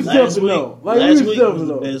listen, we was last jumping week, though. Like last we was week jumping was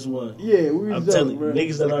the though. best one. Yeah, we was I'm jumping, telling you, bro.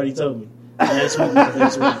 niggas done already told me. Last week was the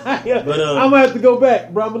best one. Yeah, But I'm gonna have to go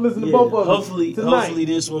back, bro. I'm gonna listen to both of them. Hopefully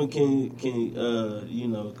this one can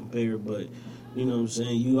compare. But you know what I'm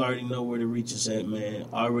saying. You already know where to reach us at, man.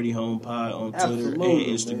 Already Home Pod on Twitter Absolutely,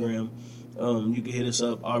 and Instagram. You can hit us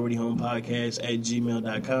up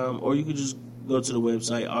alreadyhomepodcast@gmail.com, or you can just go to the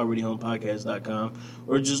website alreadyhomepodcast.com,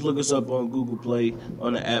 or just look us up on Google Play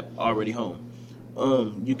on the app Already Home.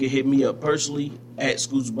 You can hit me up personally at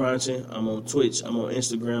Scootz Bronson. I'm on Twitch, I'm on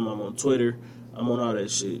Instagram, I'm on Twitter, I'm on all that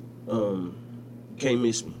shit. You can't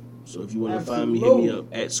miss me. So if you want to find me, hit me up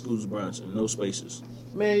at Scootz Bronson, no spaces.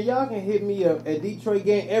 Man, y'all can hit me up at Detroit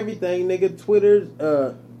Gang, everything, nigga.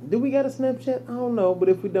 Twitter. Do we got a Snapchat? I don't know, but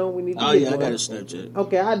if we don't, we need to get one. I got a Snapchat.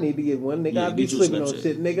 Okay, I need to get one, nigga. Yeah, I be get you a slipping on Snapchat.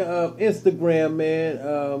 shit, nigga. Instagram,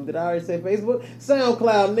 man. Did I already say Facebook?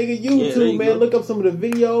 SoundCloud, nigga. Yeah, there YouTube, you man. go. Look up some of the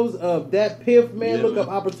videos of that Piff, man. Yeah, Look man. up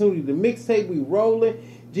Opportunity the Mixtape. We rolling.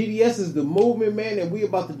 GDS is the movement, man, and we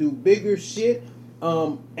about to do bigger shit.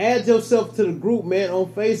 Add yourself to the group, man, on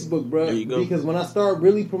Facebook, bro. There you go. Because when I start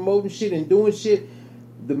really promoting shit and doing shit,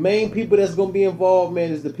 the main people that's gonna be involved,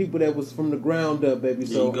 man, is the people that was from the ground up, baby. There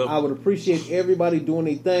you So go. I would appreciate everybody doing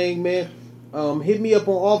their thing, man. Hit me up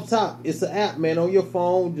on Off Top. It's an app, man, on your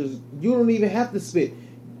phone. You don't even have to spit.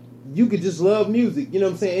 You could just love music, you know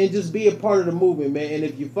what I'm saying, and just be a part of the movement, man. And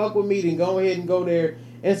if you fuck with me, then go ahead and go there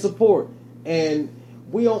and support. And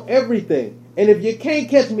we on everything. And if you can't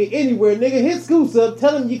catch me anywhere, nigga, hit Scootz up.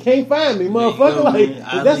 Tell him you can't find me,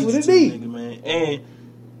 motherfucker. That's what it be. Nigga, man. And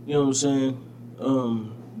you know what I'm saying.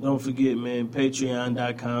 Don't forget, man,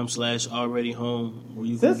 patreon.com/alreadyhome, where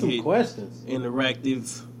you Send can some get questions.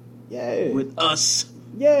 interactive Yeah. with us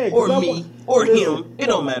Yeah. 'cause or I me want- or listen, him. It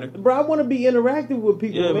don't matter. Bro, I want to be interactive with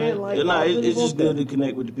people, Yeah, man. man. Like, Nah, I really it's just want good that. to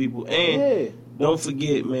connect with the people. And Yeah. don't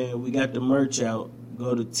forget, man, we got the merch out.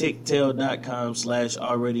 Go to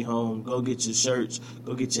ticktail.com/alreadyhome. Go get your shirts.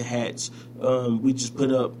 Go get your hats. We just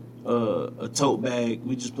put up a tote bag.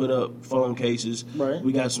 We just put up phone cases. Right.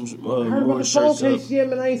 We got some I heard about more the phone shirts up. case. Yeah,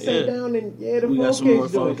 man, I ain't sat Yeah. down and the We phone got some case more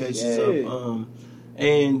phone joints. cases Yeah. up.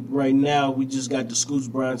 And right now, we just got the Scootz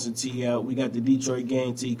Bronson tee out. We got the Detroit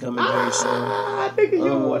Gang tee coming very soon. Nigga, you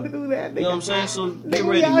don't want to do that, nigga. You know what I'm saying? So Nigga, get we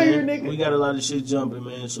ready, out man. here, nigga. We got a lot of shit jumping,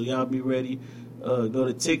 man. So y'all be ready. Go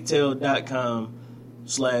to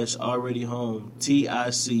ticktail.com/alreadyhome.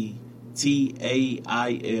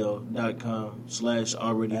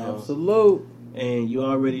 TICTAIL.com/alreadyhome. Absolute. And you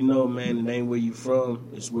already know, man, it ain't where you from,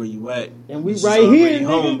 it's where you at. And we This is right already here,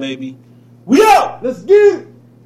 home, nigga. baby. We out. Let's get it.